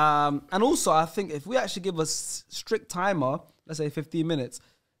 and also, I think if we actually give a strict timer, let's say 15 minutes,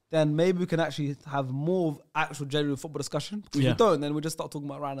 then maybe we can actually have more of actual genuine football discussion. If we don't, then we just start talking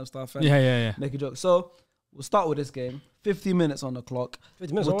about random stuff and make a joke. So we'll start with this game. 15 minutes on the clock.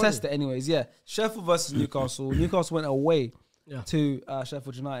 50 minutes we'll already. test it anyways. Yeah. Sheffield versus Newcastle. Newcastle went away to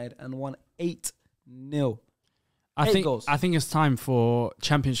Sheffield United and won 8-0. I think goals. I think it's time for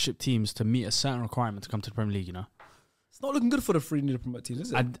championship teams to meet a certain requirement to come to the Premier League, It's not looking good for the 3 newly promoted teams,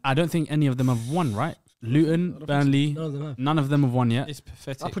 is it? I don't think any of them have won, right? Luton, Burnley, none of them have won yet. It's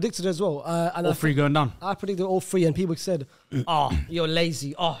pathetic. I predicted as well. And all 3 going down. I predicted all 3, and people said, "Oh, you're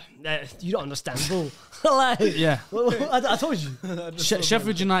lazy. Oh, you don't understand ball." Yeah, I told you.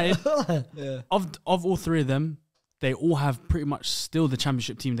 Sheffield United. Of all 3 of them, they all have pretty much still the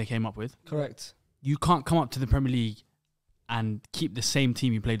championship team they came up with. Correct. You can't come up to the Premier League and keep the same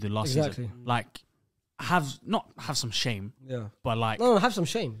team you played with last season. Like, not have some shame, Yeah. but like No, have some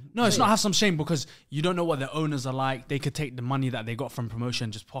shame. no, it's Say not it. have some shame because you don't know what their owners are like. They could take the money that they got from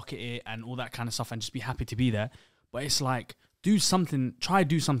promotion, just pocket it and all that kind of stuff and just be happy to be there. But it's like, do something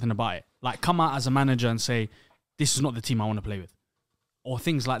about it. Like come out as a manager and say, this is not the team I want to play with. Or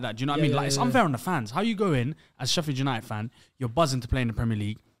things like that. Do you know what I mean? Like it's unfair on the fans. How you go in as Sheffield United fan, you're buzzing to play in the Premier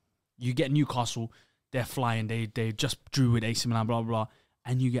League. You get Newcastle, they're flying, they just drew with AC Milan, blah, blah, blah.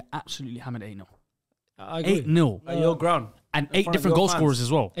 And you get absolutely hammered 8-0. I agree. 8-0. At your ground. And In 8 front of different your goal fans. scorers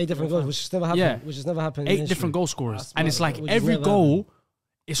as well. 8 different goals, which has never happened. Yeah. Which has never happened. in 8 history. different goal scorers. That's And it's mad. like Which has every never goal,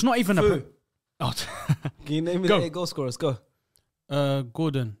 it's not even Fu. Oh, Can you name me Go. the 8 goal scorers? Go.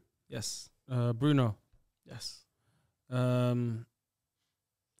 Gordon, Yes. Bruno. Yes.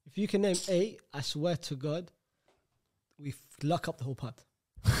 If you can name 8, I swear to God, we luck up the whole pot.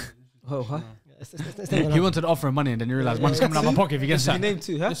 Oh, what? he wanted to offer him money and then you realised money's coming out of my pocket if he gets You that. name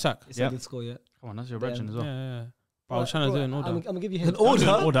 2, huh? Isak. It's a Yep. good score, yeah. Come on, that's your Yeah. brethren as Yeah, well. yeah. But I was trying to do an order. I'm gonna give you An hints. order?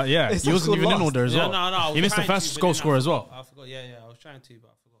 Order, yeah. It's He wasn't still even in lost. order as Yeah, well. no, I was He missed the trying first to, but goal then scorer as well. I forgot. Yeah, I was trying to, but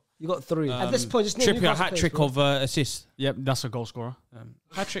I forgot. You got 3. At this point, just name Trippier Newcastle hat trick players, of assists. Yep, that's a goal scorer.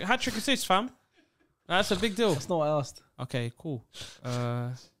 Hat trick assist, fam. That's a big deal. That's not what I asked. Okay, cool.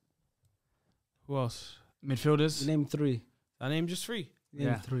 Who else? Midfielders. You name 3. I named just 3. Name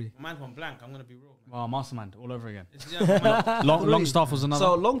Yeah. 3. Mine's one blank. I'm gonna be real. Well, mastermind all over again. Man. Longstaff was another.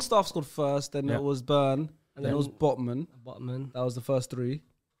 So Longstaff scored first, then Yeah. it was Burn, and then then- it was Botman. Botman. That was the first 3.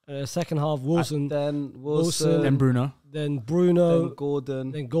 Second half, Wilson. Then Wilson. Wilson, then Bruno. Then Bruno. then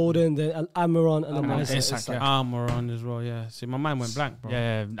Gordon. Then Gordon. Then Almiron. And then Almiron. Isak. Isak, yeah. Almiron as well. Yeah. See, my mind went blank, bro.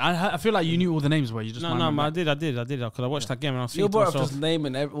 Yeah, I feel like you knew all the names where you just No, man, I did, because I watched that game and I was You're thinking to brought up myself, just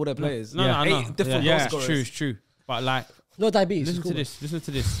naming all their players. no, I know. 8 different yeah, goal it's scorers. true, it's true. But like, No diabetes. listen to this. Listen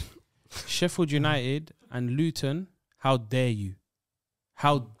to this. Sheffield United and Luton. How dare you?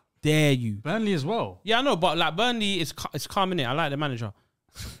 How dare you? Burnley as well. Yeah, I know, but like Burnley is it's calm in it. I like the manager.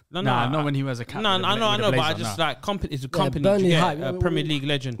 Not when he wears a cap. No, with a I know, with a but I blazer, just nah. like it's a company. Burnley you get, hype. a Premier League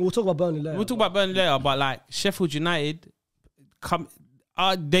legend. We'll talk about Burnley later. We'll talk about Burnley later, but like Sheffield United,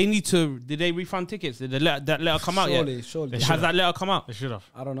 they need to. Did they refund tickets? Did that letter come out yet? Surely. Has that letter come out? They should have.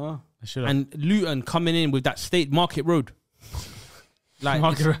 I don't know. They should have. And Luton coming in with that state Market Road. Like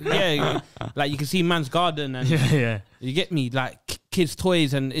Market Road. yeah, like you can see man's garden and yeah. you get me, like kids'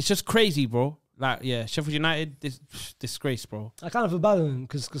 toys, and it's just crazy, bro. Like yeah, Sheffield United, disgrace, bro. I kind of feel bad on him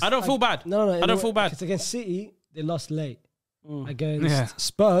because I don't feel bad. No, I don't feel bad. Because against City, they lost late. Mm. Against Yeah.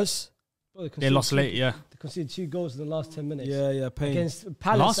 Spurs, bro, They conceded lost 2 late, yeah. They conceded 2 goals in the last 10 minutes. Yeah, pain. Against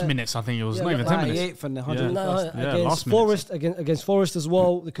Palace, Last minutes, I think it was Yeah, not even but 10 minutes. 98th and the Yeah. 100th. No, first. Yeah, against last minutes. Forest, against Forest as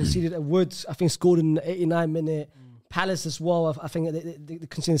well. They conceded at Woods. I think scored in the 89 minute. Palace as well. I think they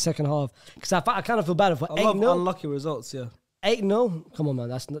conceded in the second half. Because I kind of feel bad for A lot of 8-0. unlucky results, yeah. 8-0. Come on, man.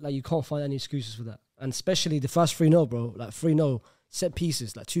 That's not, like you can't find any excuses for that. And especially the first 3-0, bro. Like 3-0 set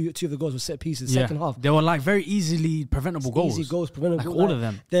pieces. Like two of the goals were set pieces. Yeah. Second half. They were like very easily preventable goals. Easy goals, preventable. Like all of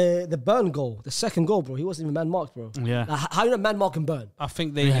them. The Burn goal, the second goal, bro. He wasn't even man marked, bro. Yeah. Like, how you not man marking Burn? I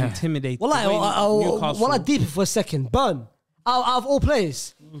think they Yeah. intimidate. Well, Newcastle. I deep it for a second. Burn. Out of all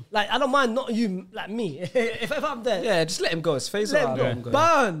players, like I don't mind not you, like me. if I'm there, Yeah, just let him go. His face let out. him Let him go.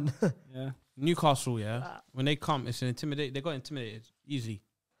 Burn. Yeah. Newcastle, yeah. When they come, it's an intimidate. They got intimidated easy.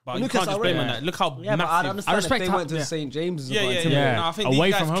 But you Newcastle can't just blame are on right. that. Look how Yeah, but I massive. understand respect if they how- went to yeah. St. James's. Yeah. Yeah. No, I think Away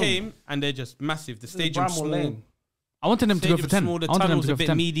these from guys home. came and they're just massive. The Bramall stadium's small. Lane. I wanted them to go for Stadium's 10. small. The I wanted them tunnel's to go a for bit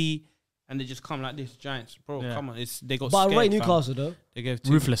 10. meaty, and they just come like this. Giants, bro. Yeah. Come on, they got. But I scared, rate fam. Newcastle though. They gave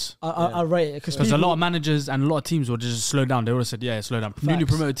 2. Ruthless. I rate it Because a lot of managers and a lot of teams will just slow down. They would have said, yeah, slow down. Newly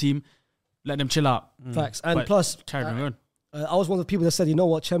promoted team, let them chill out. Facts. And But plus, Carry them on. I was one of the people that said, you know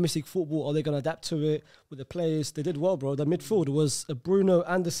what, Champions League football, are they going to adapt to it with the players? They did well, bro. The midfield was Bruno,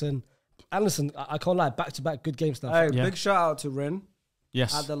 Anderson, I can't lie, back-to-back good games now. Hey, Yeah. big shout out to Ren.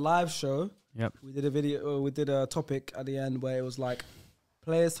 Yes. At the live show, Yep. we did a topic at the end where it was like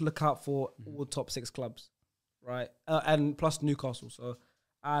players to look out for all top 6 clubs, right? And plus Newcastle. So,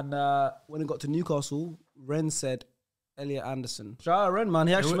 and when it got to Newcastle, Ren said Elliot Anderson. Shout out Ren, man.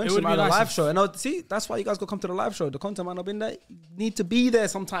 He actually It mentioned would him at be the nice live if- show. And see, that's why you guys got to come to the live show. The content might not been there. You need to be there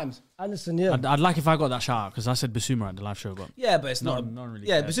sometimes. Anderson, yeah. I'd like if I got that shout out because I said Basuma at the live show, but Yeah, but it's No not. one really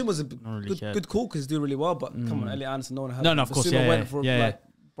yeah, cared. Basuma was a No one really good, cared. good call because he's doing really well. But come on, Elliot Anderson, no one heard. No, him. no, of course, Basuma yeah, went yeah, from yeah, like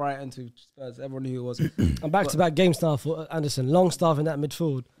Brighton to Spurs. Everyone knew who it was. And back-to-back games now for Anderson. Longstaff in that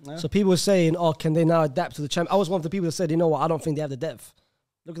midfield. Yeah. So people were saying, oh, can they now adapt to the champ? I was one of the people that said, you know what, I don't think they have the depth.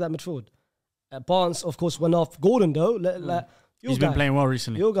 Look at that midfield. Barnes, of course, went off. Gordon, though, he's been playing well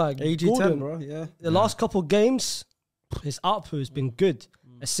recently. Your guy, AG10, Gordon, bro. Yeah. the last couple of games, his output has been good.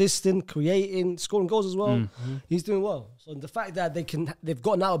 Assisting, creating, scoring goals as well. He's doing well. So the fact that they've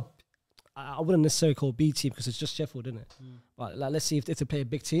got now I wouldn't necessarily call B team because it's just Sheffield, isn't it? But like, let's see if they play a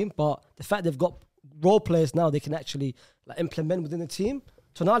big team. But the fact they've got role players now, they can actually like implement within the team.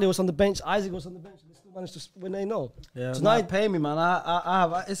 Tonali was on the bench, Isaac was on the bench, and they still managed to win. They know. Yeah, tonight pay me, man. I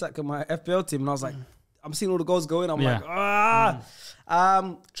have it's like my FPL team, and I was like, I'm seeing all the goals going. I'm like,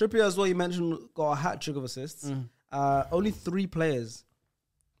 Trippier as well. You mentioned got a hat trick of assists. Only 3 players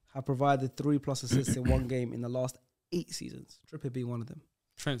have provided 3+ assists in one game in the last 8 seasons. Trippier being one of them.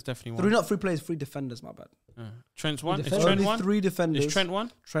 Trent's definitely one. 3 not 3 players, 3 defenders. My bad. Trent's one. Is Defenders. Trent Only one? 3 defenders. Is Trent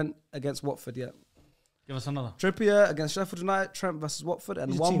one? Trent against Watford. Yeah. Give us another. Trippier against Sheffield United. Trent versus Watford, and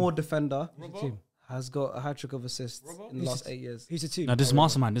Who's the one team? more defender Who's the team? has got a hat trick of assists in the last 8 years. Who's the team? No, this is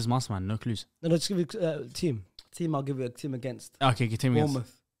mastermind. This is mastermind. No clues. No, just give you team. Team, I'll give you a team against Okay, get team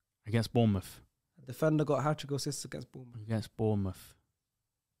Bournemouth. against Bournemouth. Defender got a hat trick of assists against Bournemouth. Against Bournemouth.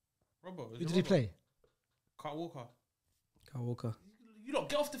 Robbo. Who did he play? Kyle Walker. Kyle Walker. You lot,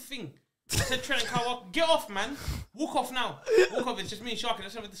 get off the thing. I said Trent and Kyle Walker. Get off, man. Walk off now. Walk off. It's just me and Sharky.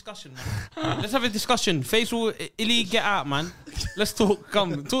 Let's have a discussion, man. Let's have a discussion. Faisal, Illy, get out, man. Let's talk.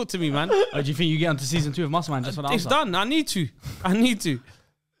 Come, talk to me, man. Oh, do you think you get onto season 2 of Mastermind just for that It's answer? done. I need to.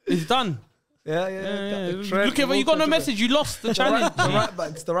 It's done. Yeah. Look at you got no message. You lost the challenge.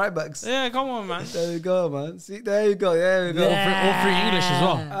 The right backs. Yeah, come on, man. There you go, man. See, there you go. There you go. All three English as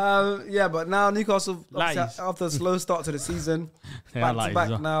well. Yeah, but now Newcastle, obviously, Lies. after a slow start to the season, Yeah, back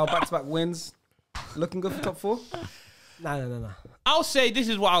to back wins, looking good for top 4. No. I'll say this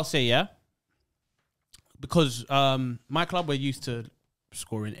is what I'll say, yeah. Because my club, we're used to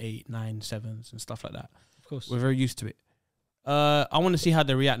scoring 8, 9, 7s and stuff like that. Of course. We're very used to it. I want to see how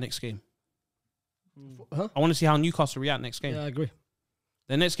they react next game. Huh? I want to see how Newcastle react next game. Yeah, I agree.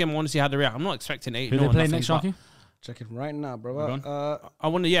 The next game, I want to see how they react. I'm not expecting 8. Who they play next, Sharky? Checking right now, bro. Go I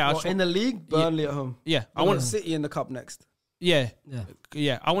want to, yeah. In the league, Burnley at home. Yeah, I I want want City in the cup next. Yeah,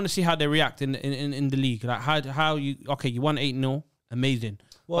 Yeah. I want to see how they react in the league. Like how you you won 8-0, amazing.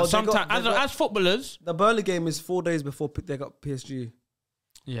 Well, But sometimes as footballers, the Burnley game is 4 days before they got PSG.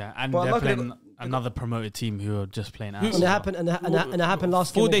 Yeah, and But they're luckily playing another promoted team who are just playing out. And it happened. And it happened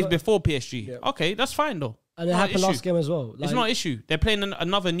last 4 game. days as well. before PSG. Yeah. Okay, that's fine though. And it Not an happened last issue. game as well. It's not an issue. They're playing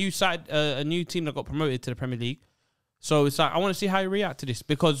another new side, a new team that got promoted to the Premier League. So it's like I want to see how you react to this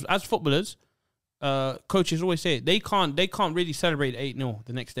because as footballers, coaches always say it, they can't really celebrate 8-0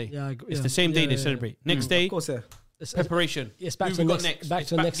 the next day. Yeah, I agree. It's Yeah. the same day Yeah, they yeah, celebrate. Next day, Of course, yeah. It's preparation. It's back Who to we the got next. Back It's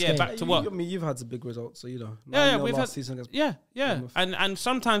to the next yeah, game. back to work. I mean, you've had some big results, so you know. Yeah, 9-0 we've last had- season against Yeah. Bournemouth. And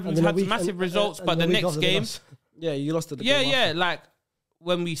sometimes we've then had the week- massive and- results, and but the week next after they game, lost. Yeah, you lost to the game yeah, like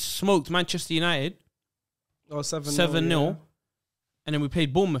when we smoked Manchester United after. Oh, 7-0. 7-0, yeah. and then we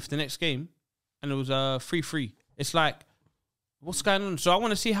played Bournemouth the next game, and it was 3-3. It's like, what's going on? So I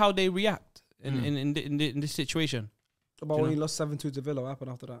want to see how they react in this situation. About You when know? you lost 7-2 to Villa, what happened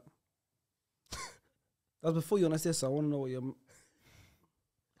after that? That was before you on SDS, so I want to know what your...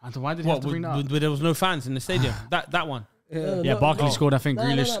 And why did he have to bring that up? Where there was no fans in the stadium. that one. Yeah. Yeah, Barkley scored, I think. No,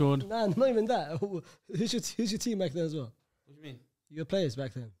 Grealish no, scored. No, not even that. Who's your team back then as well? What do you mean? Your players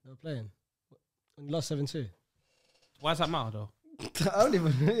back then. They were playing. And you lost 7-2. Why does that matter though? I don't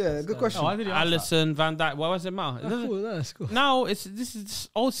even... Yeah, good question. Oh, why did he ask that? Allison, Van Dijk. Why does it matter? It doesn't- Cool, no, that's cool. No, this is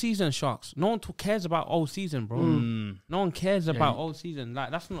old season, Sharks. No one cares about old season, bro. No one cares about old season.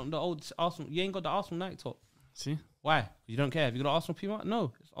 Like that's not the old Arsenal. You ain't got the Arsenal Nike top. See? Why? You don't care. Have you got the Arsenal Puma?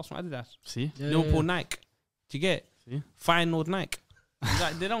 No, it's Arsenal Adidas. See? Yeah, Liverpool Nike. Do you get it? See? Final Nike.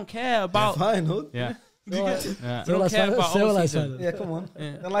 Like, they don't care about. Fine, hood. Yeah. Yeah. Say all don't care about old I season. Yeah, come on.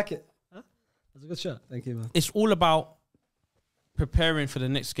 Yeah. I like it. That's a good shot. Thank you, man. It's all about preparing for the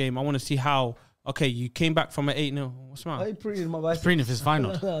next game. I want to see how. Okay, you came back from an 8-0. What's the Why are matter? you printing my bicycle? Preen if it's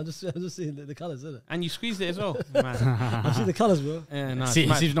final. No, I'm just seeing the colours, isn't it? And you squeezed it as well. Man. I'm seeing the colours, bro. Yeah, no, See, it's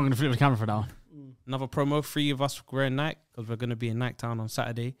mad. he's not going to flip the camera for that one. Another promo, 3 of us wearing Nike because we're going to be in Nike Town on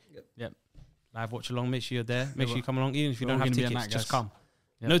Saturday. Yep. Live watch along. Make sure you're there. Make sure you come along. Even if you we're don't all have gonna be at tickets, Nike, just guys. come.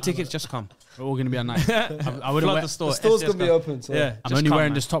 Yep. No tickets, just come. We're all going to be at Nike. I would Flood wear, the store. The store's SDS going to be come. open, so Yeah, I'm just only come,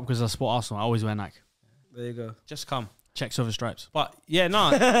 wearing man. this top because I support Arsenal. I always wear Nike. there you go. Just come. Check silver stripes. But yeah,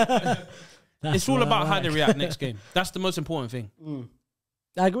 no. It's all about how they react next game. That's the most important thing.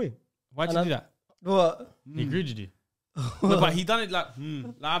 I agree. Why'd you do that? What? He agreed with you. No, but he done it like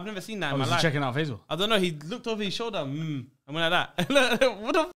I've never seen that I in my was life. checking out Faisal. I don't know. He looked over his shoulder. And went like that.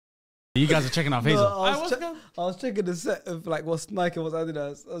 What the? You guys are checking out Faisal. No, I was going- I was checking the set of like what's Nike and what's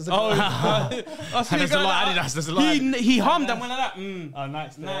Adidas. I was Oh, like, There's a lot of Adidas. There's a lot. He hummed and went like that. Oh,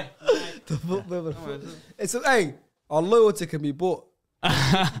 nice. Nike. it's hey, our loyalty can be bought.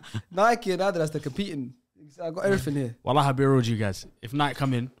 Nike and Adidas, they're competing. I got everything here. Wallah, I be real with you guys. If Nike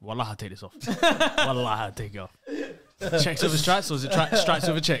come in, wallah, I'll take this off. Wallah, I'll take it off. Checks over strikes, or is it strikes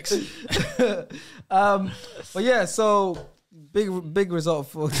over checks? But yeah, so big result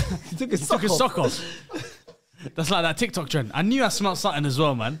for he took his Took his sock off. That's like that TikTok trend. I knew I smelled something as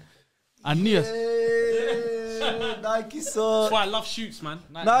well, man. I knew. Nike That's sock. why I love shoots, man.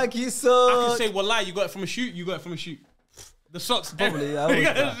 Nike I sock. can say, wallahi, you got it from a shoot. You got it from a shoot. The socks, Probably, I always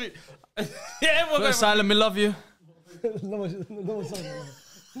got yeah, everyone got it from Asylum, we love you.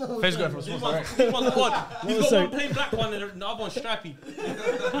 No, Face go from small. He's got one plain black one and the other one stripy.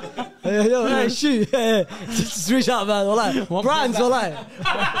 Hey, shoot. Just reach out, man. Brands,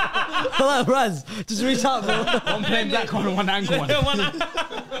 brands. Just reach out, bro. One plain black one and one ankle one.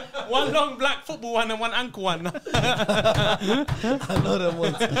 One long black football one and one ankle one. I know them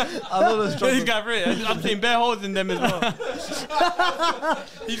ones. I know those These struggles. guys, really, I'm seeing bare holes in them as well. Come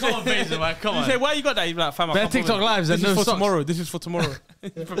on, Faisal, man. Come You on. say, why you got that? He's like, fam, I Bare can't TikTok bother. lives This and is no for socks. tomorrow. This is for tomorrow.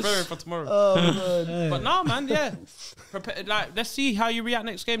 Preparing for tomorrow. Oh, man. But no, man, yeah. Let's see how you react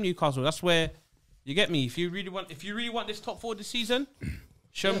next game, Newcastle. That's where you get me. If you really want this top 4 this season,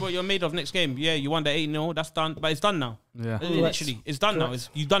 show me what you're made of next game. Yeah, you won the 8-0. That's done, but it's done now. Yeah. Literally, it's done now.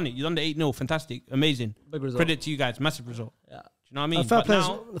 You've done it. You've done the 8-0. Fantastic, amazing. Big result. Credit to you guys. Massive result. Yeah. Do you know what I mean? Fair But play,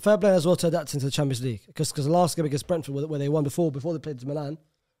 now, fair play as well to adapt into the Champions League because the last game against Brentford where they won before they played Milan,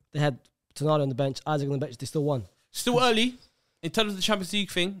 they had Tonali on the bench, Isaac on the bench, they still won. still early in terms of the Champions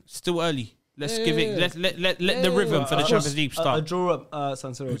League thing. Still early. Let's give it. Let the rhythm for the Champions League A start. draw at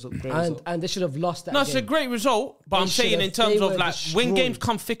San Siro was a great result. And they should have lost that No, it's a game. great result, but They I'm saying should in have- terms they of were like when destroyed. games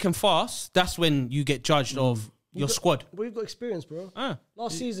come thick and fast, that's when you get judged of your squad. But you've got experience, bro. Ah.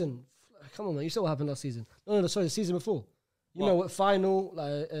 Last season, come on, man. You saw what happened last season. No, sorry, the season before. You What? know what final,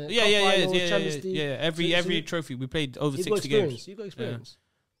 like Yeah. Champions League. Every trophy we played over You've got 60 experience. games. You've got experience.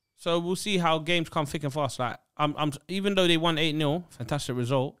 So we'll see how games come thick and fast. Like I'm even though they won 8-0, fantastic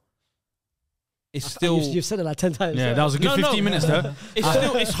result. It's still You've said it like 10 times. Yeah, that was a good 15 minutes though.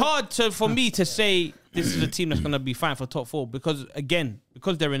 it's hard for me to say this is a team that's going to be fighting for top 4 because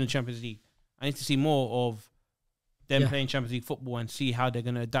they're in the Champions League. I need to see more of them playing Champions League football and see how they're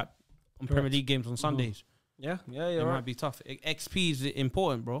going to adapt on Premier League games on Sundays. Yeah, It you're might right. be tough. XP is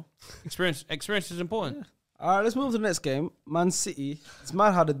important, bro. Experience is important. All right, let's move to the next game. Man City. It's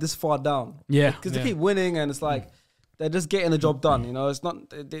mad how they're this far down. Yeah. Because they keep winning and it's like they're just getting the job done. You know, it's not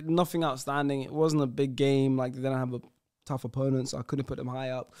nothing outstanding. It wasn't a big game. Like they didn't have a tough opponent, so I couldn't put them high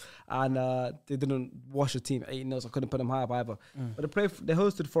up. And they didn't wash a team 8-0, so I couldn't put them high up either. But they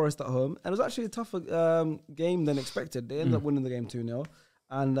hosted Forest at home, and it was actually a tougher game than expected. They ended up winning the game 2-0,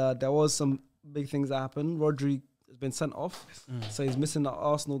 and there was some big things that happened. Rodri has been sent off, so he's missing the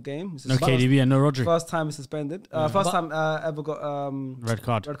Arsenal game. No KDB and no Rodri. First time he's suspended. First time ever got Red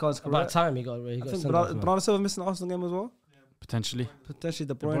card. red cards. About Correct. time he got I think sent off, man. Bernardo Silva missing the Arsenal game as well. Potentially. Potentially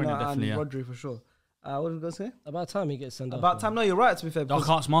De Bruyne Bruyne, and definitely, yeah. Rodri for sure. What was I going to say? About time he gets sent off. About man. time. No, you're right. To be fair, Dark because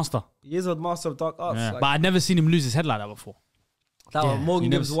Arts master. he is a master of dark arts. Yeah. Like, But I'd never seen him lose his head like that before. that one, Morgan you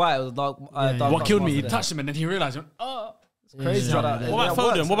never Gibbs s- White was a dark. dark What arts killed me, he master touched him and then he realised, oh. there. Crazy. Yeah. how that- What about that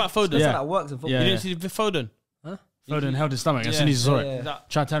Foden? works. What about Foden? That's Yeah. how that works in football. Yeah. You didn't see Foden? Foden held his stomach as soon as he saw yeah, it. yeah.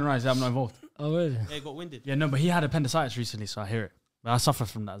 Tried to turn around, I'm not involved. Oh, really? Yeah, he got winded. Yeah, no, but he had appendicitis recently, so I hear it. But I suffer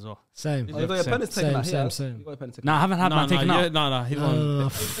from that as well. Same. Oh, you got your Same, appendix taken out here. same. You got your appendix taken No, I haven't had mine taken out. No, he's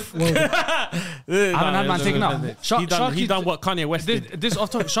on. I haven't had mine taken out. He done what Kanye West did. This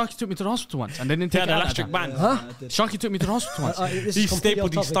off topic. Sharky took me to the hospital once and they didn't He take had it an out. electric band. Sharky took me to the hospital once. He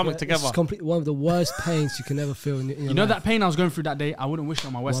stapled his stomach This is together. completely one of the worst pains you can ever feel in your You know life. that pain I was going through that day? I wouldn't wish it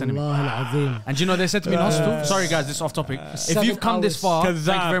on my worst enemy. Wallahi al-azim. And do you know they said to me in hospital? Sorry guys, this is off topic. If 7 you've come this far, hours.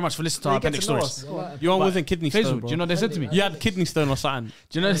 thank you very much for listening to our You get appendix to know stories. us. Your one wasn't kidney Faisal, stone, do bro. you know what they said to me? You had kidney stone or something.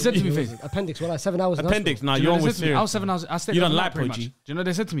 Do you know what they said to me, Faisal? Appendix, well, like 7 hours in Appendix. Nah, Do you your know one what they was said to me? I was serious. 7 hours. I stayed You up done all night lipo, pretty much. G. Do you know what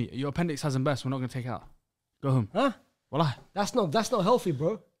they said to me? Your appendix hasn't burst. We're not going to take it out. Go home. Huh? Wallah. That's not healthy,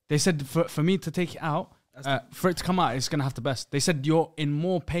 bro. They said for me to take it out, for it to come out, it's going to have to burst. They said you're in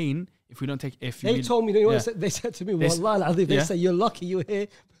more pain if we don't take if you They told me, you know what Yeah. they said to me, They s- Wallahi al-azim, they Yeah. said, you're lucky you're here.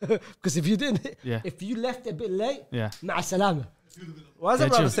 Because if you didn't, Yeah. if you left a bit late, Yeah. ma'a salama. Why is Yeah,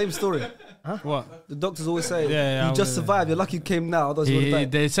 everyone chill. the same story? What? The doctors always say, Yeah, you just survived. You're lucky you came now. Otherwise you would have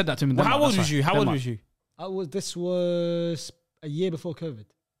died. They said that to me. Well, then, how like, old that's was why. you? How Then, old like, was you? This was a year before COVID.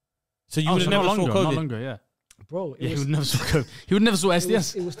 So you Oh, would so have never not saw longer, not COVID. longer, yeah. Bro, Yeah, it he was, would never saw COVID. He would never saw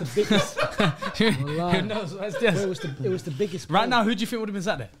SDS. it was the biggest. He would Wallahi. never saw Bro, SDS. it was the biggest. Right pain. now, who do you think would have been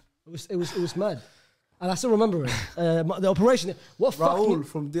sat there? It was mad. And I still remember it. The operation. What fucked me? Raul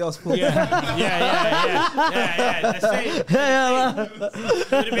from DR Sport. Yeah. The same.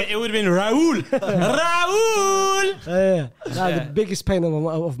 It would have been Raul. Raul. The biggest pain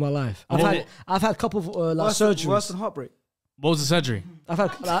of my life. I've had a couple of like Worse surgeries. than heartbreak. What was the surgery? I've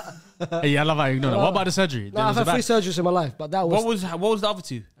had, Hey, I love how you ignore that. What about the surgery? I've had 3 surgeries in my life, but that was. What was the other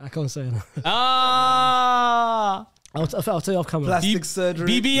 2? I can't say it. Ah! I'll tell you off camera. Plastic surgery.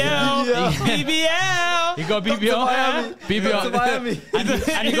 BBL. BBL. You got BBL. BBL. To Miami.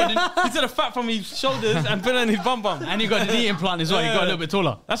 And you got He took the fat from his shoulders and put it on his bum. and you got the knee implant as well. You got a little bit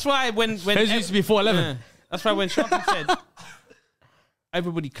taller. That's why when His used to be 4'11". Yeah. That's why when Sharky said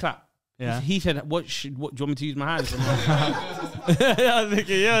everybody clap. Yeah. He said, "What do you want me to use my hands?" I was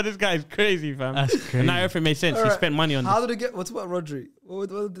thinking, yo, this guy's crazy, fam. That's crazy. And now everything made sense. He Alright. spent money on How this. did it get? What's about Rodri? What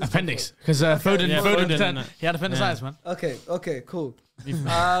did Appendix. Because Foden, Yeah, Foden, Foden turned- and that. he had appendicitis, man. Okay, cool.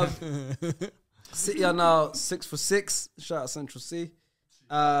 City are now 6 for 6. Shout out Central C. Did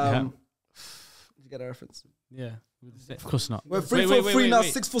you get a reference? Yeah. Of course not. We're 3 Wait, for wait, 3 wait, now,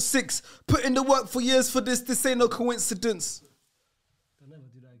 wait. 6 for 6. Put in the work for years for this. This ain't no coincidence.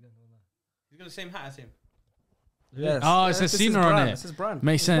 He's got the same hat as him. Yes. Oh, it says This is Cena on brand, it. This is brand.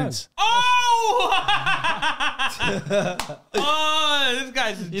 Makes sense. Oh! Oh, this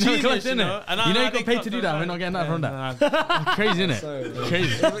guy's You know, genius, clutch, you innit? know? And You know I you got paid to do that. We're not getting that from that. Crazy, innit? Sorry.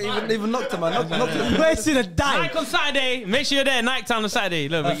 Crazy. Even knocked him, man. Knocked him. Where's in a dime? Nike on Saturday. Make sure you're there. Nike Town on Saturday.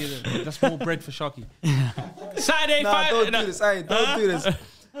 Look, that's more bread for Sharky. Saturday, Nah, 5. don't do this. Hey, don't do this.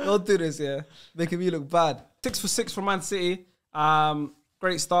 Don't do this, yeah. Making me look bad. 6 for 6 from Man City.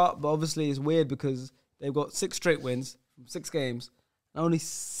 Great start, but obviously it's weird because they've got 6 straight wins from 6 games. And only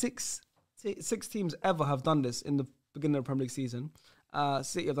 6 teams ever have done this in the beginning of the Premier League season.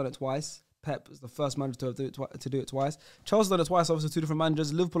 City have done it twice. Pep is the first manager to do it twice. Chelsea done it twice, obviously 2 different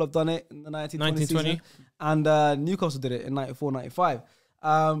managers. Liverpool have done it in the 1920 season. And Newcastle did it in 94-95.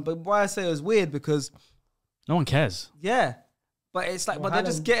 But why I say it was weird because, No one cares. yeah, but it's like, but they're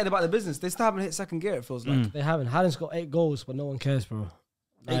just getting about the business. They still haven't hit second gear, it feels like. They haven't. Haaland's got 8 goals, but no one cares, bro.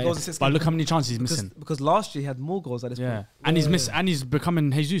 8 goals in 6 But games. look how many chances he's missing. Because last year he had more goals at this Yeah. point. And he's missed. And he's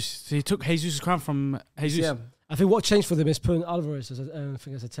becoming Jesus. So he took Jesus' crown from Jesus. Yeah. I think what changed for them is putting Alvarez as I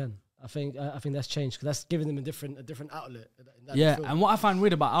think as a 10. I think that's changed because that's giving them a different outlet. in that Yeah, midfield. and what I find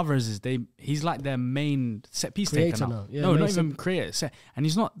weird about Alvarez is he's like their main set piece Creator taker now. now. Yeah, No, main not set- even creator. And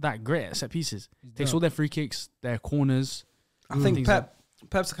he's not that great at set pieces. Takes not. all their free kicks, their corners. I think things like-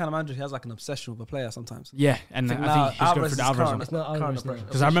 Pep's the kind of manager, he has like an obsession with a player sometimes. Yeah, and I think he's going through Alvarez the is Alvarez current- one. It's not current Alvarez now. approach.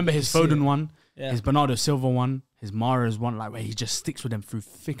 Because I remember his You see Foden it. one, Yeah. his Bernardo Silva one, his Mahrez one, like where he just sticks with them through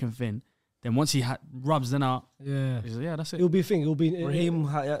thick and thin. Then once he rubs them out, Yeah. he's like, yeah, that's it. It'll be a thing. It'll be Raheem,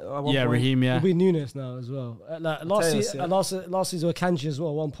 Raheem, yeah. It'll be Nunes now as well. Like last season with Kanji as well.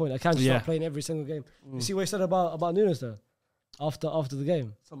 At one point, Kanji started playing every single game. You see what he said about Nunes though, after the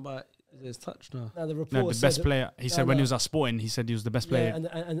game. Somebody is touched now. And the report No, the said best player. He said when he was at Sporting, he said he was the best player.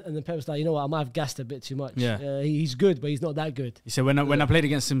 Yeah, and the Pep's like, you know what, I might have gassed a bit too much. Yeah. He's good, but he's not that good. He said when I played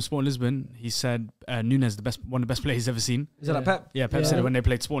against him, Sporting Lisbon, he said Nunes one of the best players he's ever seen. Is that like Pep? Yeah, Pep said it when they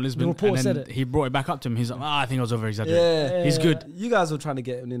played Sporting Lisbon, report and said then it. he brought it back up to him. He's like, I think I was over exaggerating. Yeah. He's good. You guys were trying to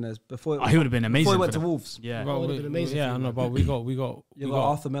get Nunes before. He would have been amazing. Before he went for to them. Wolves. Yeah, Well, would've been amazing yeah, for I you, know, but we got You got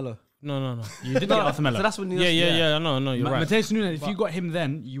Arthur Miller. No. you did get Arthur Miller. So that's when Nunes. Yeah, I know, you're right. Mateus Nunes, if you got him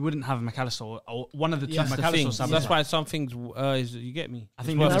then, you wouldn't have McAllister or one of the two That's the thing. McAllister. or something. That's why some things is you get me. I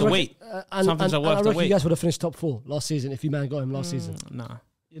think It's worth Nunes- the wait. Some things are I worth the reckon wait. you guys would have finished top 4 last season if you man got him last season. Nah.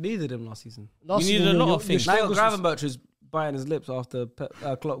 You needed him last season. Last needed season, a lot your- of things. your Now you struggles got Gravenberch who's biting his lips after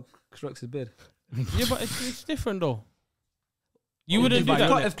Klopp strokes his bid. Yeah, but it's different though. You Oh, wouldn't you do buy that.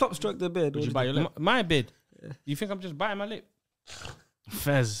 your lip? If Klopp stroked the bid, Would you buy your lip? My bid. You think I'm just biting my lip?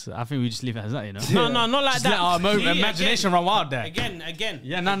 Fez, I think we just leave it as that, you know. No, not like Just that. let our See, imagination run wild there. Again.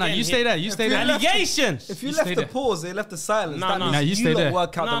 Yeah, no, Again, you stay there. You stay there. Allegations. If you You left stay the there. pause, they left the silence. No, that no. means No, you stay lot there.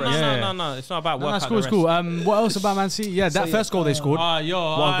 work out the rest. Yeah. No. It's not about No, work. that's out cool. the It's cool. rest. What else about Man City? Yeah, that first goal they scored. Yo, What a goal.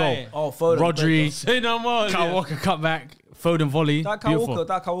 aye. Oh, Foden. Rodri, Say no more. Kyle yeah. Walker cutback, Foden volley. That Kyle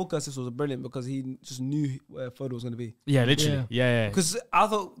Beautiful. Walker assist was brilliant because he just knew where Foden was going to be. Yeah, literally. Yeah. Because I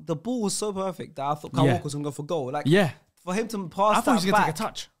thought the ball was so perfect that I thought Kyle Yeah. Walker was going to go for goal. Like Yeah. for him to pass I thought he was that going to back take a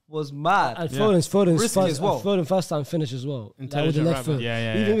touch. was mad. And Yeah. Foden's Risky first, as well. Foden first time finish as well. Like with the Intelligent left right foot. back.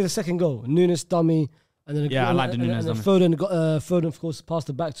 Yeah. Even with the second goal, Nunes dummy, and then Yeah, I like the Nunes and then Foden of course passed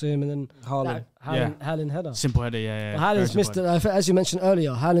it back to him, and then Haaland. Haaland header. Simple header, yeah. But Very Haaland's missed simple it, as you mentioned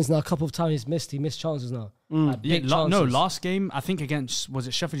earlier. Haaland's now a couple of times he missed chances now. Like Yeah, big chances. no, last game, I think against, was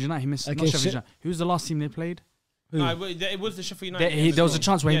it Sheffield United? He missed, not Against Sheffield United. Who was the last team they played? No, it was the Sheffield United. There was a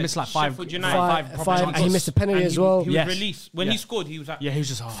chance where he missed like five Sheffield United. proper Five, and he chances. missed a penalty And as well. He was Yes. released. When Yeah. he scored, he was like, Yeah, he was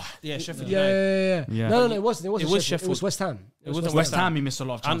just, Sheffield Yeah. United. Yeah. No, it wasn't. It wasn't. was Sheffield. It was Sheffield. West Ham. It wasn't West Ham, he missed a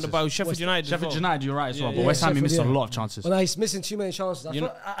lot of And chances. about Sheffield United. Sheffield United, you're right as well. Yeah, But yeah. West Ham, he missed a Sheffield, lot of chances. Well, now he's missing too many chances. You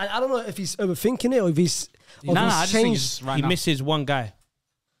know- I don't know if he's overthinking it or if he's I just think changed. it's right He now. misses one guy.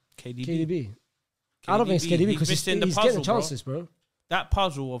 KDB. KDB. I don't think it's KDB because he's missing the getting the puzzle, chances, bro. That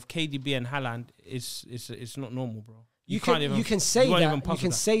puzzle of KDB and Haaland is not normal, bro. You can say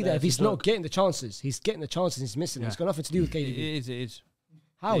that if he's joke. not getting the chances, he's getting the chances, he's missing. It's got nothing to do with KDB. It is.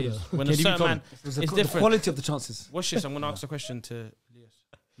 How It though? is. When a KDB certain man, It's it's the different. quality of the chances. Watch this. I'm gonna ask a question to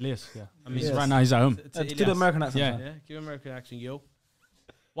Lias, yeah. I mean, Yes. Right now he's at home. to Give Ilyas. the American accent. Yeah. man. Yeah, give American accent, yo.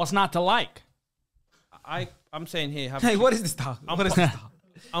 What's not to like? I'm saying here. Hey, what is this talk? What is this talk?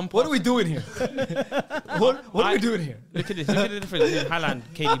 What are we doing here? what are we doing here? Look at this. Look at the difference between Haaland,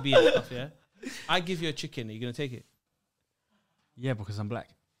 KDB, and stuff. Yeah. I give you a chicken. Are you gonna take it? Yeah, because I'm black.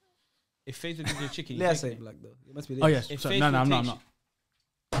 If Faisal gives you a chicken, you Leah take say it. black though. It must be Oh Leah. yes. If So, Faisal no, I'm takes not.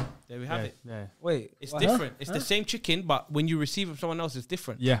 There we have Yeah, it. yeah. Wait, It's what? different. It's the same chicken, but when you receive it from someone else, it's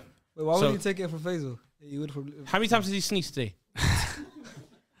different. Yeah. Wait, why So- would you take it from Faisal? You would from. How many times did he sneeze today?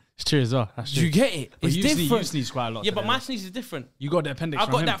 It's true as well. That's Do true. you get it? But It's you different. sneeze quite a lot. Yeah, but today, my though. sneeze is different. You got the appendix I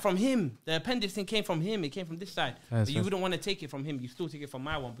from got him. that from him. The appendix thing came from him. It came from this side. Yes, But you yes. wouldn't want to take it from him. You still take it from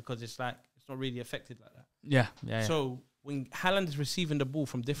my one because it's like it's not really affected like that. Yeah, yeah. So when Haaland is receiving the ball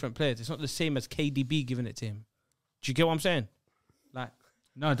from different players, it's not the same as KDB giving it to him. Do you get what I'm saying? Like,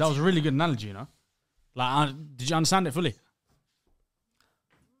 No, that was a really good analogy, you know? Like, did you understand it fully?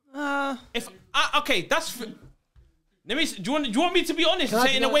 if okay, that's. Let me. Do you want me to be honest and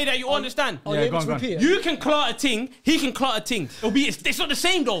say it in a way that you understand? Oh, Yeah, you're go able on, to go on. repeat it? You can clot a ting, he can clot a ting. It's not the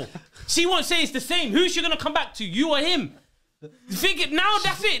same though. She won't say it's the same. Who's she gonna come back to? You or him? Think it now.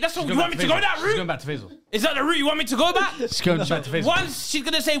 That's it. That's what you want me to go that She's going route. back to Faisal. Is that the route you want me to go back? She's going back to Faisal. Once she's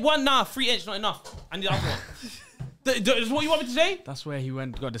gonna say one. Nah, 3 inch not enough. I need the other one. Is what you want me to say? That's where he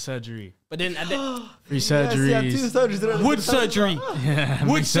got the surgery. But then Three Yes, he had two surgeries. surgeries. didn't he? wood surgery, Yeah,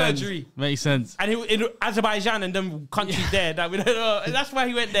 wood makes sense. surgery, Makes sense. and he in Azerbaijan and them countries there. That we don't know. That's why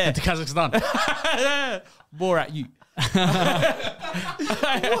he went there. To Kazakhstan. More at you. What's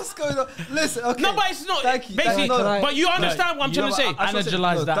going on? Listen, okay. No, but it's not. Thank you. Basically, Thank you. but you understand what I'm trying to say.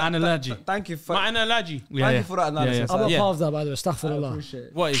 Analyze that analogy. Thank you for My analogy. Yeah, thank yeah. you for that analysis. I'm not Yeah. part of that, by the way. I Astaghfirullah. appreciate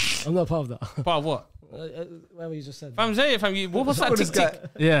it. What is I'm not part of that. part of what? Whatever you just said. Fam, say it, fam. What's that What is tick tick?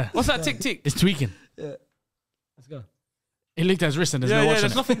 that? Yeah. What's that tick tick? It's tweaking. Yeah. Let's go. He looked at his wrist and there's Yeah, no yeah. watching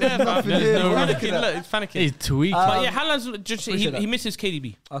There's it. nothing there, fam. Nothing There's here, no bro. panicking. Look, it's panicking. He's tweaking. But yeah, Haaland's just appreciate he that. misses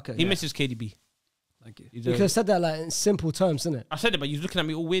KDB. Okay. He misses KDB. Thank you. You could have said that like in simple terms, didn't it? I said it, but you're looking at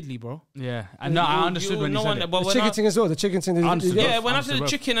me all weirdly, bro. Yeah. And no, I understood when you said it. But The when chicken I- thing as well. The chicken thing. Understood. yeah, when I said the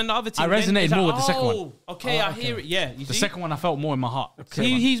Understood. chicken and the other team, I then resonated it's more like, with the second one. Oh, okay, I hear it. Yeah, you The see? second one I felt more in my heart.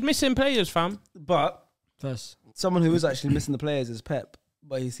 He's missing players, fam. But First. someone who is actually missing the players is Pep,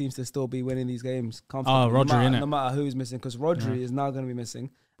 but he seems to still be winning these games comfortably. Oh, Rodri, no matter, innit? no matter who is missing, because Rodri is now going to be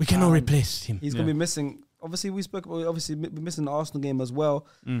missing. We cannot replace him. He's going to be missing. Obviously, we spoke about obviously we're missing the Arsenal game as well,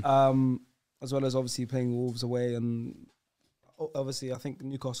 as well as obviously playing Wolves away and obviously I think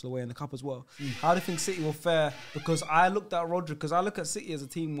Newcastle away in the cup as well. How do you think City will fare? Because I looked at Rodri, because I look at City as a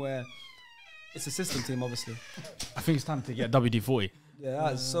team where it's a system team, obviously. I think it's time to get WD-40. Yeah,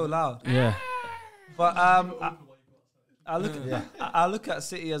 that's so loud. Yeah. But I look at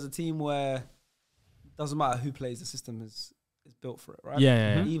City as a team where it doesn't matter who plays, the system is built for it, right?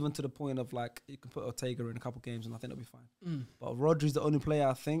 Yeah. Even to the point of like you can put Ortega in a couple games and I think it'll be fine. But Rodri's the only player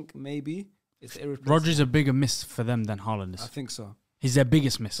I think maybe is irreplaceable. Rodri's a bigger miss for them than Haaland I is. think so. He's their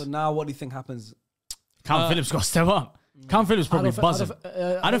biggest miss. So now what do you think happens? Callum Phillips got to step up. Callum Phillips probably buzzing.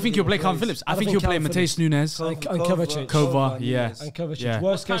 I don't think he'll play Callum Phillips. I think he'll play Mateus Nunes. And Kovacic. Kova, yeah. And Kovacic. Yeah.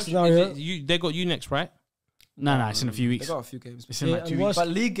 Worst case Is scenario. it they got you next, right? No, it's in a few They weeks. got a few games. It's in like 2 and weeks. worst, But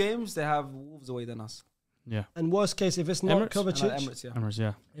league games, they have Wolves away than us. Yeah. and worst case, if it's not Emirates? And Kovacic, Emirates, yeah. Emirates,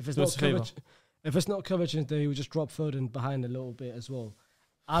 yeah. if it's Do not us a favour. Kovacic, if it's not Kovacic, then he would just drop Foden behind a little bit as well.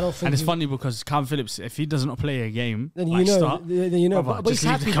 I don't think. And it's he- funny because Callum Phillips, if he does not play a game, Then like you know. start, Then you know. brother, But just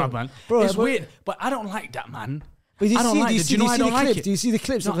he's leave the happy, club, though. man. Bro, It's but- weird, but I don't like that, man. But I don't like it. Do you know why I don't like it? Do you see the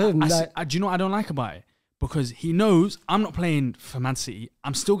clips No, of him? do Like, you know what I don't like about it? Because he knows I'm not playing for Man City.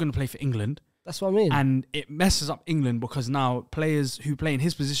 I'm still going to play for England. that's what I mean. And it messes up England because now players who play in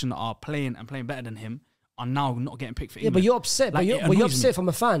his position that are playing and playing better than him are now not getting picked for Yeah, England. but you're upset. Like, but it you're annoys upset me. from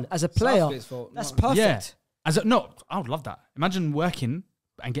a fan. As a player, Southgate's fault, that's not- perfect. Yeah. No, I would love that. Imagine working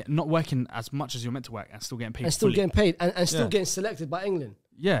and not working as much as you're meant to work and still getting paid And still fully. getting paid and still Yeah. getting selected by England.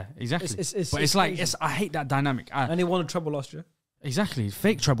 Yeah, exactly. But it's like, crazy. I hate that dynamic. And he won a treble last year. Exactly.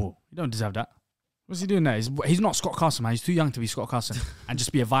 Fake trouble. You don't deserve that. What's he doing there? He's not Scott Carson, man. He's too young to be Scott Carson and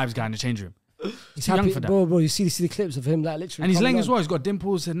just be a vibes guy in the change room. He's too young happy, for that. bro. You see the clips of him like literally. And he's coming laying as down. well. He's got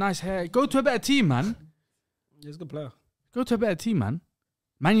dimples and nice hair. Go to a better team, man. He's a good player. Go to a better team, man.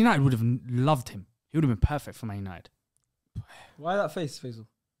 Man United would have loved him. He would have been perfect for Man United. Why that face, Faisal?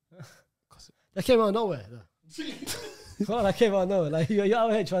 That came out of nowhere. Though. Well, I came out no. Like you're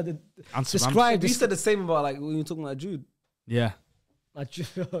out here trying to Answer, describe You this. said the same about like when you were talking about Jude. Yeah. Like, Jude.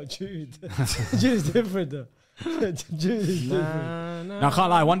 Jude's different though. Jude is different. No, I can't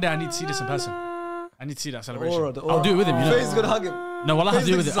lie. One day I need to see this in person. I need to see that celebration. Aura, the I'll aura. do it with him. You know? Face is gonna hug him. No, well, I'll have to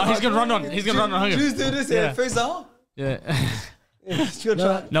do it with Face him. is Oh, he's gonna hug. run on. He's gonna run and hug him. Jude's doing this. Yeah. Yeah. Face out. Yeah.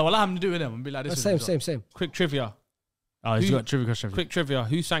 No, well, I'll have him do it with him and be like this. Same. Quick trivia. Oh, he's Who- got trivia question. Quick trivia.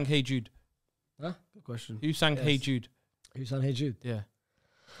 Who sang Hey Jude? Huh? Good question. Who sang Yes. Hey Jude? Who sang Hey Jude? Yeah.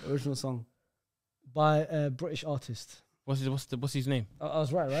 Original song. By a British artist. What's his name? I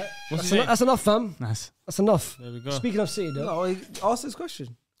was right? What's his name? That's enough, fam. Nice. That's enough. There we go. Speaking of City, though, No, he asked this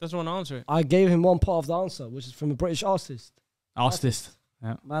question. Doesn't want to answer it. I gave him one part of the answer, which is from a British artist. Artist.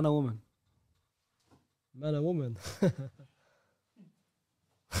 Man or woman? Man or woman?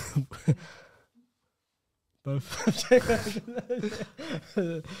 Both.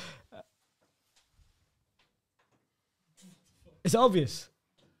 It's obvious.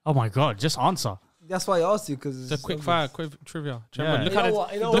 Oh my god, just answer. That's why I asked you because It's a quick fire, quick trivia. Yeah. Look You know how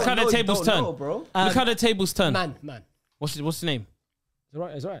what? You know look what? how the No, you tables don't turn. know, bro. Look how the tables turn. Man. What's his name?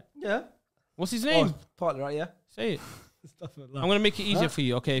 Is it right? Yeah. What's his name? Oh, partly right. Yeah. Say it. Stuff like I'm gonna make it easier for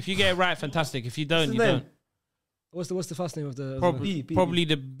you. Okay, if you get it right, fantastic. If you don't, What's you his name? don't. What's the first name of the? Probably, B. probably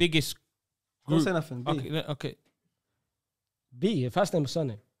the biggest Don't group. say nothing. B. Okay. B. First name or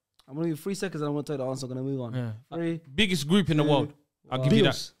surname? I'm gonna give you 3 seconds and I'm gonna tell you the answer. I'm gonna move on. Yeah. 3. Biggest group in the Two, world. I'll give you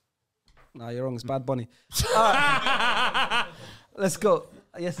that. Beatles. Nah, you're wrong. It's Bad Bunny. Alright. Let's go.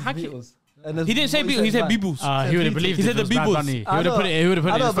 Yes, it's Haki- Beatles. And there's- He didn't say what Beatles. He said man. Beebles. He would have believed He it said if the it was Bad Beebles. Bunny. He I would have know. put it. He would have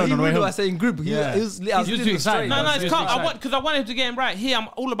put I it in know, his but phone he on the way knew I home. saying group. Yeah. I was He was too excited. No, it's Just calm. excited. Because I wanted to get him right. Here, I'm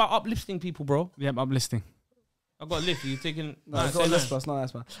all about uplifting people, bro. Yeah, I'm listening. I got a lift. You taking? No, Nah, it's say not no. this, bro. It's not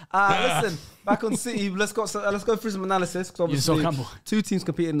nice, man. Listen, back on City. Let's go through some analysis. 'Cause You saw obviously Campbell. 2 teams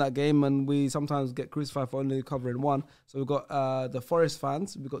compete in that game, and we sometimes get crucified for only covering one. So we've got the Forest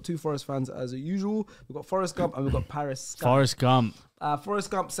fans. We've got 2 Forest fans as usual. We've got Forest Gump and we've got Paris Sky. Forrest Gump.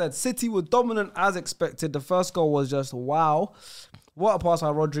 Forrest Gump said City were dominant as expected. The first goal was just wow. What a pass by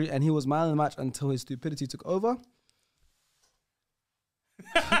Rodri, and he was man of the match until his stupidity took over.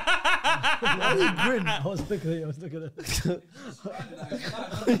 Why you grin? I was looking at it.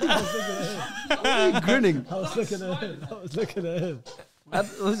 Why are you grinning? I was looking at him.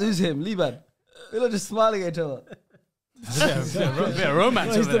 Who's him? Liban. We're not just smiling at each other. Bit of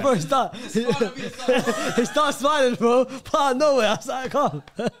romance over there. Bro, he starts smiling, bro. But out of nowhere, I was like, I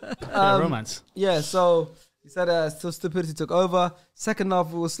can't. Bit of romance. Yeah, so he said still stupidity took over. Second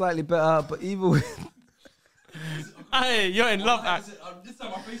half was slightly better, but even with Hey, you're in love. This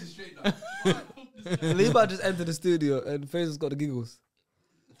time my face is straight now. Liban just entered the studio and Faisal's got the giggles.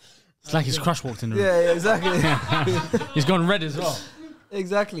 It's like his crush walked in the room. Yeah, exactly. He's gone red as well.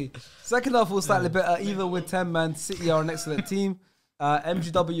 Exactly. Second half was slightly better, even with 10 man. City are an excellent team.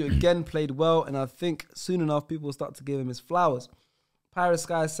 MGW again played well, and I think soon enough people will start to give him his flowers. Paris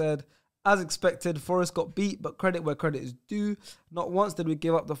Sky said, as expected, Forest got beat, but credit where credit is due. Not once did we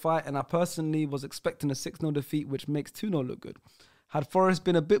give up the fight, and I personally was expecting a 6-0 defeat, which makes 2-0 look good. Had Forest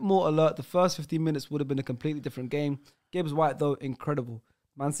been a bit more alert, the first 15 minutes would have been a completely different game. Gibbs White, though, incredible.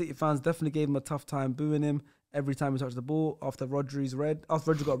 Man City fans definitely gave him a tough time booing him every time he touched the ball after Rodri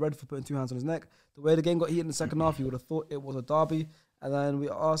got red for putting 2 hands on his neck. The way the game got heated in the second half, you would have thought it was a derby. And then we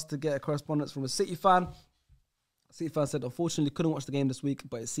asked to get a correspondence from a City fan. City fan said, unfortunately, couldn't watch the game this week,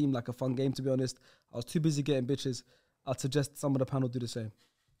 but it seemed like a fun game, to be honest. I was too busy getting bitches. I'd suggest some of the panel do the same.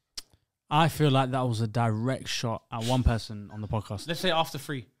 I feel like that was a direct shot at one person on the podcast. Let's say after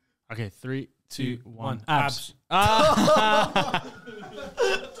 3. Okay, 3, 2, 1. Abs.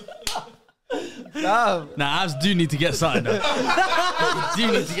 Damn. Nah, abs do need to get started though.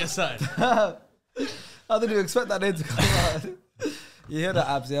 do need to get started. How did you expect that name to come out? You hear that,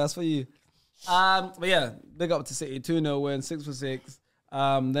 Abs? Yeah, that's for you. But yeah, big up to City. 2-0 win, 6 for 6.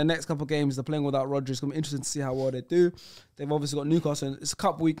 Their next couple of games, they're playing without Rodri. It's going to be interesting to see how well they do. They've obviously got Newcastle. It's a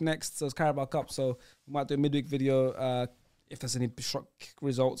cup week next, so it's Carabao Cup. So we might do a midweek video. If there's any shock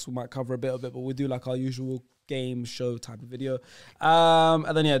results, we might cover a bit of it. But we'll do like our usual game show type of video.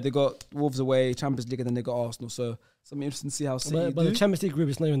 And then, yeah, they got Wolves away, Champions League, and then they got Arsenal. So something interesting to see how City But do. the Champions League group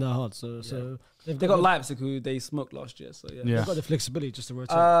is not even that hard. So They got Leipzig, who they smoked last year. So yeah. They've got the flexibility just to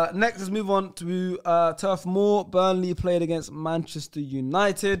rotate. Next, let's move on to Turf Moor. Burnley played against Manchester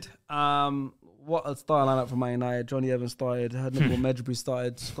United. What a starting lineup for Man United. Johnny Evans started. Hernando Medjugorje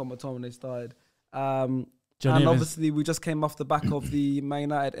started. Scott McTominay started. Johnny Evans. Obviously, we just came off the back of the Man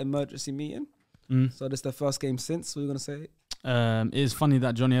United emergency meeting. So this is their first game since. What are you going to say? It is funny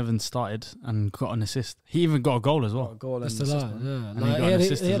that Johnny Evans started and got an assist. He even got a goal as well. Goal and That's the assist, line. man. Yeah, And he got an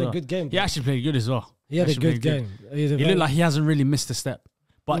assist he as had a well. good game. He actually played good as well. He had a Actually good played game. He looked like he hasn't really missed a step.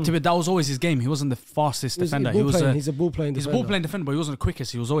 But to be, that was always his game. He wasn't the fastest defender. He's a ball playing He's a defender. ball playing defender, but he wasn't the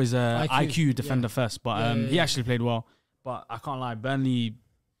quickest. He was always a IQ defender first. But he actually played well. But I can't lie, Burnley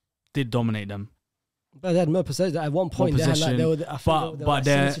did dominate them. But they had more possession. At one point, they had like, they were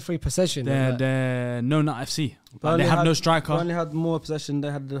 73 possession. They're no nut FC. Like, they have no striker. Burnley had more possession.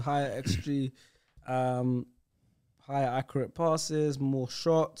 They had the higher XG, higher accurate passes, more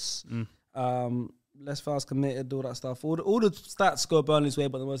shots, less fouls committed, all that stuff. All the stats go Burnley's way,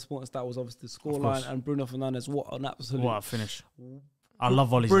 but the most important stat was obviously the scoreline and Bruno Fernandes. What an absolute What a finish! I love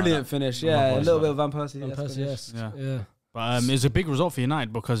volleys. Brilliant like finish. I love Yeah, a volleys little like bit of Van Persie. yes. Yeah. But it's a big result for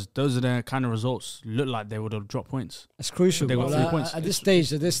United because those are the kind of results look like they would have dropped points. It's crucial. They got bro. 3 points. At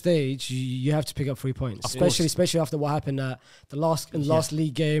this stage, you have to pick up 3 points, especially after what happened at the last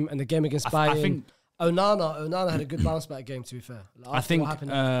league game and the game against Bayern. I think Onana had a good bounce back game. To be fair, like, I think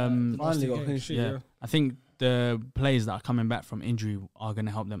Finally got a clean sheet. Yeah. I think the players that are coming back from injury are going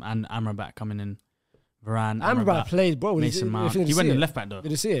to help them, and Amrabat coming in, Varane. Amrabat played, bro. Mason Mount. He went in left back though.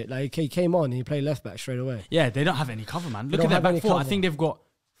 Did you see it? Like he came on and he played left back straight away. Yeah, they don't have any cover, man. They Look at don't their have back any four. I cover. think they've got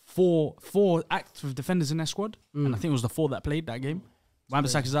four active defenders in their squad, and I think it was the 4 that played that game.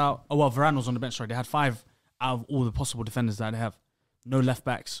 Wan-Bissaka's out. Oh well, Varane was on the bench. Sorry, they had 5 out of all the possible defenders that they have. No left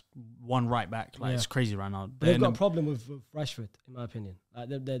backs, 1 right back. Like it's crazy right now. They've got a problem with Rashford, in my opinion. Like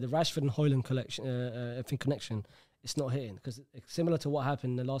the Rashford and Højlund connection, it's not hitting because it's similar to what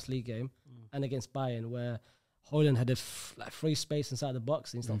happened in the last league game and against Bayern, where Højlund had free space inside the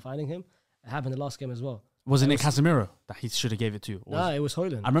box and he's not finding him. It happened the last game as well. Wasn't it Casemiro that he should have gave it to? No, it was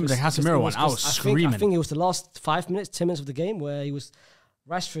Højlund. I remember the Casemiro one. I was screaming. I think it was the last 5 minutes, 10 minutes of the game where he was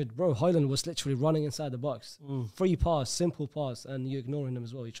Rashford, bro. Højlund was literally running inside the box. Free pass, simple pass, and you're ignoring him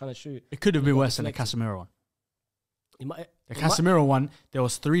as well. You're trying to shoot. It could have been worse than the Casemiro one. The Casemiro one, there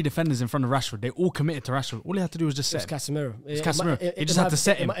was 3 defenders in front of Rashford. They all committed to Rashford. All he had to do was just set. It's Casemiro. It's Casemiro. He just had to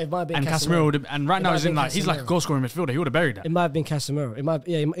set him. It might have been and Casemiro would have, and right now he's like a goal scoring midfielder. He would have buried that. It might have been Casemiro. It might.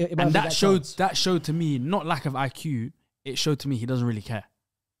 And that showed to me not lack of IQ. It showed to me he doesn't really care.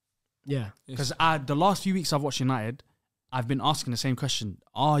 Yeah. Because the last few weeks I've watched United, I've been asking the same question: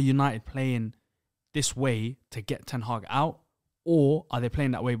 are United playing this way to get Ten Hag out, or are they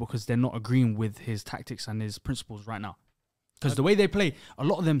playing that way because they're not agreeing with his tactics and his principles right now? Because the way they play, a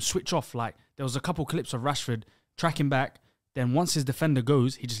lot of them switch off. Like, there was a couple clips of Rashford tracking back. Then once his defender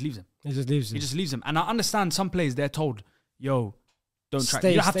goes, he just leaves him. He just leaves him. And I understand some players, they're told, yo, don't track.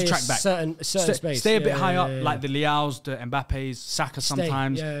 You don't have to track back. Certain space. Stay a bit high up, like the Leaos, the Mbappes, Saka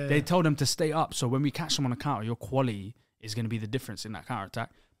sometimes. They tell them to stay up. So when we catch them on a counter, your quality is going to be the difference in that counter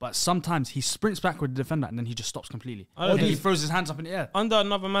attack. But sometimes he sprints back with the defender and then he just stops completely. And he throws his hands up in the air. Under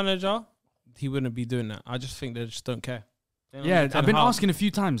another manager, he wouldn't be doing that. I just think they just don't care. Yeah, I've been asking a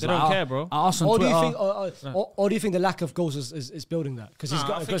few times. They don't care, bro. I asked on Twitter. Or do you think the lack of goals is building that? Because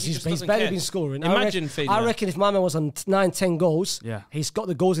he's barely been scoring. I reckon if my man was on 9-10 goals, yeah, he's got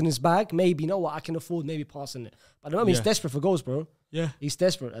the goals in his bag. Maybe, you know what, I can afford maybe passing it. But at the moment, he's desperate for goals, bro. Yeah, he's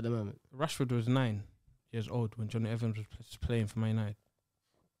desperate at the moment. Rashford was 9 years old when Johnny Evans was playing for Man United.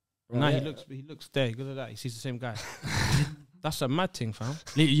 Right, now he looks there. Look at that. He sees the same guy. That's a mad thing, fam.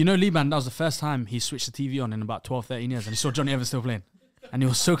 You know, Liban, that was the first time he switched the TV on in about 12, 13 years and he saw Johnny Evans still playing. And he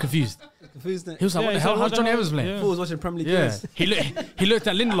was so confused. He was like, what the hell? How's Johnny Evans playing? He was watching Premier League. Yeah. He looked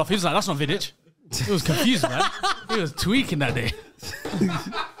at Lindelof. He was like, that's not Vidic. He was confused, man. He was tweaking that day.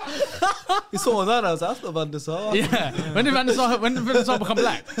 He saw that. I was like, that's not Van der Sar. Yeah. When did Van der Sar become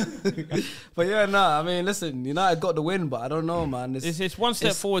black? But yeah, I mean, listen, United got the win, but I don't know, man. It's 1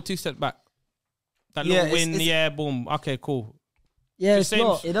 step forward, 2 steps back. That little win, boom. Okay, cool. Yeah, it's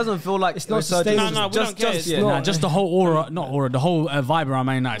not. It doesn't feel like it's not sustainable. No, we don't care. Just the whole the whole vibe around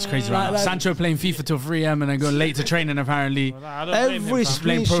Man United is crazy right now. Sancho playing FIFA till 3 a.m. and then going late to training apparently. Every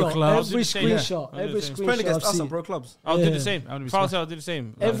screenshot, playing against us on pro clubs. I'll do the same. I'll do the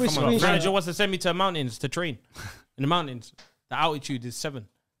same. Every screenshot. Manager wants to send me to the mountains to train. In the mountains, the altitude is 7.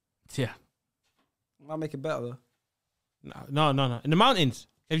 Yeah. I'll make it better though. No. In the mountains.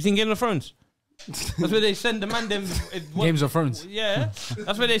 Have you seen Game of Thrones? That's where they send the man them Games of Thrones. Yeah,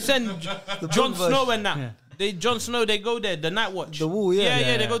 that's where they send Jon Snow and that. Jon Snow, they go there. The Night Watch. The wall,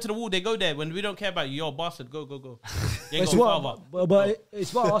 yeah. They go to the wall. They go there when we don't care about you. Yo, bastard, go. But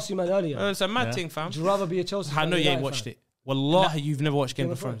it's what I asked you man earlier. It's a mad thing, fam. Would you rather be a Chelsea fan? I know you ain't watched it. Wallahi, you've never watched Game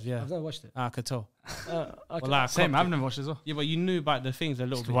of Thrones. Yeah, I've never watched it. I could tell. Same, I've never watched it as well. Yeah, but you knew about the things a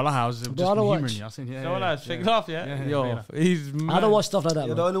little bit. Wallahi, I was just humouring you. I think, fake laugh, yeah. Yo, he's mad. I don't watch stuff like that.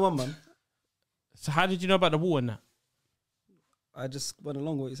 You're the only one, man. So how did you know about the wall and that? I just went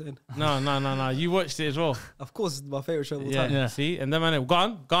along with what you're saying. No. You watched it as well. Of course, it's my favorite show of all Yeah. time. See, and then man,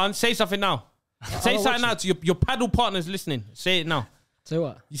 go on. Say something now. Say something now to your paddle partners listening. Say it now. Say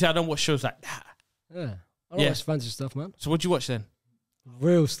what? You say I don't watch shows like that. Yeah. I don't watch fancy stuff, man. So what'd you watch then?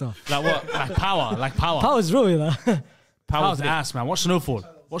 Real stuff. Like what? Like power. Power's real, you know. Power's ass, man. Watch Snowfall,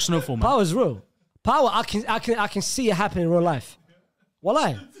 man. Power's real. Power, I can see it happen in real life.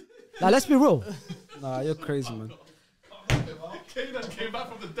 Wallah. Like, let's be real. Nah, you're crazy, man. Came back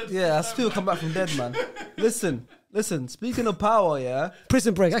from the dead. Yeah, I still come back from dead, man. Listen. Speaking of power, yeah.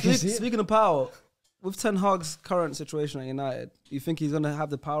 Prison break, I can see it. Speaking of power, with Ten Hag's current situation at United, do you think he's gonna have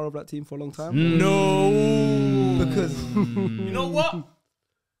the power of that team for a long time? No. Because You know what?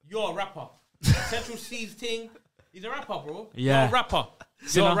 You're a rapper. Central C's thing. He's a rapper, bro. Yeah. You're a rapper.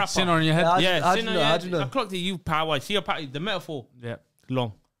 You're a rapper. Sinner on your head. How'd you Sinner, know? How'd you know? I clocked it. You power. See your power. The metaphor. Yeah.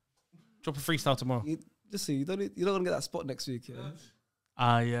 Long. Drop a freestyle tomorrow. just see, you're not gonna get that spot next week.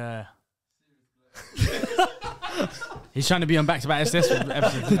 Yeah. He's trying to be on back-to-back SDS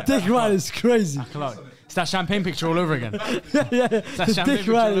episodes. The dick ride is crazy. It's that champagne picture all over again. Yeah. The dick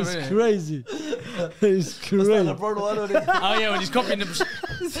ride is crazy. It's crazy. Oh yeah, when he's copying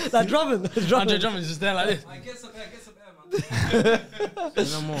the Like Drummond. Andre Drummond's just there like this. I get some air,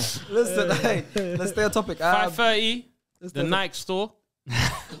 man. No more. Listen, hey, let's stay on topic. 5:30. The Nike store.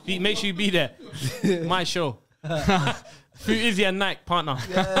 Make sure you be there. My show. Who is your Nike partner?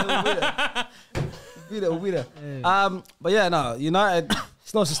 Yeah, we'll be there. But yeah, no, United.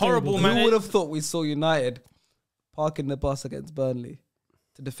 It's not sustainable. Horrible, man. Who would have thought we saw United parking the bus against Burnley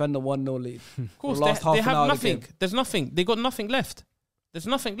to defend a 1-0 lead? Of course, the last they half an hour have of the nothing. game? There's nothing. They got nothing left. There's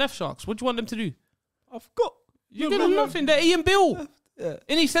nothing left, Sharks. What do you want them to do? I've got. You give them nothing. They're Ian Bill. Yeah.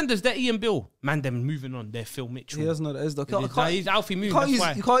 In EastEnders, they're Ian Bill. Man, them moving on. They're Phil Mitchell. He doesn't know that is though. He's Alfie Moon. You can't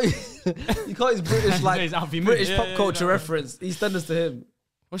That's why. you can't use British He's Alfie Moon. British Yeah, pop yeah, culture no. reference. EastEnders to him.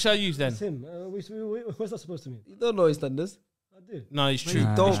 What shall I use then? It's him. What's that supposed to mean? You don't know EastEnders. I do. No, it's true. You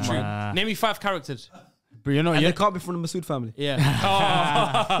don't, It's true. man. Name me 5 characters. But you're not And they yet. can't be from the Masood family. Yeah.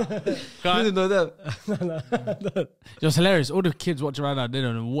 Oh. You Go on. didn't know them. It was hilarious. All the kids watching right now, they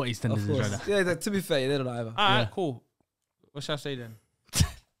don't know what EastEnders Of is right now. course. Yeah, to be fair, they don't know either. All right, Yeah. cool. What shall I say then?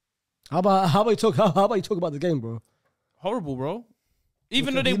 How about you talk about the game, bro? Horrible, bro.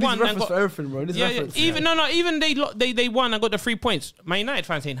 Even though You they need won, and reference got, for everything, bro. This yeah, reference. even they won and got the 3 points. My United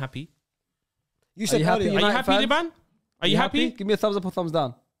fans ain't happy. You said you happy? earlier- Are you United happy, fans? Liban? Are you happy? Give me a thumbs up or thumbs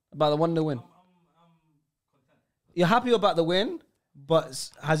down about the 1-0 win. You're happy about the win, but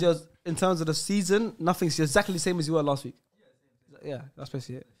has yours in terms of the season, nothing's exactly the same as you were last week. Yeah, that's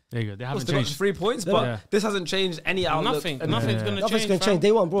basically it. There you go. They Of haven't course, they got changed. 3 points, but Yeah. this hasn't changed any outlook. Nothing. And- Nothing's gonna Nothing's change. gonna fam. change.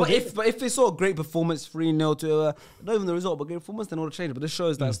 They won, bro. But if they saw a great performance, 3-0 to not even the result, but great performance, then all the change. But this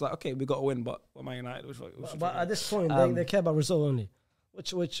shows that it's like, okay, we got to win, but we're Man United. But at this point, they care about result only,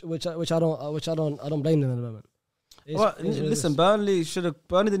 which I don't blame them at the moment. It's- Well, it's- listen, Burnley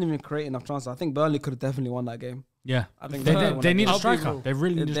didn't even create enough chances. I think Burnley could have definitely won that game. Yeah. I think They need a I'll be striker. real. They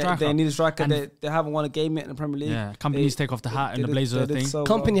really need a They striker. need a striker. And- They haven't won a game yet in the Premier League. Yeah. Companies take off the hat and the blazer thing.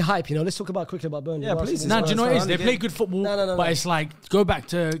 company hype. Let's talk quickly about Burnley. Yeah, What please. else? Nah, do you know what it is? They Burnley play game. good football, No. but it's like go back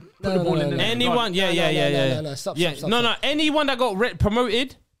to put No, the ball no, in no, the no. Anyone, yeah. No, stop. Yeah, no. Anyone that got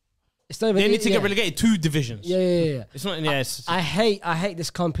promoted, It's not even, they need to yeah. get relegated 2 divisions. Yeah. It's not in the S. I hate this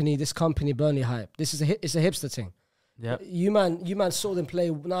company Burnley hype. It's a hipster thing. Yeah. You man saw them play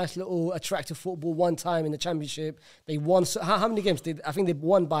nice little attractive football one time in the championship. They won. So how many games? I think they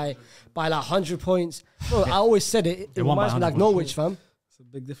won by like 100 points. Bro, I always said it. It won by reminds me like 100 Norwich, fam. It's a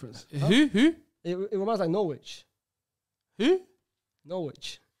big difference. Who? It reminds me like Norwich. Who?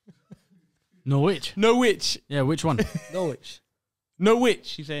 Norwich. Norwich. Norwich. Yeah, which one? Norwich.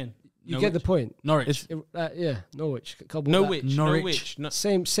 Norwich, he's saying. You get the point. Norwich. Yeah, Norwich. Couple, Norwich. Norwich. Norwich. No.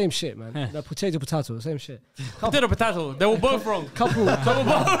 Same shit, man. Yeah. Like potato, same shit. Potato. They were both wrong.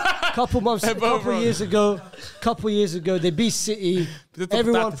 Couple years ago, they beat City. Potato,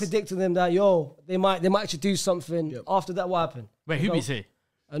 Everyone potatoes. predicted them that they might actually do something. After that, what happened? Wait, who beat City?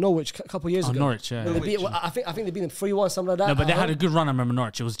 Norwich a couple years Oh, ago. Norwich, yeah. When they beat, I think they beat them 3-1, something like that. No, but they at had a home. good run. I remember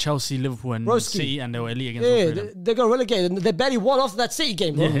Norwich. It was Chelsea, Liverpool, and Broski. City, and they were elite against all Yeah, three of them. they got relegated. And they barely won after that City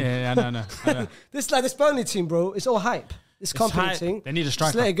game, bro. Yeah, I know. This Burnley team, bro. It's all hype. This company hype. thing. They need a Just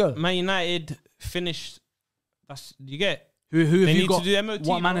striker. let it go. Man United finished. That's you get. Who They have you need got? to do MOT, What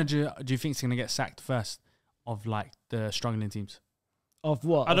bro. manager do you think is going to get sacked first of like the struggling teams? Of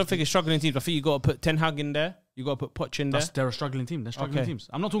what? I don't think it's struggling teams. I think you got to put Ten Hag in there. You got to put Poch in there. They're a struggling team. They're struggling Okay. teams.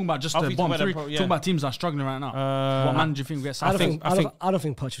 I'm not talking about just I the think bottom about three. the Talking about teams that are struggling right now. What manager do you think gets I sacked? don't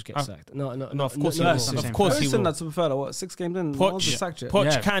think Poch would get sacked. No, of course he no, will. it's the Of same. course he will. That to be fair, like, what 6 games in? Poch- Poch sacked yet? Poch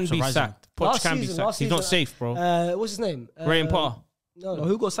Yeah, can be surprising. sacked. Poch Last can be season- sacked. last He's not season, safe, bro. What's his name? Graham Potter. No,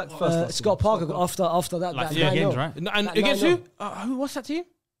 who got sacked first? last Scott season? Parker after that. Like that 4 games, 9-0. right? And That against 9-0. who? What's that team?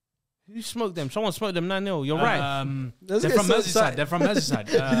 Who smoked them? Someone smoked them 9-0. You're right. Let's They're get from so Merseyside. excited. They're from Merseyside.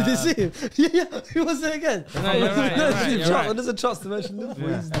 Did you see him? Yeah. Who was it again? No, you're right. You're right. You're right. There's a chance to mention Liverpool.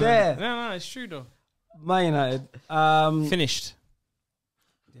 Yeah. He's there. No, it's true though. Man United. Finished.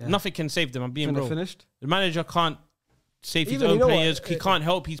 Yeah. Nothing can save them. I'm being real. Finished. The manager can't save his Even, own you know what? players. He can't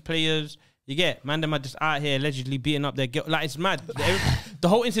help his players. You get man, them are just out here allegedly beating up their girl. Like it's mad. The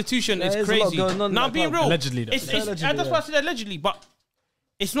whole institution There is is a lot crazy. going on in Now that I'm being club. real. Allegedly, though. It's, Allegedly, that's yeah. why I said allegedly, but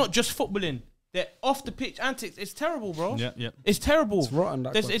it's not just footballing. They're off the pitch antics. It's terrible, bro. Yeah. It's terrible. It's rotten.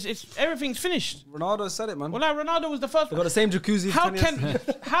 That club. It's everything's finished. Ronaldo said it, man. Well, like Ronaldo was the first. They got the same jacuzzi. How 10 years.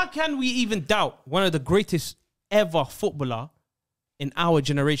 how can we even doubt one of the greatest ever footballer in our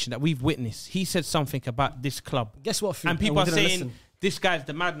generation that we've witnessed? He said something about this club, Guess what? and we people are didn't saying listen. this guy's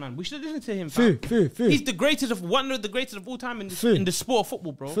the madman. We should listen to him. Fam. Fu. He's the greatest of one of the greatest of all time in Fu. the sport of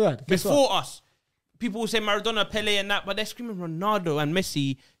football, bro. Fuad, guess Before us, people will say Maradona, Pele, and that, but they're screaming Ronaldo and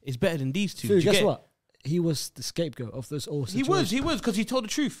Messi is better than these two. Do you Guess get it? what? He was the scapegoat of this all He situation. was, because he told the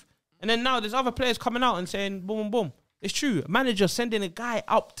truth. And then now there's other players coming out and saying, boom, boom, boom. It's true. A manager sending a guy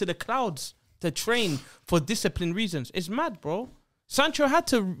up to the clouds to train for discipline reasons. It's mad, bro. Sancho had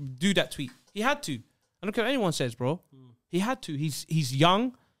to do that tweet. He had to. I don't care what anyone says, bro. He had to. He's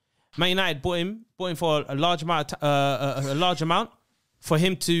young. Man United bought him for a large amount, for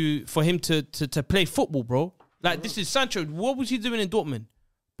him to play football, bro. Like this is Sancho. What was he doing in Dortmund?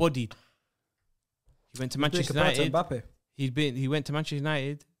 Bodied. He went to Manchester United. Mbappe. He went to Manchester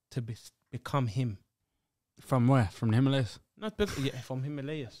United to become him. From where? From the Himalayas? Not from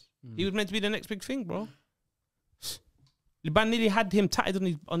Himalayas. He was meant to be the next big thing, bro. Liban nearly had him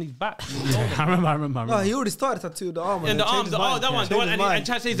tatted on his back. I remember. No, he already started tattooing the arm. And the arm, that one, and trying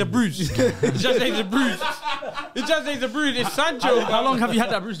to say it's a bruise. He just says it's a bruise. He just says it's a bruise. It's Sancho. How long have you had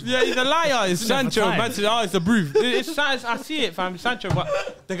that, Bruce? Yeah, he's a liar. It's Sancho. time. Man said, it's a bruise. I see it, fam. It's Sancho,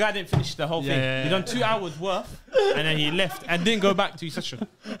 but the guy didn't finish the whole thing. Yeah. He done 2 hours worth, and then he left and didn't go back to his session.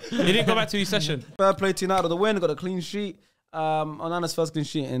 Fair play to United. The win, got a clean sheet. Onana's first clean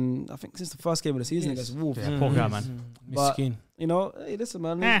sheet in, I think, since the first game of the season against Wolves. Yeah, poor guy, man. But, Miskin. you know, hey, listen,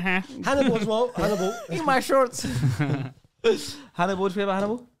 man. Hannibal as well. Hannibal. In my shorts. Hannibal, do you feel about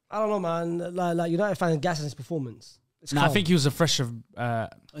Hannibal? I don't know, man. Like United fan gassing his performance. It's No, I calm. think he was a fresh of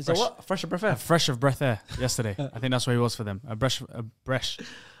Is it what? Fresh breath air? fresh of breath air yesterday. I think that's what he was for them. A breath. It's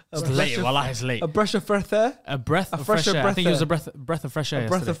breath late. of- Wallah, it's late. A breath of breath air? A breath a of fresh fresher air. I breath think he was air. a breath of fresh air. A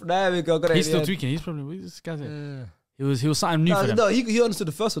breath yesterday. of, there we go. Got it. He's still Yeah. tweaking. He's probably this guy's it. Yeah. He was something new for them. No, he understood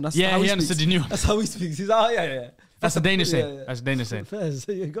the first one. That's Yeah, how he he understood speaks. the new one. That's how he speaks. He's like, yeah. That's the Danish saying. yeah. That's the Danish saying. Fairs,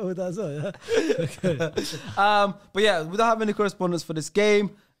 you go with that as well, yeah? Okay. But yeah, we don't have any correspondence for this game.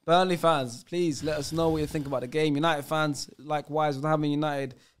 Burnley fans, please let us know what you think about the game. United fans, likewise, we don't have any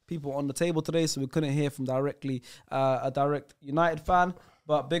United people on the table today, so we couldn't hear from a direct United fan.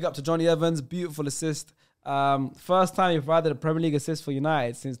 But big up to Johnny Evans, beautiful assist. First time he provided a Premier League assist for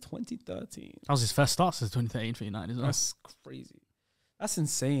United since 2013. That was his first start since 2013 for United as well. That's crazy. That's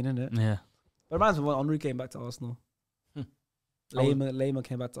insane, isn't it? Yeah. But it reminds me when Henry came back to Arsenal. Lehman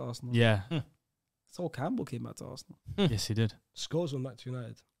came back to Arsenal. Yeah. Sol Campbell came back to Arsenal. Yes, he did. Scores went back to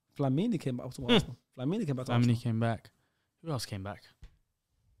United. Flamini came back to Arsenal. Flamini came back to Flamini Arsenal. came back. Who else came back?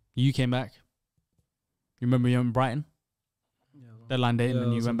 You came back. You remember you were in Brighton? Deadline day, and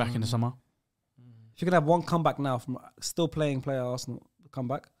then you went back in the summer. If you could have one comeback now from still playing player Arsenal,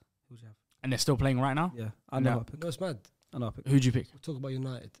 comeback, who would you have? And they're still playing right now? Yeah, I know. No. I pick. No, it's mad. I know. I pick. Who'd you pick? We'll talk about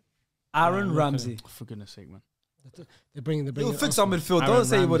United. Aaron Ramsey. For goodness sake, man. They're bringing. He'll fix our Arsenal. midfield. Don't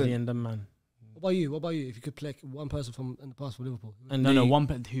say he wouldn't. And the man. What about you? If you could play one person from in the past for Liverpool, And No, one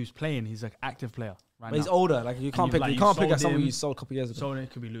who's playing. He's like active player right But he's now. older. Like you can't you- pick. like, You you can't pick sold at someone him. you sold a couple years ago. So it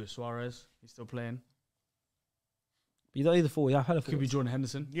could be Luis Suarez. He's still playing. But you don't either four. Yeah, I've had a Could be Jordan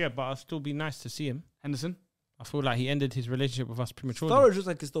Henderson. Yeah, but I'll still be nice to see him. Henderson? I feel like he ended his relationship with us prematurely. Storage looks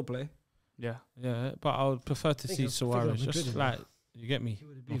like he still play. Yeah. Yeah, but I would prefer to think see of- think of Suarez. Madrid, Just you know. like, you get me? He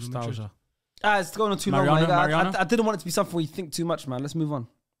would be with Nostalgia. It's going on too Mariano, long, man. Mariano? I didn't want it to be something where you think too much, man. Let's move on.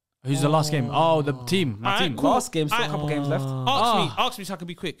 Who's the last game? Oh, the team. My Alright, team. cool. Last game, still a couple games left. Ask me so I can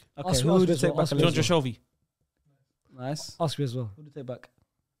be quick. Okay, Ask who me would you as take well, back? ask me John as well. Joshovi. Nice. Ask me as well. Who would you take back?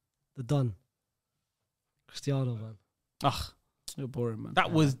 The Don. Cristiano, man. Ugh. You're boring, man.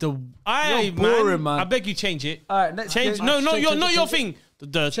 That was the You're boring, man. I beg you, change it. All right, next Change. game. No, not your change thing.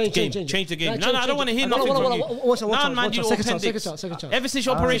 The Change, game. change, Change the game. No, No, I don't want to hear nothing from you. Nah, man, you all Second appendix. chance. Ever since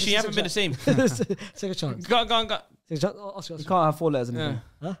your operation, you haven't been the same. Second chance. Go on. Second chance. Oscar. You can't have 4 letters in his Yeah. name.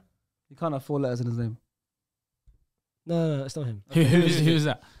 Huh? You can't have 4 letters in his name. No, it's not him. Who's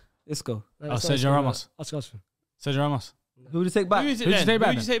that? Isco. No, Oh, it's not Sergio him. Ramos. Oscar. Sergio Ramos. Who would you take back? Who is it Who'd you then? take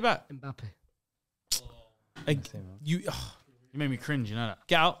back Who'd you take back? Mbappe. You You made me cringe. You know that.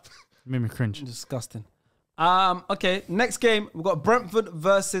 get out. You made me cringe. Disgusting. Okay, next game we've got Brentford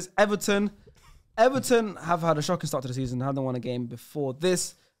versus Everton. Everton have had a shocking start to the season. Haven't won a game before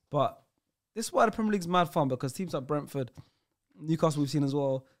this, but this is why the Premier League's mad fun, because teams like Brentford, Newcastle we've seen as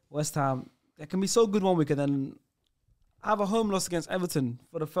well, West Ham, they can be so good one week and then have a home loss against Everton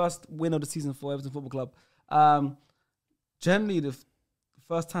for the first win of the season for Everton Football Club. Generally, the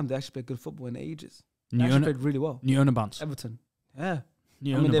first time they actually played good football in ages. They actually played really well. New owner bounce. Everton, yeah.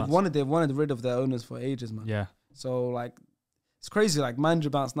 New I owner mean, bounce. they've wanted rid of their owners for ages, man. Yeah. So like, it's crazy. Like manager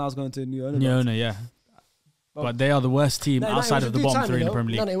bounce now is going to a new owner. New bounce. owner, yeah. But they are the worst team outside of the bottom three in the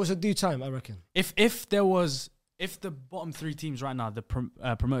Premier League. No, it was a due time, I reckon. If the bottom 3 teams right now, the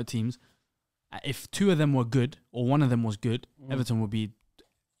promoted teams, if 2 of them were good or 1 of them was good, Everton would be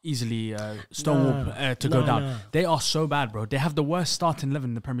easily stonewall to go down. No. They are so bad, bro. They have the worst starting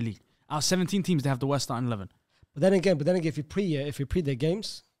 11 in the Premier League. Out of 17 teams, they have the worst starting 11. But then again, if you pre their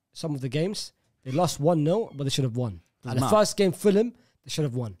games, some of the games, they lost 1-0, but they should have won. Doesn't And the matter. first game, Fulham, they should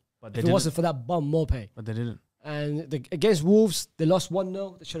have won. But they If it didn't. wasn't for that bum Morpay. But they didn't. And against Wolves, they lost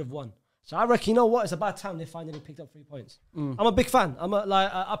 1-0, they should have won. So I reckon, you know what? It's about time they finally picked up 3 points. I'm a big fan.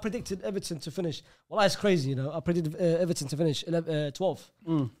 I predicted Everton to finish. Well, that's crazy, you know. I predicted Everton to finish 12th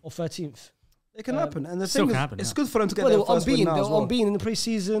or 13th. It can happen, and the still thing can is, happen, it's yeah. good for them to get Well, they their were first win unbeaten. now They as were well. unbeaten in the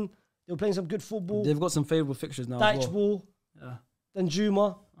pre-season. They were playing some good football. They've got some favourable fixtures now. Dyche as well. Ball, Yeah. then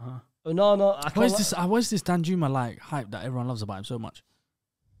Juma, Onana. Where's this Dan Juma like hype that everyone loves about him so much?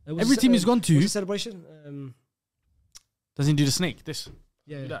 It was Every team he's gone to- was it celebration. Doesn't he do the snake? This.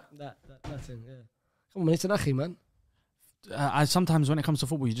 Yeah, that. that thing. Yeah. Come on, man, it's an Akhi, man. I sometimes when it comes to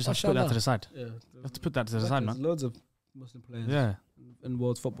football, you just have to put that to the side. Yeah. You have to put that to the side, There's man. loads of Muslim players Yeah, in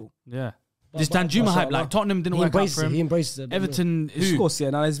world football. yeah. But- This Dan but- Juma but- hype, like Tottenham didn't He work out embraces for it. him. He embraces it. Everton, Of course, yeah.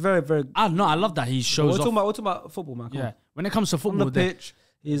 Now it's very, very. I love that he shows We're off. talking about football, man. Come Yeah, on. when it comes to On football, the they- pitch,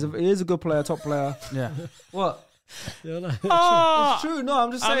 he is a good player, top player. yeah. What? Yeah, no. It's true. No,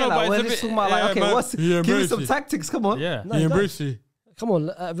 I'm just I saying. know, Like, but we're it's a just bit- talking about yeah, like, okay, man. what's He give me embraced some it. tactics? Come on. Yeah, No, he he embraced it. Come on,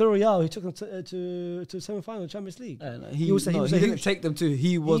 Villarreal, he took them to semi-final Champions League. He was a didn't huge- take them to.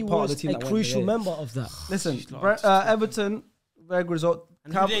 He was part of the team. a that went crucial there, yeah. member of that. Listen, Everton, very good result.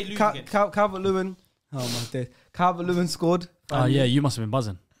 And who they lose against? Calvert-Lewin. Oh my days. Calvert-Lewin scored. Oh yeah, you must have been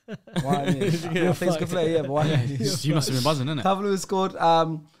buzzing. Why me? I think it's good play, yeah, but why? You must have been buzzing, innit? Calvert-Lewin scored.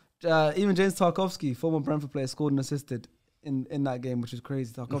 Even James Tarkowski, former Brentford player, scored and assisted in that game, which is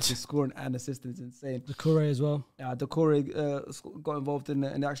crazy. Tarkowski scoring and assisting is insane. The Corre as well. Decore got involved in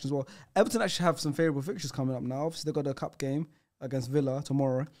the action as well. Everton actually have some favourable fixtures coming up now. Obviously, they've got a cup game against Villa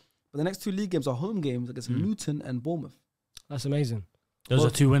tomorrow. But the next 2 league games are home games against Luton and Bournemouth. That's amazing. Those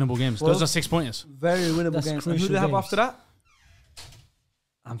are 2 winnable games. well, Those are 6 pointers. Very winnable That's games. And who do crucial they have games. after that?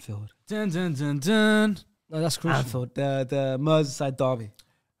 Anfield. Dun, dun, dun, dun. No, that's crucial. Anfield, the Merseyside derby.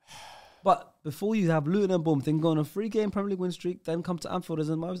 But before you have Luton and Bournemouth, then go on a 3-game Premier League win streak, then come to Anfield as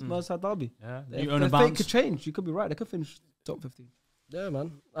a Merseyside derby. Yeah, Their you own a fate bounce. could change. You could be right. They could finish top 15. Yeah,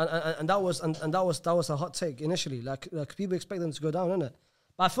 man. And that was a hot take initially. Like people expect them to go down, innit?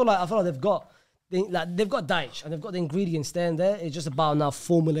 But I feel like they've got Dyche and they've got the ingredients there and there. It's just about now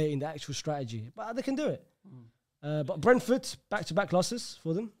formulating the actual strategy. But they can do it. But Brentford, back-to-back losses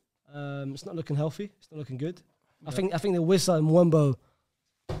for them. It's not looking healthy. It's not looking good. I think the Wissa and Mwembo,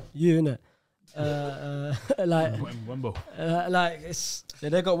 innit? Like it's Yeah,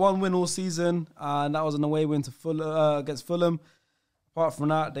 they got 1 win all season, and that was an away win to against Fulham. Apart from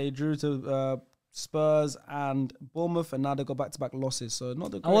that, they drew to Spurs and Bournemouth, and now they got back-to-back losses. So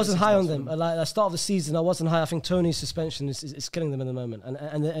not the. I wasn't greatest high on success them. Like at the start of the season, I wasn't high. I think Tony's suspension is killing them at the moment,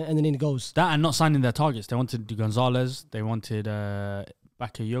 and they need goals. That and not signing their targets. They wanted Gonzalez. They wanted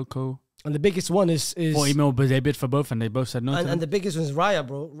Bakayoko. And the biggest one is 40 mil, but they bid for both, and they both said no. to and them. the biggest one is Raya,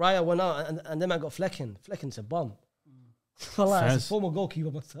 bro. Raya went out, and then I got Flecken. Flecken's a bum. Like, as a Fez. former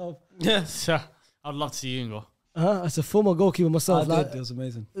goalkeeper myself. Yeah, I'd love to see you go. As a former goalkeeper myself, I like did. It was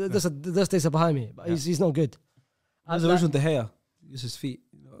amazing. those days are behind me, but he's not good. There's the original De Gea. Use his feet.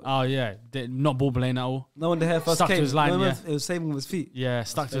 Oh yeah, not ball playing at all. No one De Gea first Stuck to came. his line, no, yeah. It was saving with his feet. Yeah,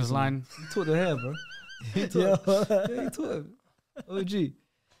 stuck to his line. He taught De Gea, bro. He taught him. OG.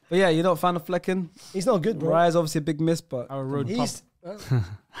 But yeah, you're not a fan of Flecken. He's not good, bro. Raya's obviously a big miss, but Harrow Road pub. He's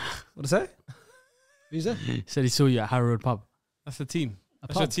what to say? who's that? He said he saw you at Harrow Road pub. That's the team.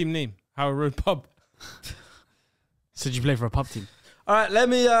 That's pub? your team name. Harrow Road Pub. Said you play for a pub team. All right, let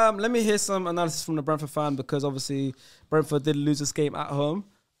me hear some analysis from the Brentford fan, because obviously Brentford did lose this game at home.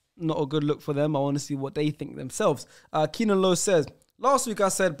 Not a good look for them. I want to see what they think themselves. Keenan Lowe says, last week I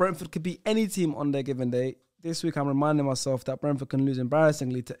said Brentford could beat any team on their given day. This week I'm reminding myself that Brentford can lose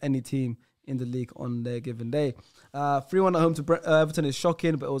embarrassingly to any team in the league on their given day. 3-1 at home to Everton is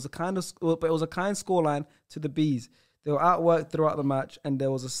shocking, but it was a kind scoreline to the Bees. They were outworked throughout the match, and there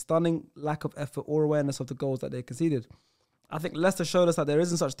was a stunning lack of effort or awareness of the goals that they conceded. I think Leicester showed us that there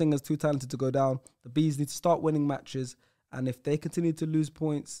isn't such thing as too talented to go down. The Bees need to start winning matches, and if they continue to lose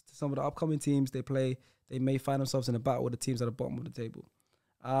points to some of the upcoming teams they play, they may find themselves in a battle with the teams at the bottom of the table.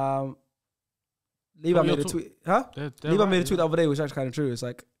 Levi made a tweet. Levi made a tweet the other day, which is actually kind of true. It's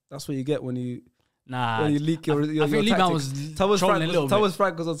like, that's what you get when you leak your I think Levi was trolling a little bit. Thomas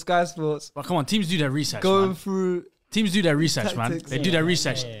Frank was on Sky Sports. But come on, teams do their research, Going man. through Teams do their research, man. tactics. They do their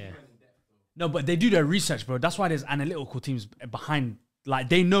research. Yeah. No, but they do their research, bro. That's why there's analytical teams behind. Like,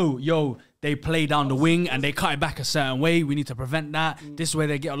 they know, they play down the wing and they cut it back a certain way. We need to prevent that. This is where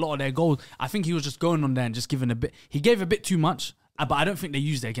they get a lot of their goals. I think he was just going on there and just giving a bit. He gave a bit too much, but I don't think they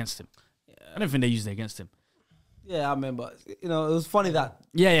used it against him. I don't think they used it against him. Yeah, I remember. It was funny that.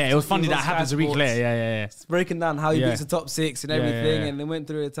 Yeah, it was funny He was that on happens Sky a week Sports. later. Yeah. Breaking down how he Yeah. beats the top six and Yeah, everything, yeah. and they went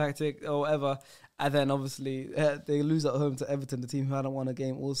through a tactic or whatever. And then obviously they lose at home to Everton, the team who hadn't won a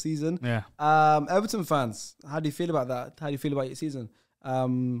game all season. Yeah. Everton fans, how do you feel about that? How do you feel about your season? Do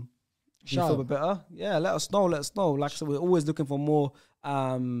you feel a bit better? Yeah, let us know. Like I said, we're always looking for more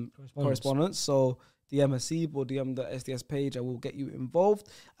correspondence. So DM Hasib or DM the SDS page, and we'll get you involved.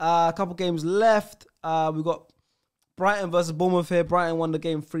 A couple games left. We've got Brighton versus Bournemouth here. Brighton won the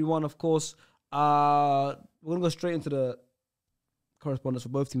game 3-1, of course. We're going to go straight into the correspondence for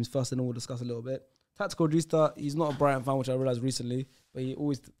both teams first, and then we'll discuss a little bit. Tactical Drista, he's not a Brighton fan, which I realised recently, but he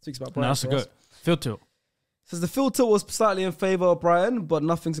always speaks about Brighton. No, that's a good field tilt. Says the field tilt was slightly in favour of Brighton, but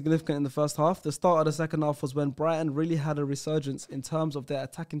nothing significant in the first half. The start of the second half was when Brighton really had a resurgence in terms of their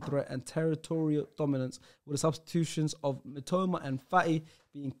attacking threat and territorial dominance, with the substitutions of Mitoma and Fati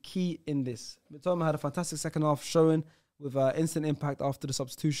being key in this. Mitoma had a fantastic second half showing with instant impact after the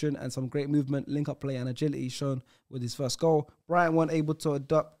substitution and some great movement, link-up play and agility shown with his first goal. Brighton weren't able to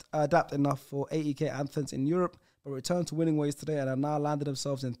adapt enough for 80k anthems in Europe, but returned to winning ways today and have now landed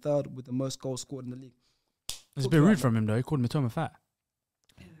themselves in third with the most goals scored in the league. It's a bit rude from him, though. He called Mitoma fat.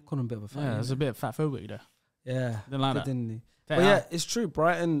 Called him a bit of a fan. Yeah, it's a bit fat phobic, though. Yeah. Didn't like that. Didn't he? But yeah, it's true.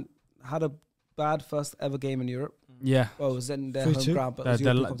 Brighton had a bad first ever game in Europe. Yeah. Well, it was in their home 3-2. ground, but it was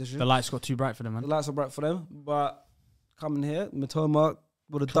European competition. The lights got too bright for them, The man. lights are bright for them, but coming here, Mitoma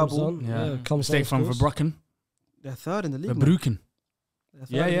with a Comes double. on, Yeah. comes Stay on, from scores. Verbruggen. They're third in the league. man. Verbruggen. They're third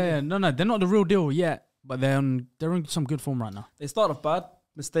Yeah, in the yeah. league. No, they're not the real deal yet, but they're in some good form right now. They start off bad.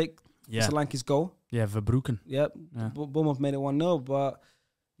 Mistake. Yeah. Solanke's goal. Yeah, Verbruggen. Yep. Yeah. Bournemouth made it 1-0, but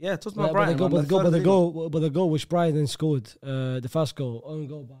yeah, talk Yeah, about Brighton. but man. They're third in the goal which Brighton scored, the first goal, own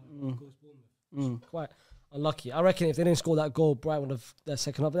goal by Mm. quite unlucky. I reckon if they didn't score that goal, Brighton would have their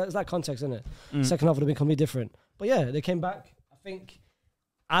second half. That's that context, isn't it? Second half would have been completely different. But yeah, they came back. I think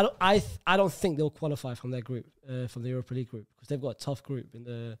I don't think they'll qualify from their group, from the Europa League group, because they've got a tough group in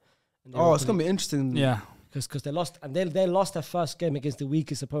the. Oh, it's gonna be interesting. Yeah. Because they lost, and they lost their first game against the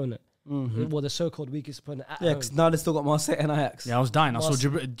weakest opponent. Well, the so-called weakest opponent at Yeah, home. because now they still got Marseille and Ajax. Yeah, I was dying. I saw Must-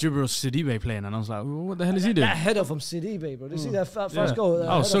 Jibril Sidibe playing, and I was like, what the hell is he doing? That header from Sidibe, bro. Did you see that first Yeah. goal?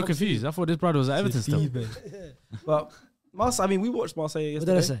 I was so header from confused. I thought this brother was at Everton still. But Marseille, I mean, we watched Marseille What did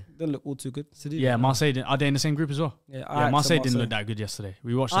I yesterday. say? Didn't look all too good. Sidibe. Yeah, Marseille. Are they in the same group as well? Yeah, Yeah, Ajax Marseille and didn't look that good yesterday.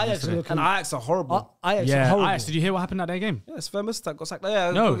 We watched it Ajax yesterday. look- And Ajax are horrible. Ajax are Yeah, horrible. Ajax. Did you hear what happened at their game? Yeah, Sven Mistak got sacked.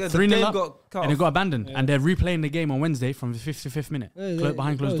 Yeah, No, the 3-0 game up, got cut and it off. got abandoned. And they're replaying the game on Wednesday from the 55th minute,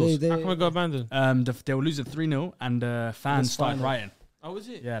 behind closed doors. How come it got abandoned? They were losing 3-0, and fans It's started final. rioting. Oh, is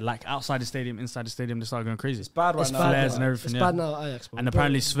it? Yeah, like outside the stadium, inside the stadium, they started going crazy. It's bad right It's now. bad Flares now. and everything, It's yeah. bad now, Ajax. bro. And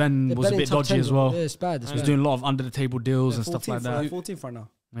apparently Sven They're was a barely bit top dodgy 10, as bro. well. Yeah, it's bad. It's He was bad. doing a lot of under the table deals and stuff like that. 14th right now.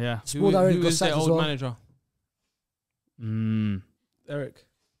 Yeah. Sport already Who got is their sacked as old well. manager? Eric.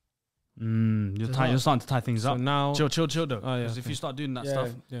 You're starting to tie things So up. now, Chill though. Oh, yeah, 'Cause if okay. you start doing that Yeah. stuff,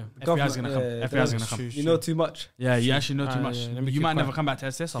 yeah, FBI's gonna come. yeah, FBI's gonna come. True, You know too much. Yeah, you actually know too Ah, much. yeah, let me You keep might never quiet. come back to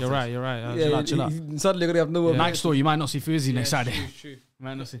SS. You're right. You're right. Yeah, chill out. you suddenly gonna have no more. Next door, you might not see Fuzi next Saturday. True. We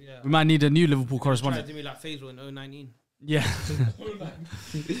might not see. Yeah. We might need a new Liverpool Tried correspondent. to do me like Faisal in 019. Yeah.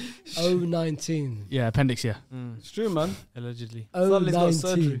 019. Yeah, appendix. Yeah. It's true, man. Allegedly. Suddenly he's got 019.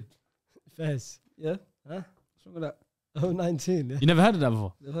 surgery. Fez. Yeah. Huh? What's wrong with that? Oh, 19. Yeah. You never heard of that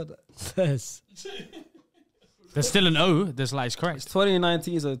before? You've heard that? Yes. There's still an O. There's like it's It's correct.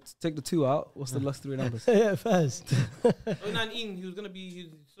 2019, so take the 2 out. What's the last 3 numbers? Yeah, first. 19, he was going to be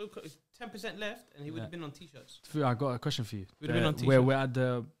 10% left and he would have been on t-shirts. I got a question for you. We'd have been on We're at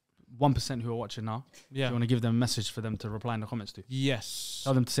the 1% who are watching now. Yeah. You want to give them a message for them to reply in the comments to? Yes.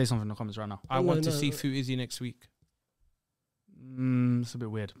 Tell them to say something in the comments right now. I want to see Fu Izzy next week. It's a bit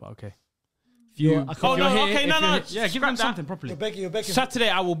weird, but okay. You're- If I if can't- you're no, here- okay, if no, you're no, here- Yeah, give them scrap that. something properly. You're begging. Saturday,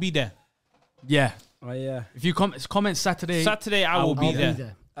 I will be there. Yeah. Oh, yeah. If you comment Saturday. Saturday, I will be I'll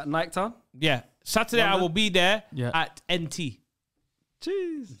there. At night time? Yeah. Saturday, I London? will be there Yeah. at NT.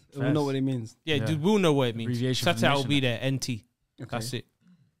 Jeez. We Fairs. know what it means. Yeah, Yeah. dude, we'll know what it means. Abbreviation for Saturday, I will nation, be there. NT. Okay. That's it.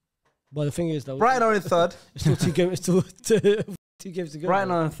 But the thing is that Brighton are in third. it's still 2 games. It's still 2 games to go.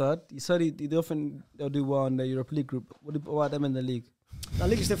 Brighton are in third. You said they'll do well in the Europa League group. What about them in the league? That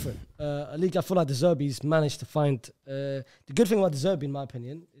league is different. A league I feel like the Zerbi's managed to find. The good thing about the Zerbi, in my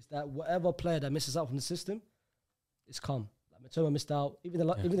opinion, is that whatever player that misses out from the system, is calm. Like Matoma missed out. Even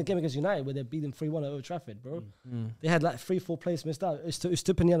the game against United where they beat them 3-1 at Old Trafford, bro. They had like 3-4 players missed out.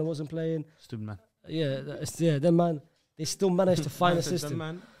 Stupinian wasn't playing. Stupid man. Them man. They still managed to find a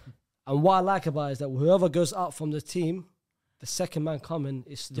system. And what I like about it is that whoever goes out from the team, the second man coming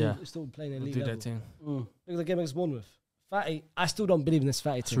is still playing in league Do level. that thing. Look at the game against Bournemouth. Fatty, I still don't believe in this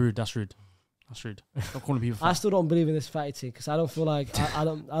Fatty That's team. rude. That's rude. That's rude. Stop calling people I fat. still don't believe in this Fatty team because I don't feel like I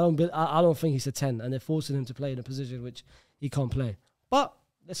don't think he's a 10, and they're forcing him to play in a position which he can't play. But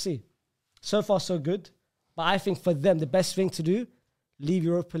let's see. So far, so good. But I think for them, the best thing to do, leave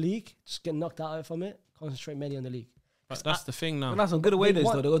Europa League, just get knocked out from it, concentrate mainly on the league. But that's the thing now. They have some good away They days,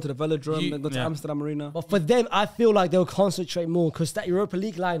 won. though. They go to the Velodrome, You- they go to Yeah. Amsterdam Arena. But for them, I feel like they'll concentrate more because that Europa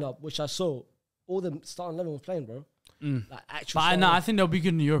League lineup, which I saw, all the starting 11 were playing, bro. Like actual. But starting I 11. think they'll be good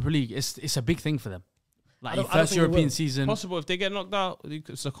in the Europa League. It's a big thing for them. Like I don't your first think they European will. season. Possible if they get knocked out,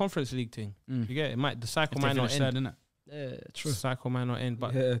 it's a conference league thing. You get it. The cycle If they might not finish third, end. innit? Yeah, true. The cycle might not end.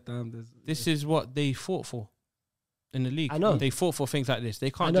 But Yeah, damn. this is what they fought for in the league. I know. They fought for things like this.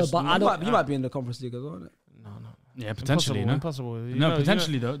 They can't I know, just. but I don't- You might be in the Conference League as well, innit? No. Yeah, potentially. Impossible. No, You know,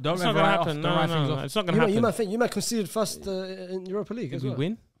 potentially though. Don't It's not ever gonna write off. happen. Don't write things No. off. It's not gonna You happen. might conceded first in Europa League Did as we well.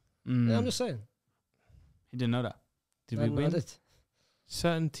 win? Yeah, I'm just saying. He didn't know that. Did I we know I win? did.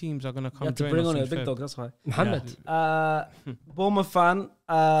 Certain teams are gonna You come have to join bring us on in a big Feb. dog, that's why. Mohammed. Bournemouth fan,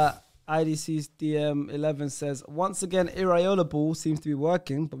 IDC's DM11 says, once again, Iraola ball seems to be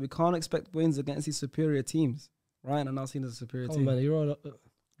working, but we can't expect wins against these superior teams. Brighton are now seen as a superior Come team. on, man. You roll up.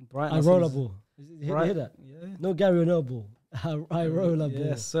 Brighton I are roll seen a as- ball. You hear Right. that? Yeah. No Gary no ball. I roll a ball.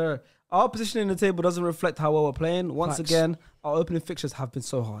 Yes, sir. Our position in the table doesn't reflect how well we're playing. Once Facts. again, our opening fixtures have been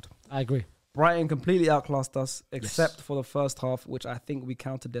so hard. I agree. Brighton completely outclassed us, except for the first half, which I think we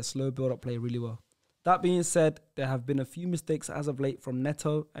countered their slow build-up play really well. That being said, there have been a few mistakes as of late from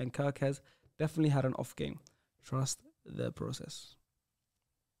Neto, and Kirk has definitely had an off game. Trust the process.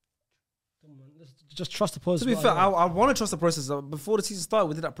 Just trust the process. To be fair, I want to trust the process. Before the season started,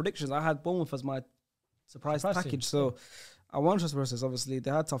 we did our predictions. I had Bournemouth as my surprise Surprise package, team. so I want to trust the process. Obviously, they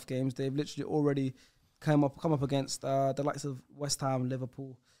had tough games. They've literally already come up against the likes of West Ham,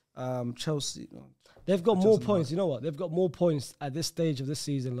 Liverpool, Chelsea. They've got Which more doesn't points. You know what? They've got more points at this stage of this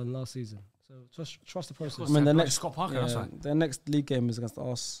season than last season. So trust the process. I mean, the next Scott Parker. That's right. their next league game is against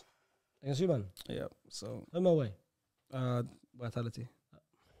us. Against you, man. Yeah, so Home or away. Vitality,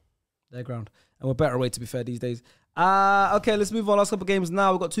 their ground, and we're better away, to be fair, these days. Okay, let's move on. Last couple of games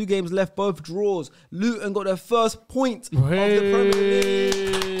now. We've got 2 games left, both draws. Luton got their first point of the Premier League,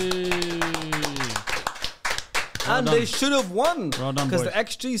 and they should have won Well done, because boys. the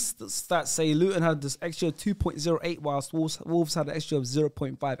XG stats say Luton had this XG of 2.08, whilst Wolves had an XG of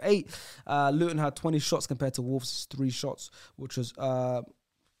 0.58. Luton had 20 shots compared to Wolves' 3 shots, which was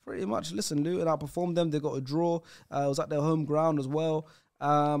pretty much. Listen, Luton outperformed them. They got a draw. It was at their home ground as well.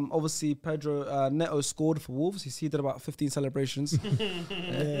 Obviously, Pedro Neto scored for Wolves. He did about 15 celebrations.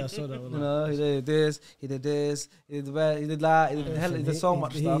 Yeah, I saw that one. You know, he did this, he did this, he did that, he did so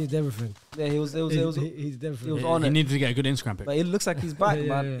much He stuff. did everything. Yeah, he was He did he everything. was on He it. needed to get a good Instagram pic. But it looks like he's back, Yeah,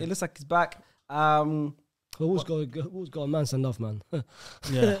 man. yeah. It looks like he's back. But Wolves got a man send off, man.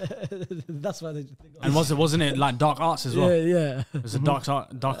 Yeah. That's why they got And wasn't it like dark arts as well? Yeah. It was a dark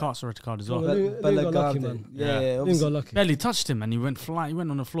arts red card as well. Well, Luton got lucky, Bellegarde. man. Yeah, Yeah. yeah, Luton obviously. got lucky. Barely touched him and he went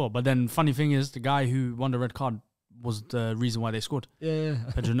on the floor. But then funny thing is the guy who won the red card was the reason why they scored. Yeah.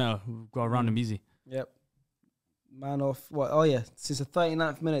 Pedro Neto got around him easy. Yep. Man off. What? Oh yeah. Since the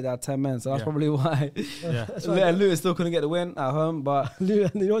 39th minute, they had 10 men, so that's Yeah. probably why. Yeah. That's why Luton still couldn't get the win at home, but you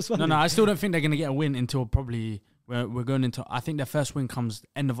know what's funny? No, I still don't think they're gonna get a win until probably we're going into. I think their first win comes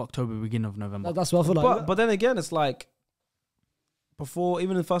end of October, beginning of November. That's what I feel like. but then again, it's like before,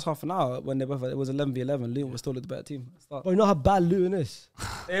 even in the first half an hour, when it was 11v11, Luton was still the better team. Bro, you know how bad Luton is?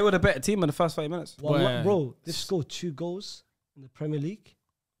 They were the better team in the first 5 minutes. Bro, they've scored 2 goals in the Premier League,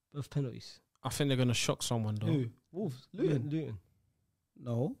 both penalties. I think they're gonna shock someone though. Who? Wolves. Luton.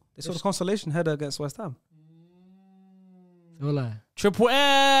 No, they saw the consolation header against West Ham. Don't lie. Triple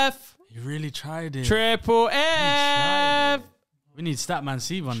F. You really tried it. Triple F. We need Statman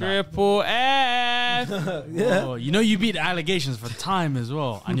Steve on that. Triple F. Yeah. Oh, you know you beat the allegations for time as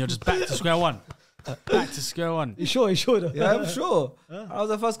well, and you're just back to square one. Back to square one. You sure? Though? Yeah, I'm sure. That was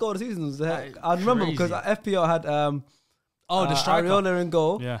the first goal of the season. Was I remember crazy. because FPL had The striker. Ariola in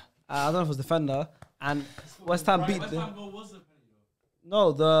goal. Yeah. I don't know if it was defender, and West Ham beat West them. Ham goal was a penalty.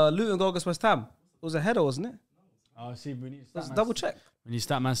 No, the Luton goal against West Ham. It was a header, wasn't it? Oh, see, we need Let's double check. We need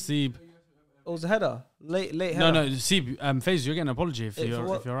Statman Steve. It was a header. Late header. No, see, FaZe, you're getting an apology if you're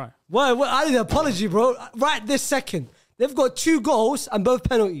right. Why? I need an apology, bro. Right this second. They've got 2 goals and both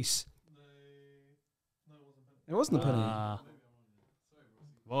penalties. It wasn't a penalty.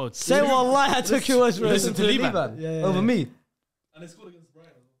 Whoa, Say what lie I took your words, bro. Listen to Liban. Yeah. Over me. And they scored against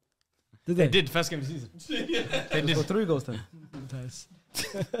Brighton. Did They did first game of the season. They They did. got 3 goals then. Nice.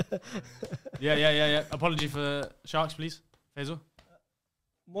 Yeah. Apology for Sharks, please. Faisal.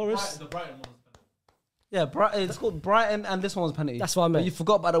 Morris. The Brighton one was a penalty. Yeah, Brighton. It's called Brighton, and this one was a penalty. That's what I But meant. you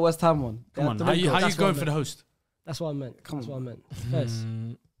forgot about the West Ham one. Come on, Yeah, how you That's what I going for meant. the host? That's what I meant. Come That's on. what I meant.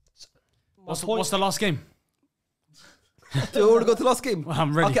 First. What's the last game? They already got to the last game. Well,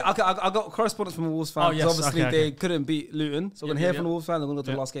 I'm ready. Okay, I got correspondence from a Wolves fan. Oh, yes, Obviously, okay. they couldn't beat Luton. So we're going to hear from the Wolves fan. They're going to go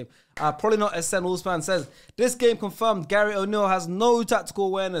to Yeah. the last game. Probably not as Sen Wolves fan says. This game confirmed Gary O'Neill has no tactical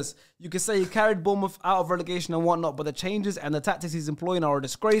awareness. You could say he carried Bournemouth out of relegation and whatnot, but the changes and the tactics he's employing are a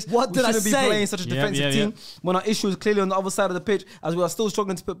disgrace. What did I shouldn't be say? playing such a defensive team when our issue is clearly on the other side of the pitch, as we are still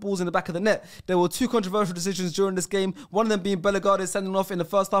struggling to put balls in the back of the net. There were 2 controversial decisions during this game. One of them being Bellegarde sending off in the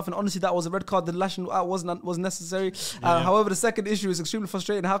first half, and honestly, that was a red card. The lashing out wasn't necessary. However, the second issue is extremely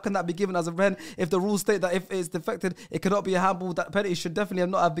frustrating. How can that be given as a red if the rules state that if it's defected, it cannot be a handball? That penalty should definitely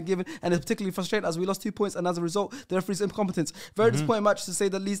not have been given, and it's particularly frustrating as we lost 2 points, and as a result, the referee's incompetence. Very disappointing match to say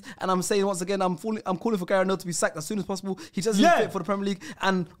the least. And I'm saying once again, I'm calling for Gary O'Neill to be sacked as soon as possible. He doesn't fit for the Premier League,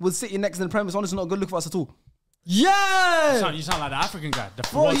 and with City next in the Premier, it's honestly not a good look for us at all. Yeah! You sound like the African guy, the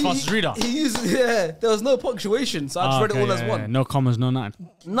world's fastest reader. There was no punctuation, so I just read it all as one. No commas, no nothing.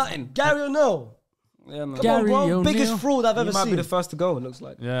 Nothing. Gary O'Neill. Yeah, man. Come on, bro. O'Neill. Biggest fraud I've He ever might be seen. the first to go, it looks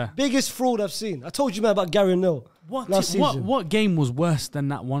like. Yeah. Biggest fraud I've seen. I told you, man, about Gary O'Neill. Last season. What game was worse than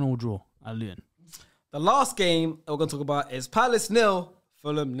that 1-1 draw at Luton? The last game that we're going to talk about is Palace 0,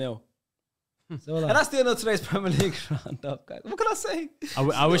 Fulham 0. So, And that's the end of today's Premier League roundup, guys. What can I say?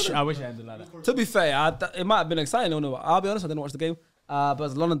 I wish it ended like that. To be fair, it might have been exciting. No, I'll be honest, I didn't watch the game. But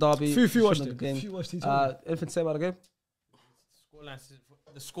it's London derby. Few watched Shouldn't it. have Few watched it. Anything to say about the game?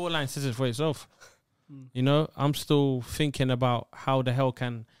 The scoreline says it for itself. You know, I'm still thinking about how the hell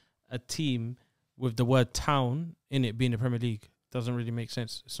can a team with the word town in it be in the Premier League? Doesn't really make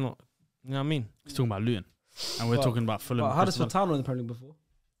sense. It's not, you know what I mean? He's talking about Luton. And we're talking about Fulham. But Huddersfield Town were in the Premier League before.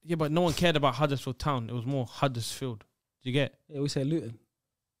 Yeah, but no one cared about Huddersfield Town. It was more Huddersfield. Do you get Yeah, we say Luton.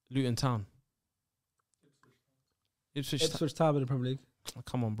 Luton Town? Ipswich Town in the Premier League. Oh,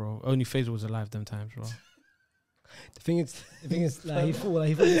 come on, bro. Only Faisal was alive them times, bro. The thing is, like, he thought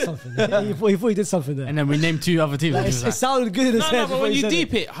he did something. he thought he did something there. And then we named 2 other teams. Like, it sounded good in his No, head. no, but before when he you said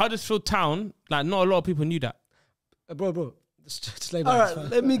deep it, Huddersfield Town, like not a lot of people knew that. bro, just lay All back. right,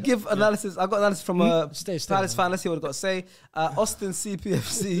 let me give analysis. I got analysis from a Stay, Palace bro. fan. Let's see what I've got to say. Austin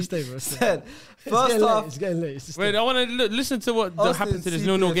CPFC Stay, bro, stay. said, It's first getting late. half, It's getting late. It's just Wait, I want to listen to what Austin happened to this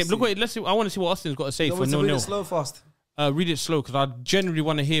 0-0 game. CPFC. Look, wait, let's see. I want to see what Austin's got to say you for want me to read it 0-0. slow, fast. Read it slow because I genuinely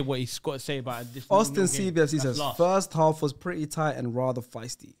want to hear what he's got to say about this. 0-0 Austin game. CBFC That's says, last. first half was pretty tight and rather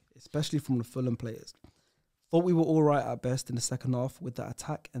feisty, especially from the Fulham players. Thought we were all right at best in the second half with the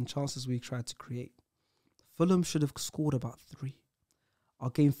attack and chances we tried to create. Fulham should have scored about 3. Our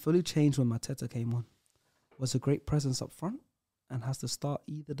game fully changed when Mateta came on. Was a great presence up front and has to start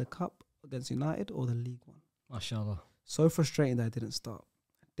either the Cup against United or the League one. Mashallah. So frustrating that I didn't start.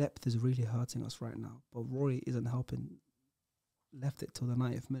 Depth is really hurting us right now, but Roy isn't helping. Left it till the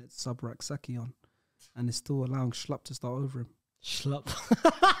 90th minute, sub Raksaki on, and is still allowing Schlupp to start over him. Schlupp.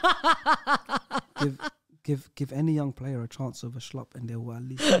 Give any young player a chance over Schlupp, and they will at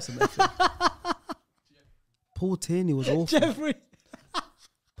least get some effort. Paul Tierney was awful. Jeffrey.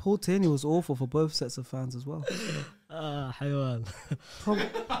 Paul Tierney was awful for both sets of fans as well. Haywan.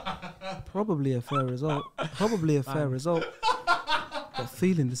 Probably a fair result. But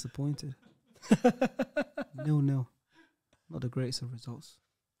feeling disappointed. 0-0. Not the greatest of results.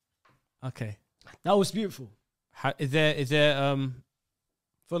 Okay. That was beautiful. Is there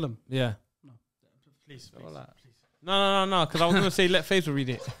Fulham. Yeah. Please, No, because I was going to say let Faisal read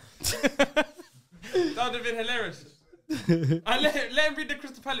it. That would have been hilarious. Let him read the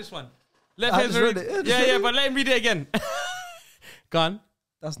Crystal Palace one. Let I just Faisal read read it. it. Yeah, but let him read it again. Go on.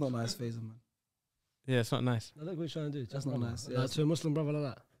 That's not nice, Faisal, man. Yeah, it's not nice. Look what you're trying to do. That's not nice. Yeah, Like, to a Muslim brother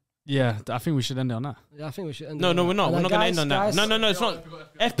like that. Yeah, I think we should end it on that. Yeah, I think we should end. No, it no, on we're that. not. And We're not going to end on that. guys, No, it's not.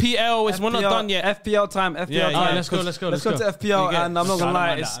 FPL is we're not done yet. FPL time. FPL Yeah, time. yeah. Alright, let's go. Let's go to FPL, You get- and I'm not I gonna don't lie,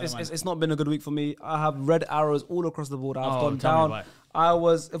 mind that, I don't mind it's not been a good week for me. I have red arrows all across the board. I've gone tell me down. about it. I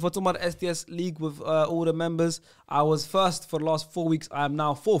was, if we're talking about the SDS league with all the members, I was first for the last 4 weeks. I am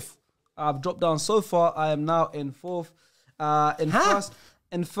now fourth. I've dropped down so far. I am now in fourth.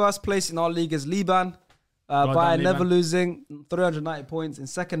 In first place in our league is Liban. By done, never Liban. losing, 390 points. In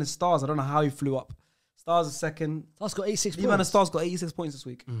second is Stars. I don't know how he flew up. Stars is second. That's got 86 Liban and points. Stars got 86 points this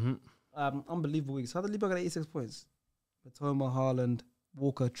week. Mm-hmm. Unbelievable weeks. How did Liban get 86 points? Matoma, Haaland,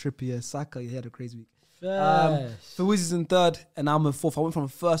 Walker, Trippier, Saka. He had a crazy week. Yes. Fawaz is in third, and I'm in fourth. I went from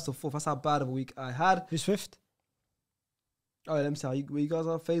first to fourth. That's how bad of a week I had. Who's fifth? Oh, let me see how where you guys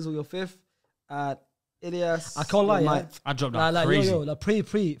are. Faisal, you're fifth. Ilias, I can't lie, you're yeah. ninth. I dropped down Like, crazy. like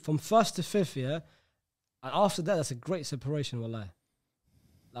pre from first to fifth, yeah. And after that, that's a great separation. Wallahi.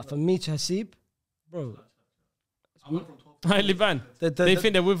 Like for me to Hasib, bro. Hi, Liban. They The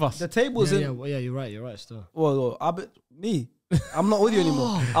think they're with us. the table's in. Yeah, you're right. Still. Well, me. I'm not with you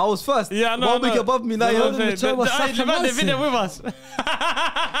anymore. I was first. Yeah, no, 1 week no. above me now. No, You're no, on no, the no, Saka Liban, they think they're Manson. with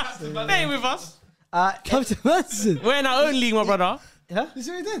us. They ain't with us. Captain Madison. We're in our own league, my brother. Huh? You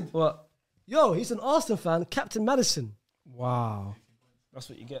see what he did? What? Yo, he's an Arsenal fan. Captain Madison. Wow. That's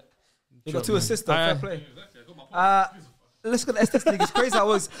what you get. You got 2 assists though. Aye. Fair play. Let's go to SDS League. It's crazy how it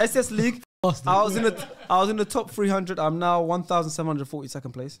works. SDS League. I was in the top 300. I'm now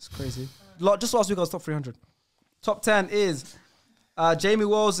 1,742nd place. It's crazy. Just last week I was top 300. Top 10 is Jamie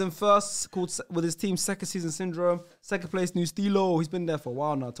Wells in first, with his team Second Season Syndrome. Second place, New Stilo. He's been there for a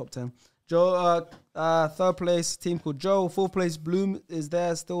while now. Top 10. Joe, third place, team called Joe. Fourth place, Bloom is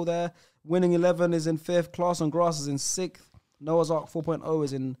there, still there. Winning 11 is in fifth. Class on Grass is in sixth. Noah's Ark 4.0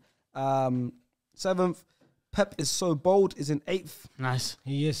 is in seventh. Pep is so bold is in eighth. Nice.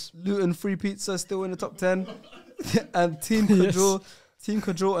 He is. Luton Free Pizza still in the top 10. And Team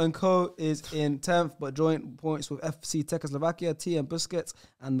Control and Co is in 10th, but joint points with FC Czechoslovakia, T and Busquets,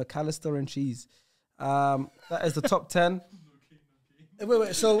 and McAllister and Cheese. That is the top 10.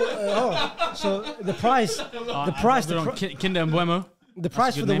 Wait. So the prize, Kinder and Buemo. the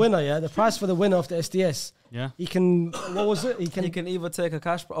prize a for good the name. winner, yeah, the prize for the winner of the SDS. Yeah. He can. What was it? He You can either take a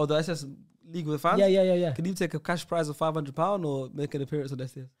cash or the SS League with fans. Yeah. Can you take a cash prize of £500 or make an appearance on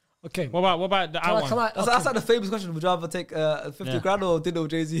SDS? Okay. What about the Can I, out can one? I, That's like the famous question. Would you rather take 50 grand or dinner with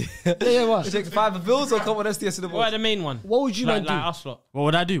Jay-Z? yeah, what? You take 5 bills or come on SDS in the What about box? the main one? What would you Like like do? us lot. What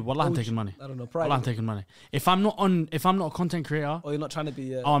would I do? Wallah, I'm taking money. I don't know. Wallah, I'm Private. taking money. If I'm not a content creator, Or you're not trying to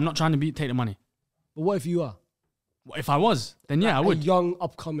be... I'm not trying to take the money. But what if you are If I was, then yeah, I a would. young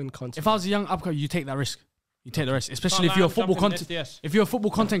upcoming content? If I was a young upcoming, you take that risk. You take the risk, especially Can't if you're a lie, football I'm jumping content. SDS. If you're a football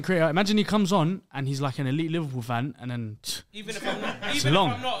content creator, imagine he comes on and he's like an elite Liverpool fan, and then Even if I'm not,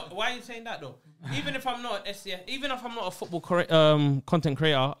 long. why are you saying that though? Even if I'm not SDS, even if I'm not a football content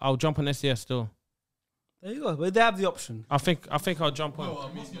creator, I'll jump on SDS still. There you go. But they have the option. I think I'll jump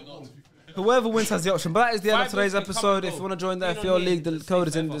on. Whoever wins has the option. But that is the end of 5 today's minutes can episode. come If and you want to go. join the Lean on FPL me, League, the the code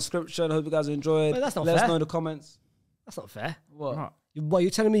is in the ever. description. I hope you guys enjoyed. But that's not Let us fair. know in the comments. That's not fair. What? You're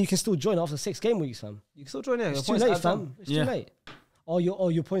telling me you can still join after 6 game weeks, fam? You can still join here. It's Your too points late, add on. fam. It's Yeah. too late.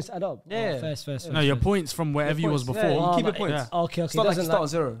 Your points add up. Yeah. Oh, fair. no, your points from wherever you was points, before. yeah, you keep your like- points. yeah. Okay. It's not like you doesn't start on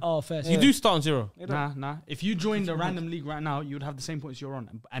zero. Oh, fair. You do start on 0. Nah. If you joined a random league right now, you would have the same points you're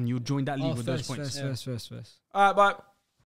on, and you would join that league with those points. Fair. All right, bye.